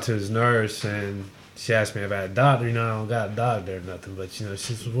talked to his nurse and she asked me about a doctor. I don't got a doctor or nothing, but she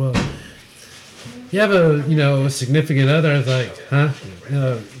says, well, you have a significant other? I was like, huh?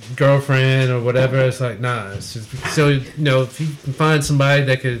 Girlfriend or whatever. It's like, nah. It's just, so, if you can find somebody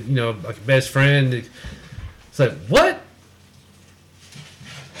that could, like a best friend, it's like, what?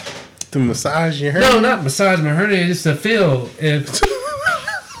 To massage your hernia? No, not massage my hernia, just to feel if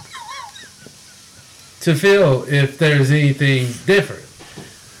to feel if there's anything different.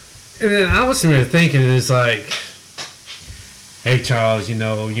 And then I was sitting there thinking, it's like, hey Charles, you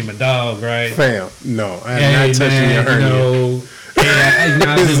know, you my dog, right? Fam, no, I'm not touching your hernia. You know,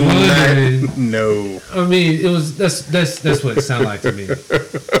 I was wondering. No. I mean, it was that's what it sounded like to me.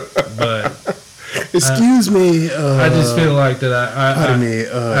 But excuse me. I just feel like that I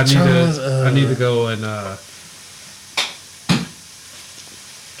need to go and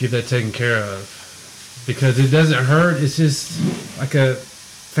get that taken care of because it doesn't hurt. It's just like a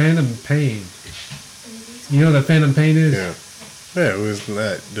phantom pain. You know what a phantom pain is? Yeah. Yeah, it was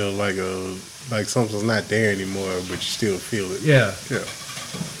not like something's not there anymore, but you still feel it. Yeah. Yeah.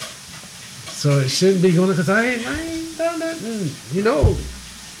 So it shouldn't be going because I ain't done nothing. You know,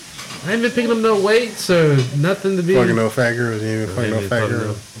 I ain't been picking up no weights or nothing to be. Fucking no fat girls. You ain't been fucking no fat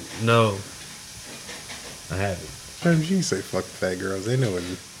girls. No, I haven't. Sometimes you can say fucking fat girls. They know what.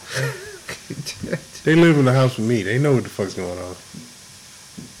 They live in the house with me. They know what the fuck's going on.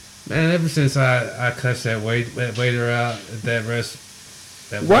 Man, ever since I cussed that waiter out at that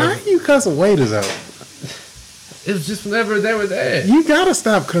Why are you cussing waiters out? It was just whenever they were there. You gotta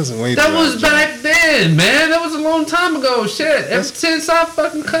stop cussing waiters out. That was back then, man. That was a long time ago. Shit. Ever since I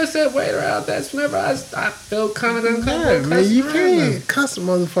fucking cussed that waiter out, that's whenever I felt kind of uncomfortable. Man, you can't cuss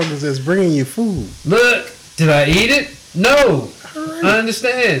motherfuckers that's bringing you food. Look, did I eat it? No. Right. I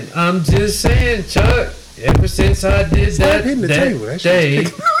understand. I'm just saying, Chuck. Ever since I did that day,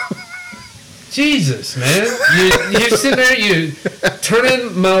 Jesus, man, you sit there, you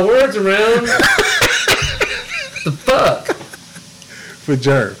turning my words around. The fuck? For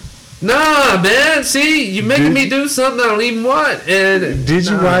Jerm. Nah, man. See, you making me do something I don't even want. And did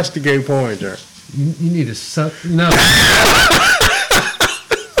you watch the gay porn, Jerm? You need to suck. No.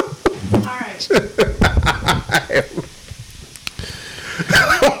 All right.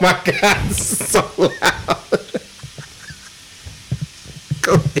 Oh my God, it's so loud.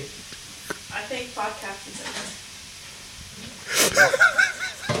 Go ahead. I think podcast is over.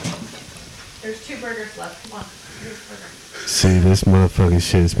 There's 2 burgers left. Come on. Here's burger. See, this motherfucking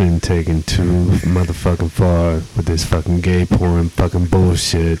shit's been taken too motherfucking far with this fucking gay porn fucking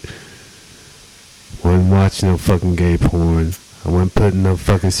bullshit. Wasn't watching no fucking gay porn. I wasn't put in no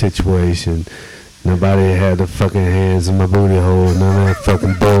fucking situation. Nobody had the fucking hands in my booty hole. None of that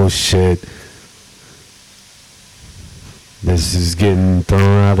fucking bullshit. This is getting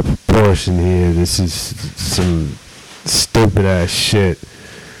thrown out of proportion here. This is some stupid ass shit.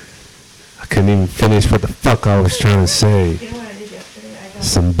 I couldn't even finish what the fuck I was trying to say. You know what I did yesterday? I got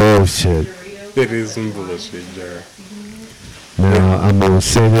Some bullshit. It is some bullshit, Jerry. Now, I'm gonna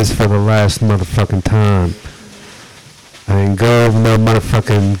say this for the last motherfucking time. I ain't go over no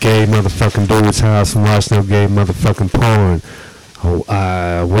motherfucking gay motherfucking dude's house and watch no gay motherfucking porn.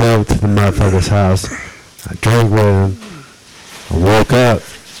 I went over to the motherfucker's house. I drank with him. I woke up.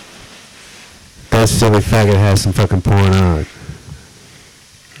 That silly faggot had some fucking porn on.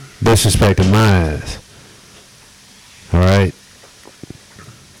 Disrespecting my ass. Alright?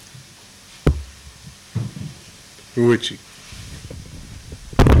 We're with you.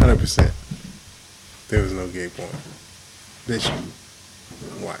 100%. There was no gay porn. That you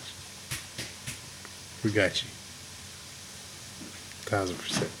watch. We got you.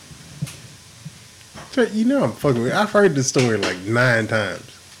 1000%. You know I'm fucking with you. I've heard this story like 9 times.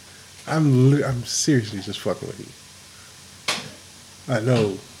 I'm seriously just fucking with you. I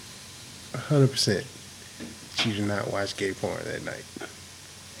know 100% that you did not watch gay porn that night.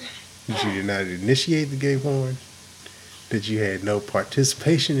 That you did not initiate the gay porn. That you had no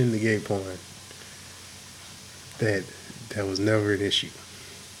participation in the gay porn. That was never an issue.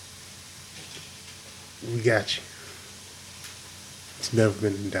 We got you. It's never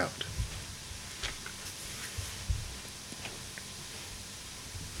been in doubt.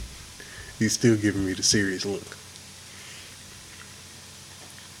 He's still giving me the serious look.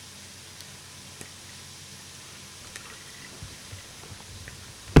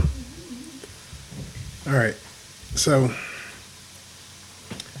 All right. So,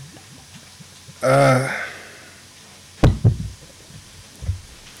 over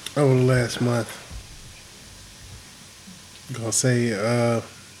the last month, I'm gonna say it's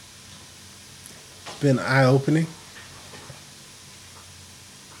been eye-opening.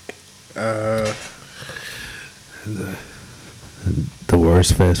 The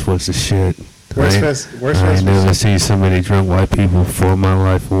worst fest was the shit. Worst I fest never seen so many drunk white people before in my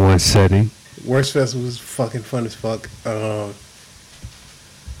life in one setting. Worst fest was fucking fun as fuck.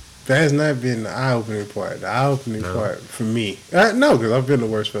 That has not been the eye-opening part. The eye-opening part for me. No, because I've been to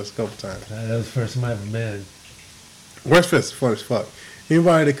Worst Fest a couple times. That was the first time I ever been. Worst Fest is fun as fuck.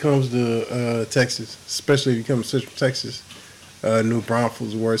 Anybody that comes to Texas, especially if you come to Central Texas, New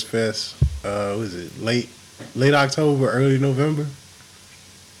Braunfels Worst Fest, what is it, late October, early November?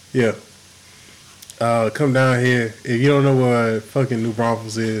 Yeah. Come down here. If you don't know what fucking New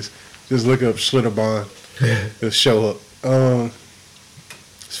Braunfels is, just look up Schlitterbahn. It'll show up.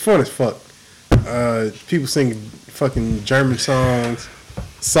 It's fun as fuck. People sing fucking German songs,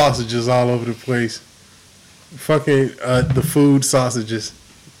 sausages all over the place. Fucking the food sausages.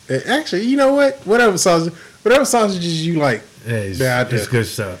 Actually, you know what? Whatever sausages you like. Yeah, it's good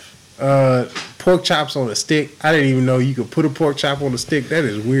stuff. Pork chops on a stick. I didn't even know you could put a pork chop on a stick. That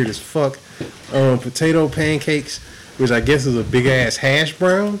is weird as fuck. Potato pancakes, which I guess is a big ass hash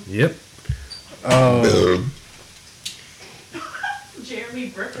brown. Yep. Jeremy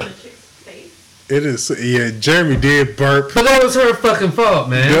burped in a chick's face. It is, yeah. Jeremy did burp. But that was her fucking fault,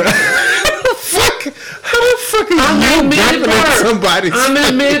 man. How the fuck are you burping at somebody? I'm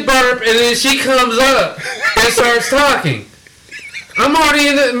in mid burp, and then she comes up and starts talking. I'm already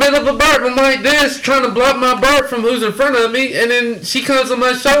in the middle of a burp. I'm like this, trying to block my burp from who's in front of me, and then she comes on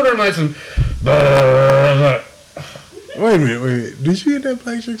my shoulder and like some. Wait a minute. Did you get that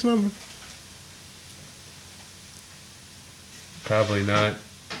black chick's number? Probably not.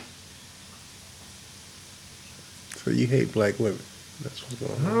 So you hate black women? That's what's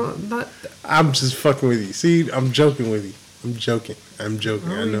going on. Not. I'm just fucking with you. See, I'm joking with you. I'm joking. I I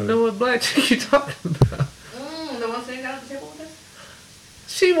don't know. know what black chick you talking about. The one sitting down at the table with us?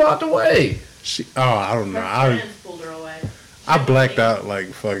 She walked away. I don't know. Her friends pulled her away. I blacked out like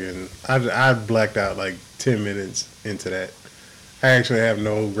fucking. I blacked out like 10 minutes into that. I actually have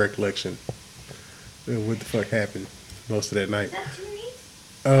no recollection of what the fuck happened most of that night. Is that 2 meats?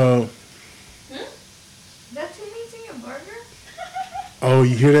 Is that 2 meats in your burger? Oh,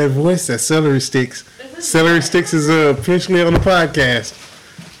 you hear that voice? That's Celery Sticks. Celery Sticks is officially on the podcast.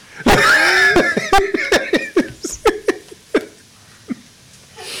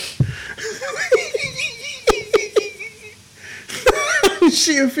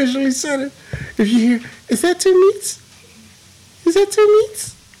 She officially said it. If you hear, is that 2 meats? Is that 2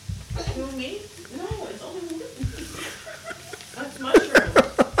 meats? 2 meats? No, it's only 1. That's mushroom.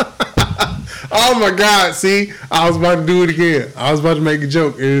 Oh my God, see? I was about to do it again. I was about to make a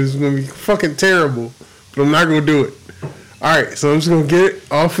joke. It was going to be fucking terrible, but I'm not going to do it. All right, so I'm just going to get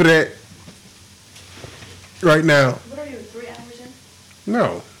it off of that right now. What are you, 3 hours in?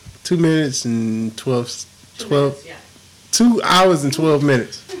 No, 2 minutes and 12 minutes, yeah. 2 hours and 12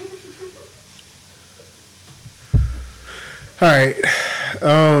 minutes. All right.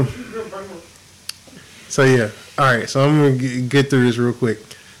 So yeah. All right. So I'm gonna get through this real quick,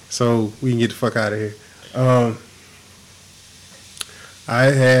 so we can get the fuck out of here. I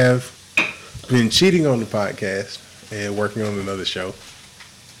have been cheating on the podcast and working on another show.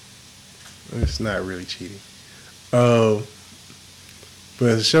 It's not really cheating. But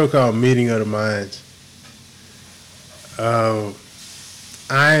it's a show called Meeting of the Minds.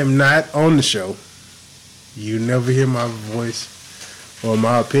 I am not on the show. You never hear my voice or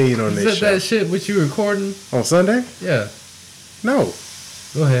my opinion on this show. That shit which you recording? On Sunday? Yeah. No.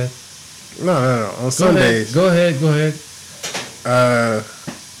 Go ahead. No. On Sundays. Go ahead.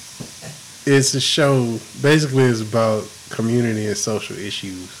 It's a show, basically it's about community and social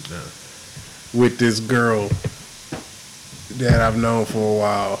issues with this girl that I've known for a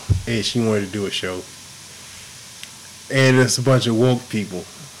while, and she wanted to do a show. And it's a bunch of woke people,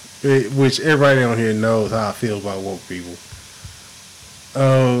 which everybody on here knows how I feel about woke people. It's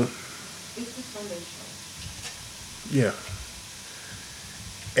the Sunday show. Yeah.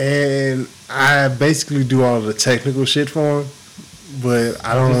 And I basically do all the technical shit for him, but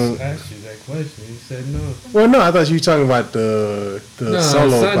I I don't. just asked you that question. You said no. Well, no, I thought you were talking about the No,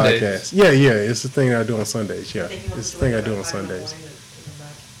 solo Sundays. podcast. Yeah, it's the thing I do on Sundays. Yeah, it's the thing I do on Sundays.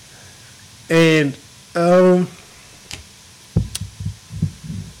 And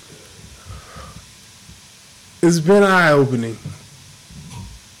it's been eye-opening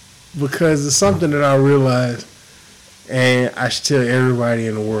because it's something that I realized, and I should tell everybody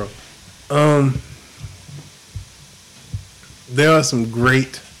in the world. There are some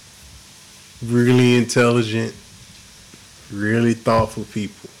great, really intelligent, really thoughtful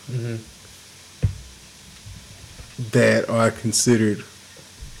people that are considered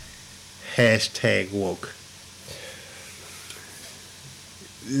 #woke.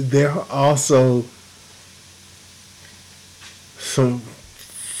 There are also some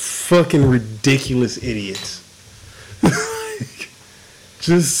fucking ridiculous idiots.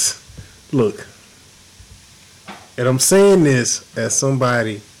 Just look. And I'm saying this as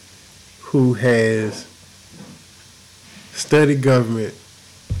somebody who has studied government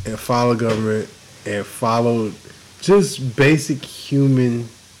and follow government and follow just basic human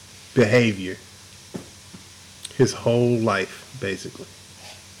behavior his whole life, basically.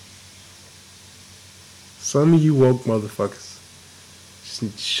 Some of you woke motherfuckers just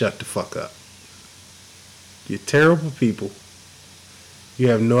need to shut the fuck up. You're terrible people. You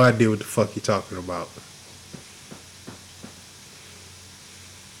have no idea what the fuck you're talking about.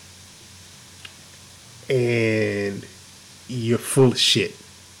 And you're full of shit.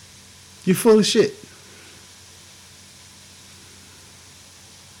 You're full of shit.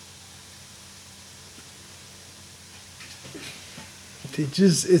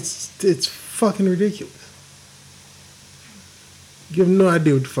 It's fucking ridiculous. You have no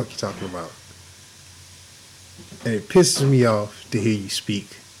idea what the fuck you're talking about. And it pisses me off to hear you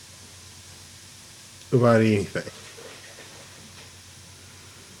speak about anything.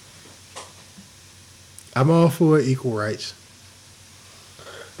 I'm all for equal rights.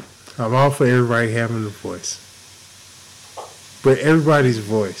 I'm all for everybody having a voice. But everybody's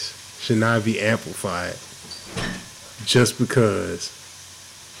voice should not be amplified just because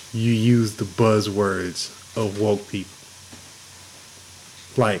you use the buzzwords of woke people.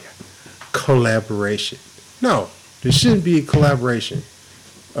 Like collaboration. No, there shouldn't be a collaboration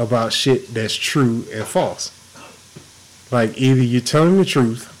about shit that's true and false. Like either you're telling the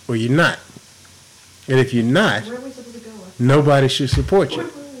truth or you're not. And if you're not, Where are we supposed to go? nobody should support you.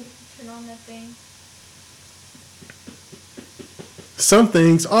 Turn on that thing. Some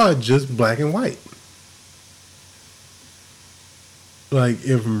things are just black and white. Like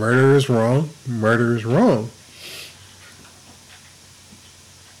if murder is wrong, murder is wrong.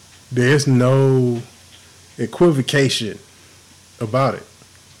 There's no equivocation about it.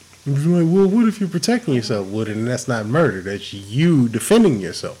 You're like, well, what if you're protecting yourself? Well, then that's not murder. That's you defending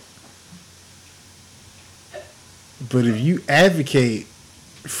yourself. But if you advocate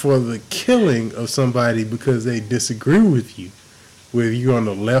for the killing of somebody because they disagree with you, whether you're on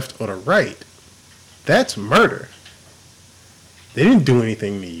the left or the right, that's murder. They didn't do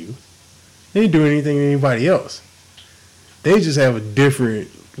anything to you. They didn't do anything to anybody else. They just have a different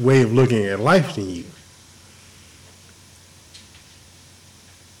way of looking at life than you.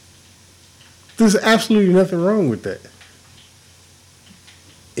 There's absolutely nothing wrong with that.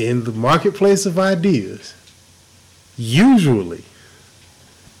 In the marketplace of ideas, usually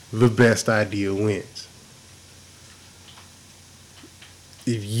the best idea wins.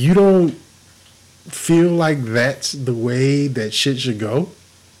 If you don't feel like that's the way that shit should go,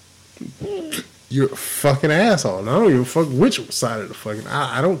 you're a fucking asshole. And I don't give a fuck which side of the fucking...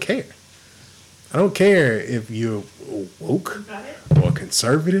 I don't care. I don't care if you're woke or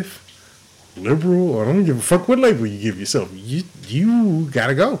conservative, liberal, or I don't give a fuck what label you give yourself. You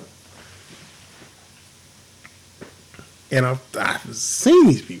gotta go. And I've seen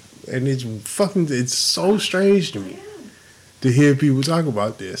these people, and it's so strange to me to hear people talk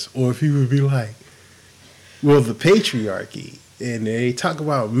about this, or if people be like, well, the patriarchy, and they talk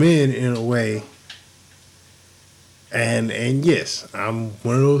about men in a way, and yes, I'm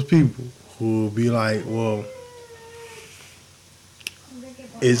one of those people who will be like, well,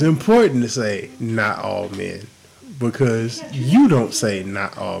 it's important to say not all men, because you don't say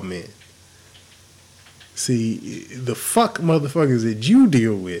not all men. See, the fuck motherfuckers that you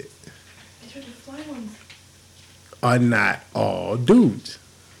deal with are not all dudes.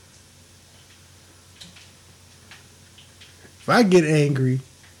 If I get angry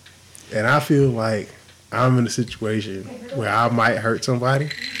and I feel like I'm in a situation where I might hurt somebody,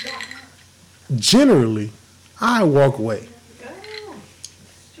 generally, I walk away.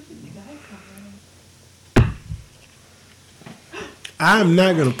 I'm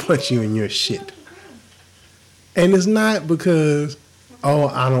not going to put you in your shit. And it's not because,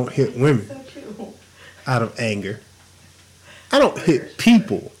 I don't hit women out of anger. I don't hit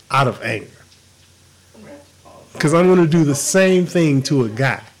people out of anger. Because I'm going to do the same thing to a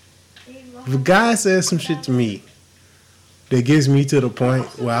guy. If a guy says some shit to me that gets me to the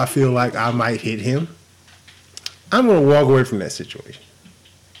point where I feel like I might hit him, I'm going to walk away from that situation.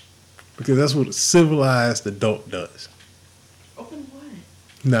 Because that's what a civilized adult does.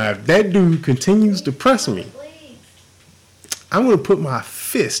 Now, if that dude continues to press me, I'm going to put my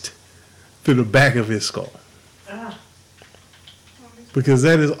fist through the back of his skull. Because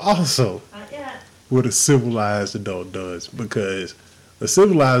that is also what a civilized adult does. Because a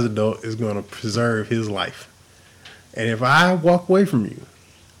civilized adult is going to preserve his life. And if I walk away from you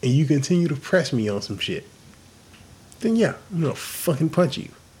and you continue to press me on some shit, then yeah, I'm going to fucking punch you.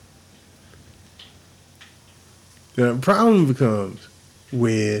 The problem becomes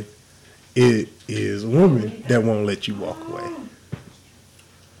when it is a woman that won't let you walk away.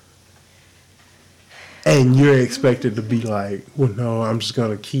 And you're expected to be like, well, no, I'm just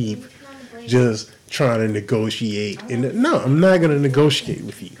gonna keep just trying to negotiate. And no, I'm not gonna negotiate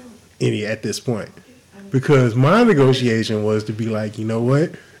with you any at this point, because my negotiation was to be like, you know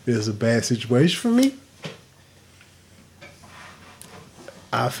what, this is a bad situation for me.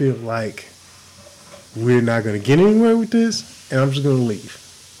 I feel like we're not gonna get anywhere with this, and I'm just gonna leave.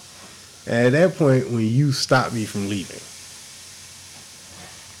 And at that point, when you stop me from leaving,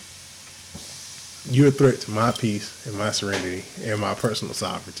 you're a threat to my peace and my serenity and my personal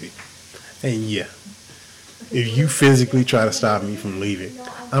sovereignty. And yeah, if you physically try to stop me from leaving,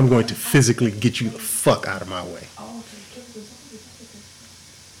 I'm going to physically get you the fuck out of my way.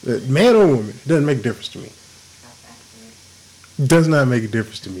 Man or woman, it doesn't make a difference to me. It does not make a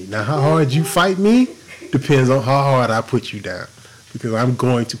difference to me. Now, how hard you fight me depends on how hard I put you down, because I'm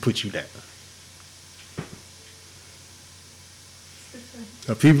going to put you down.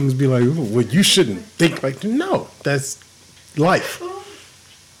 Now, people can be like, well, you shouldn't think like that. No, that's life.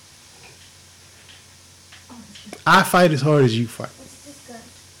 I fight as hard as you fight.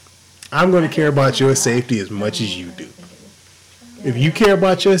 I'm going to care about your safety as much as you do. If you care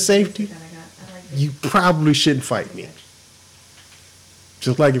about your safety, you probably shouldn't fight me.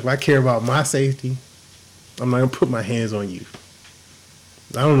 Just like if I care about my safety, I'm not going to put my hands on you.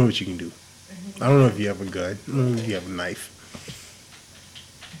 I don't know what you can do. I don't know if you have a gun. I don't know if you have a knife.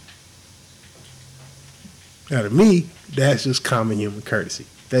 Now, to me, that's just common human courtesy.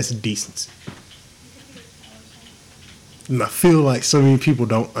 That's decency. And I feel like so many people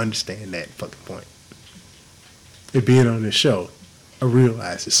don't understand that fucking point. And being on this show, I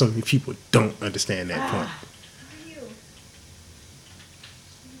realize that so many people don't understand that point.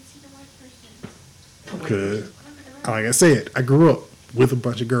 Because, like I said, I grew up with a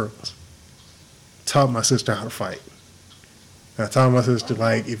bunch of girls. Taught my sister how to fight. I taught my sister,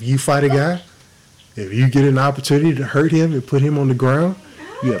 like, if you fight a guy, if you get an opportunity to hurt him and put him on the ground,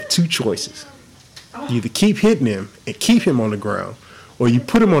 you have two choices. You either keep hitting him and keep him on the ground, or you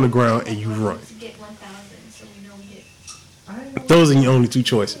put him on the ground and you run. Those are your only two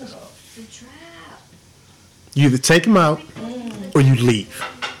choices. You either take him out or you leave.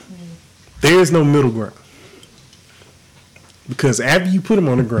 There is no middle ground. Because after you put him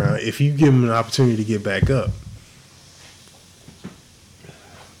on the ground, if you give him an opportunity to get back up,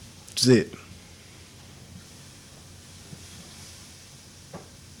 that's it.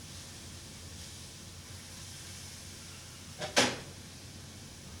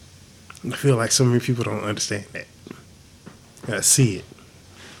 I feel like so many people don't understand that. I see it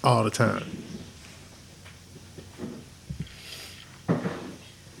all the time.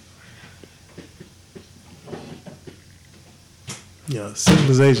 You know,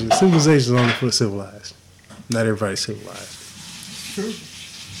 civilization is only for the civilized. Not everybody's civilized. True.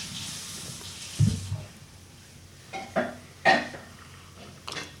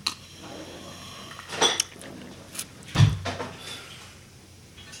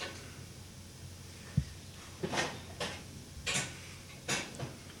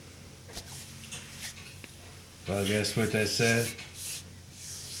 Well, I guess what that said.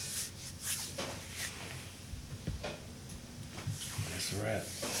 That's a wrap.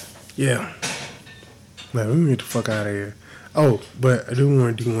 Yeah. Man, we can get the fuck out of here. Oh, but I do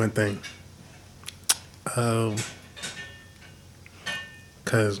want to do one thing.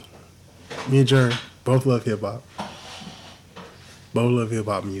 Cause me and Jerm both love hip hop. Both love hip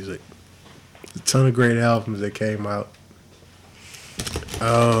hop music. A ton of great albums that came out.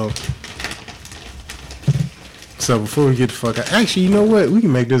 So before we get the fuck out, actually, you know what? We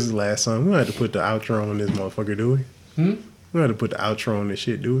can make this the last song. We don't have to put the outro on this motherfucker, do we? We don't have to put the outro on this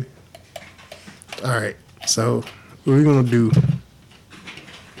shit, do we? All right. So what we're gonna do?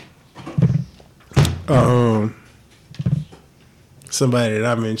 Somebody that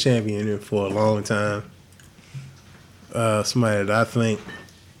I've been championing for a long time. Somebody that I think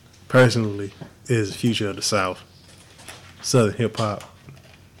personally is the future of the South. Southern hip hop.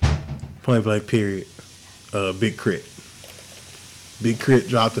 Point blank period. Big Crit. Big Crit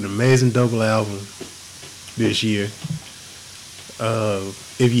dropped an amazing double album this year.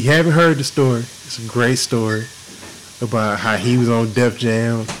 If you haven't heard the story, it's a great story about how he was on Def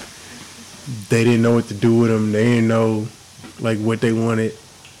Jam. They didn't know what to do with him. They didn't know like what they wanted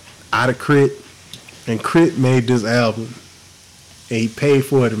out of Crit. And Crit made this album and he paid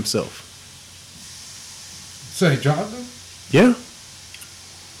for it himself. So he dropped him? Yeah.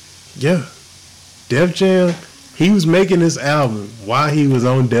 Yeah. Def Jam, he was making this album while he was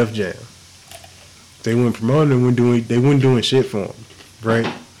on Def Jam. They weren't promoting him, they weren't doing shit for him, right?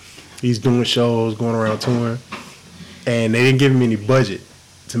 He's doing shows, going around touring, and they didn't give him any budget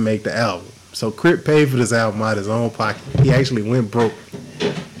to make the album. So Crit paid for this album out of his own pocket. He actually went broke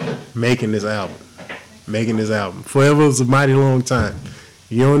making this album. Forever was a mighty long time.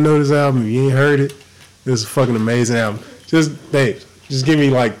 You don't know this album, you ain't heard it. It's a fucking amazing album. Just give me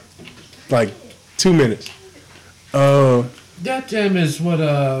like 2 minutes. Def Jam is what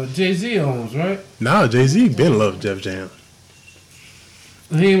Jay-Z owns, right? Nah, Jay-Z been loved Def Jam.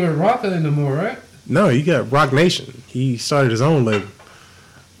 He ain't with Rock anymore, right? No, he got Rock Nation. He started his own label.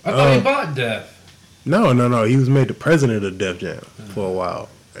 I thought he bought Def. No. He was made the president of Def Jam for a while.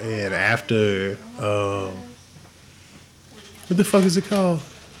 And after, what the fuck is it called?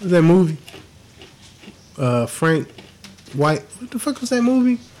 What's that movie? Frank White. What the fuck was that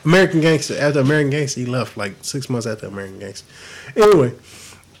movie? American Gangster. After American Gangster, he left like 6 months after American Gangster. Anyway,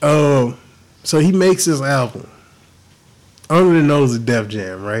 so he makes this album under the nose of Def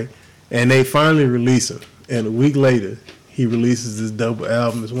Jam, right? And they finally release him. And a week later, he releases this double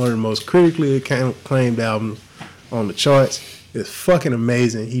album. It's one of the most critically acclaimed albums on the charts. It's fucking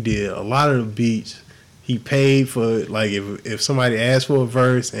amazing. He did a lot of the beats. He paid for it. Like if somebody asked for a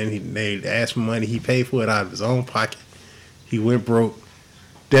verse and they asked for money, he paid for it out of his own pocket. He went broke.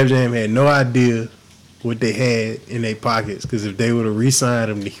 Def Jam had no idea what they had in their pockets, because if they would have re-signed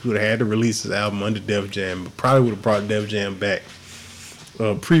him, he would have had to release his album under Def Jam, but probably would have brought Def Jam back.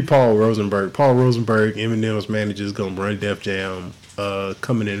 Pre-Paul Rosenberg. Paul Rosenberg, Eminem's manager, is going to run Def Jam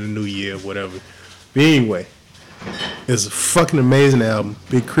coming in the new year, whatever. But anyway, it's a fucking amazing album.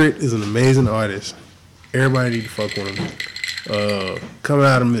 Big Crit is an amazing artist. Everybody need to fuck with him. Coming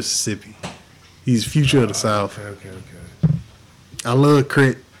out of Mississippi. He's future of the South. Okay. I love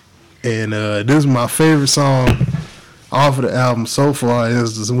Crit. And this is my favorite song off of the album so far.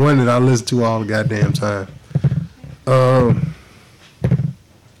 It's the one that I listen to all the goddamn time.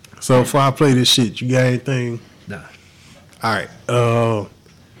 So before I play this shit, you got anything? Nah. All right.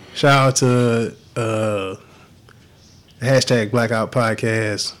 Shout out to hashtag Blackout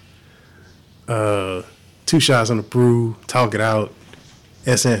Podcast. 2 Shots on the Brew. Talk It Out.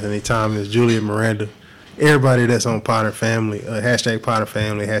 S. Anthony Thomas. Julia Miranda. Everybody that's on Potter Family. Hashtag Potter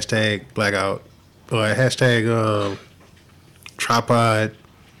Family. Hashtag Blackout. Hashtag Tripod.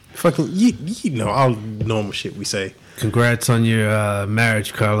 Fucking, you know, all the normal shit we say. Congrats on your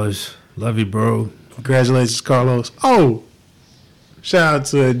marriage, Carlos. Love you, bro. Congratulations, Carlos. Oh, shout out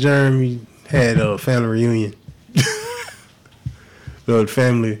to Jerm. He had a family reunion. The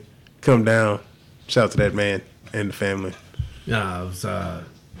family come down. Shout out to that man and the family. Yeah, it was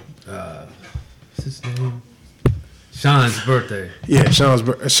what's his name? Sean's birthday. Yeah, Sean's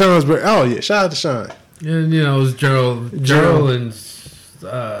birthday. Oh yeah, shout out to Sean. And it was Gerald and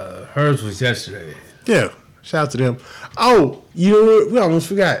hers was yesterday. Yeah, shout out to them. Oh, you know what? We almost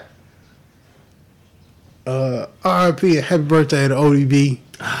forgot. R.I.P. and happy birthday to ODB.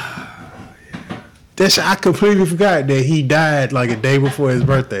 That shit, I completely forgot that he died like a day before his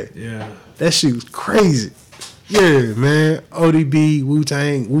birthday. Yeah. That shit was crazy. Yeah, man. ODB,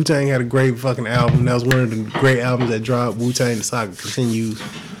 Wu-Tang. Wu-Tang had a great fucking album. That was one of the great albums that dropped. Wu-Tang, the saga continues.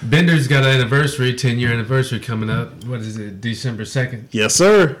 Bender's got an anniversary, 10-year anniversary coming up. What is it, December 2nd? Yes,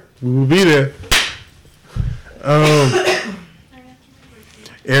 sir. We will be there.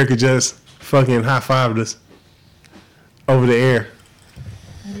 Erica just fucking high-fived us over the air.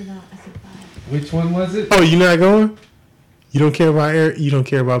 I did not. I said 5. Which one was it? Oh, you not going? You don't care about Eric? You don't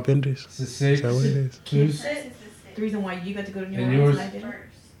care about Bender's? It's the 6th. Is that what it is? Who's? The reason why you got to go to New And Orleans yours? and I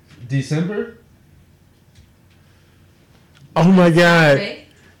didn't. December? Oh, my God. Okay.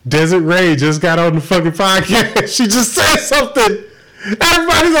 Desert Ray just got on the fucking podcast. She just said something.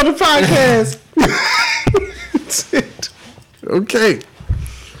 Everybody's on the podcast. That's it. Okay.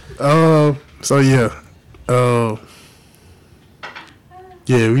 So yeah.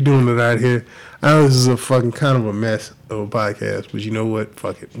 Yeah, we doing it out here. I know this is a fucking kind of a mess of a podcast, but you know what?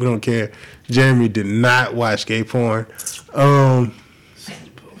 Fuck it. We don't care. Jeremy did not watch gay porn. Bullshit,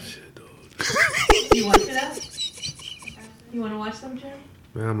 dog. You watch it out? You want to watch them, Jim?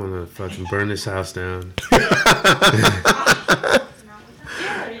 Man, I'm gonna fucking burn this house down.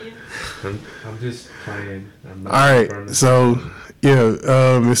 I'm just playing. I'm not All right, burning so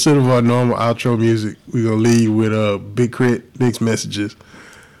yeah, instead of our normal outro music, we're gonna leave with Big Crit, Big's Messages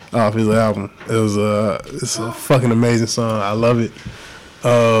off his album. It's a fucking amazing song. I love it.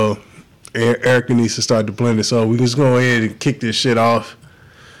 Erica needs to start to blend it, so we can just go ahead and kick this shit off.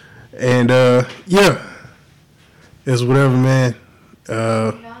 And yeah, it's whatever, man.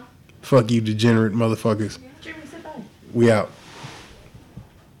 Fuck you, degenerate motherfuckers. Jimmy, say bye. We out.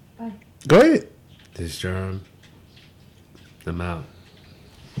 Bye. Go ahead. This Jerm. I'm out.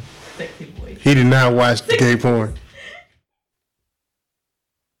 Sexy boy. He did not watch the gay porn.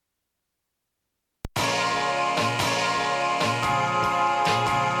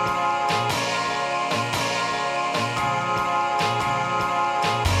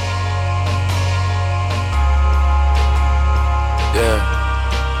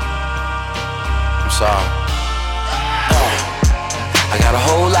 sorry. I got a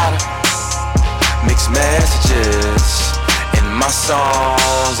whole lot of mixed messages in my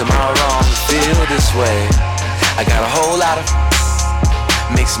songs. Am I wrong to feel this way? I got a whole lot of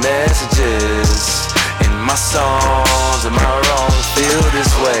mixed messages in my songs. Am I wrong to feel this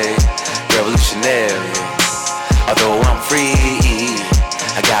way? Revolutionary, although I'm free,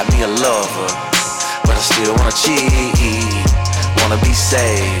 I got me a lover, but I still wanna cheat. Wanna be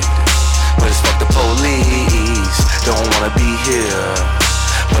saved, but it's fuck the police. Don't wanna be here,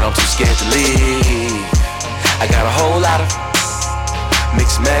 but I'm too scared to leave. I got a whole lot of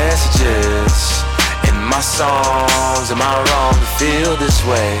mixed messages in my songs. Am I wrong to feel this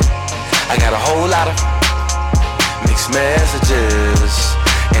way? I got a whole lot of mixed messages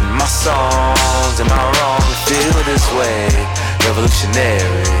in my songs. Am I wrong to feel this way?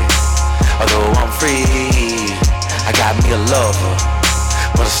 Revolutionary, although I'm free, I got me a lover,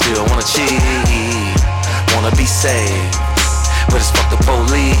 but I still wanna cheat. Wanna be saved, but it's fuck the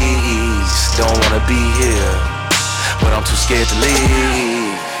police. Don't wanna be here, but I'm too scared to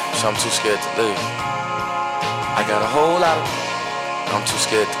leave. So I'm too scared to leave. I got a whole lot of, I'm too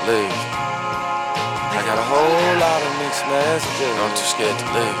scared to leave. I got a whole lot of mixed messages. I'm too scared to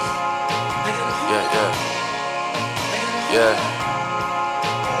leave. Yeah.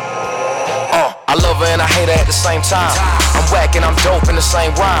 I love her and I hate her at the same time. I'm whack and I'm dope in the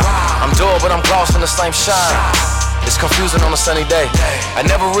same rhyme. I'm dull but I'm gloss in the same shine. It's confusing on a sunny day. I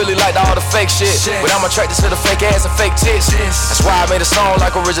never really liked all the fake shit, but I'm attracted to the fake ass and fake tits. That's why I made a song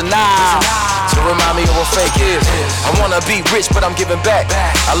like original, to remind me of what fake is. I wanna be rich but I'm giving back.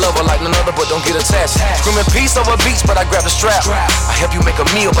 I love her like none other but don't get attached. Screaming peace over beats but I grab the strap. I help you make a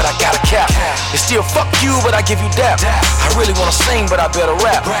meal but I got a cap. It's still fuck you but I give you dap. I really wanna sing but I better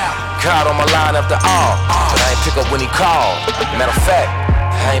rap. God on my line after all, but I ain't pick up when he called. Matter of fact,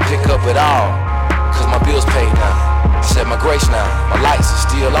 I ain't pick up at all, cause my bills paid now. I said my grace now, my lights are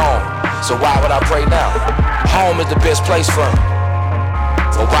still on, so why would I pray now? Home is the best place for me,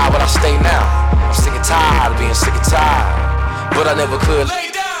 but why would I stay now? I'm sick and tired of being sick and tired, but I never could lay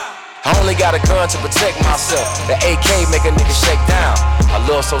down. I only got a gun to protect myself, the AK make a nigga shake down. I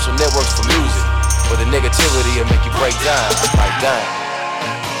love social networks for music, but the negativity will make you break down, like damn.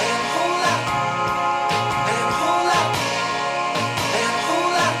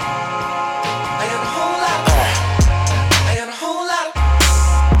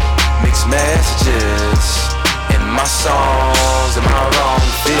 Messages in my songs. Am I wrong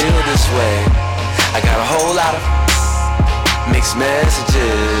to feel this way? I got a whole lot of mixed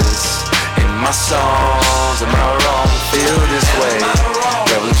messages in my songs. Am I wrong to feel this way?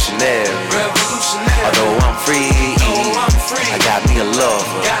 Revolutionary, although I'm free, I got me a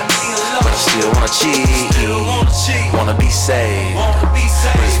lover, but I still wanna cheat. Wanna be saved,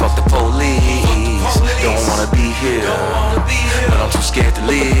 but it's fuck the police. Don't wanna be here, but I'm too scared to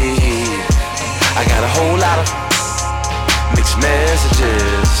leave. I got a whole lot of mixed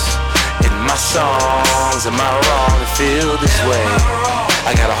messages in my songs. Am I wrong to feel this way?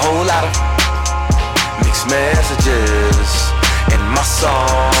 I got a whole lot of mixed messages in my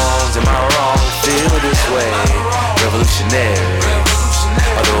songs. Am I wrong to feel this way? Revolutionary,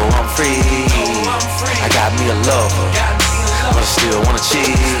 although I'm free, I got me a lover, but I still wanna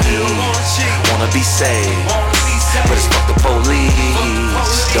cheat. Wanna be saved, but it's fuck the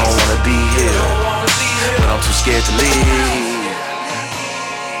police. Don't wanna be here, but I'm too scared to leave.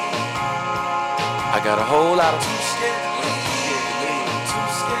 I got a whole lot of,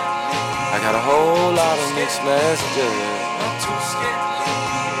 I got a whole lot of mixed messages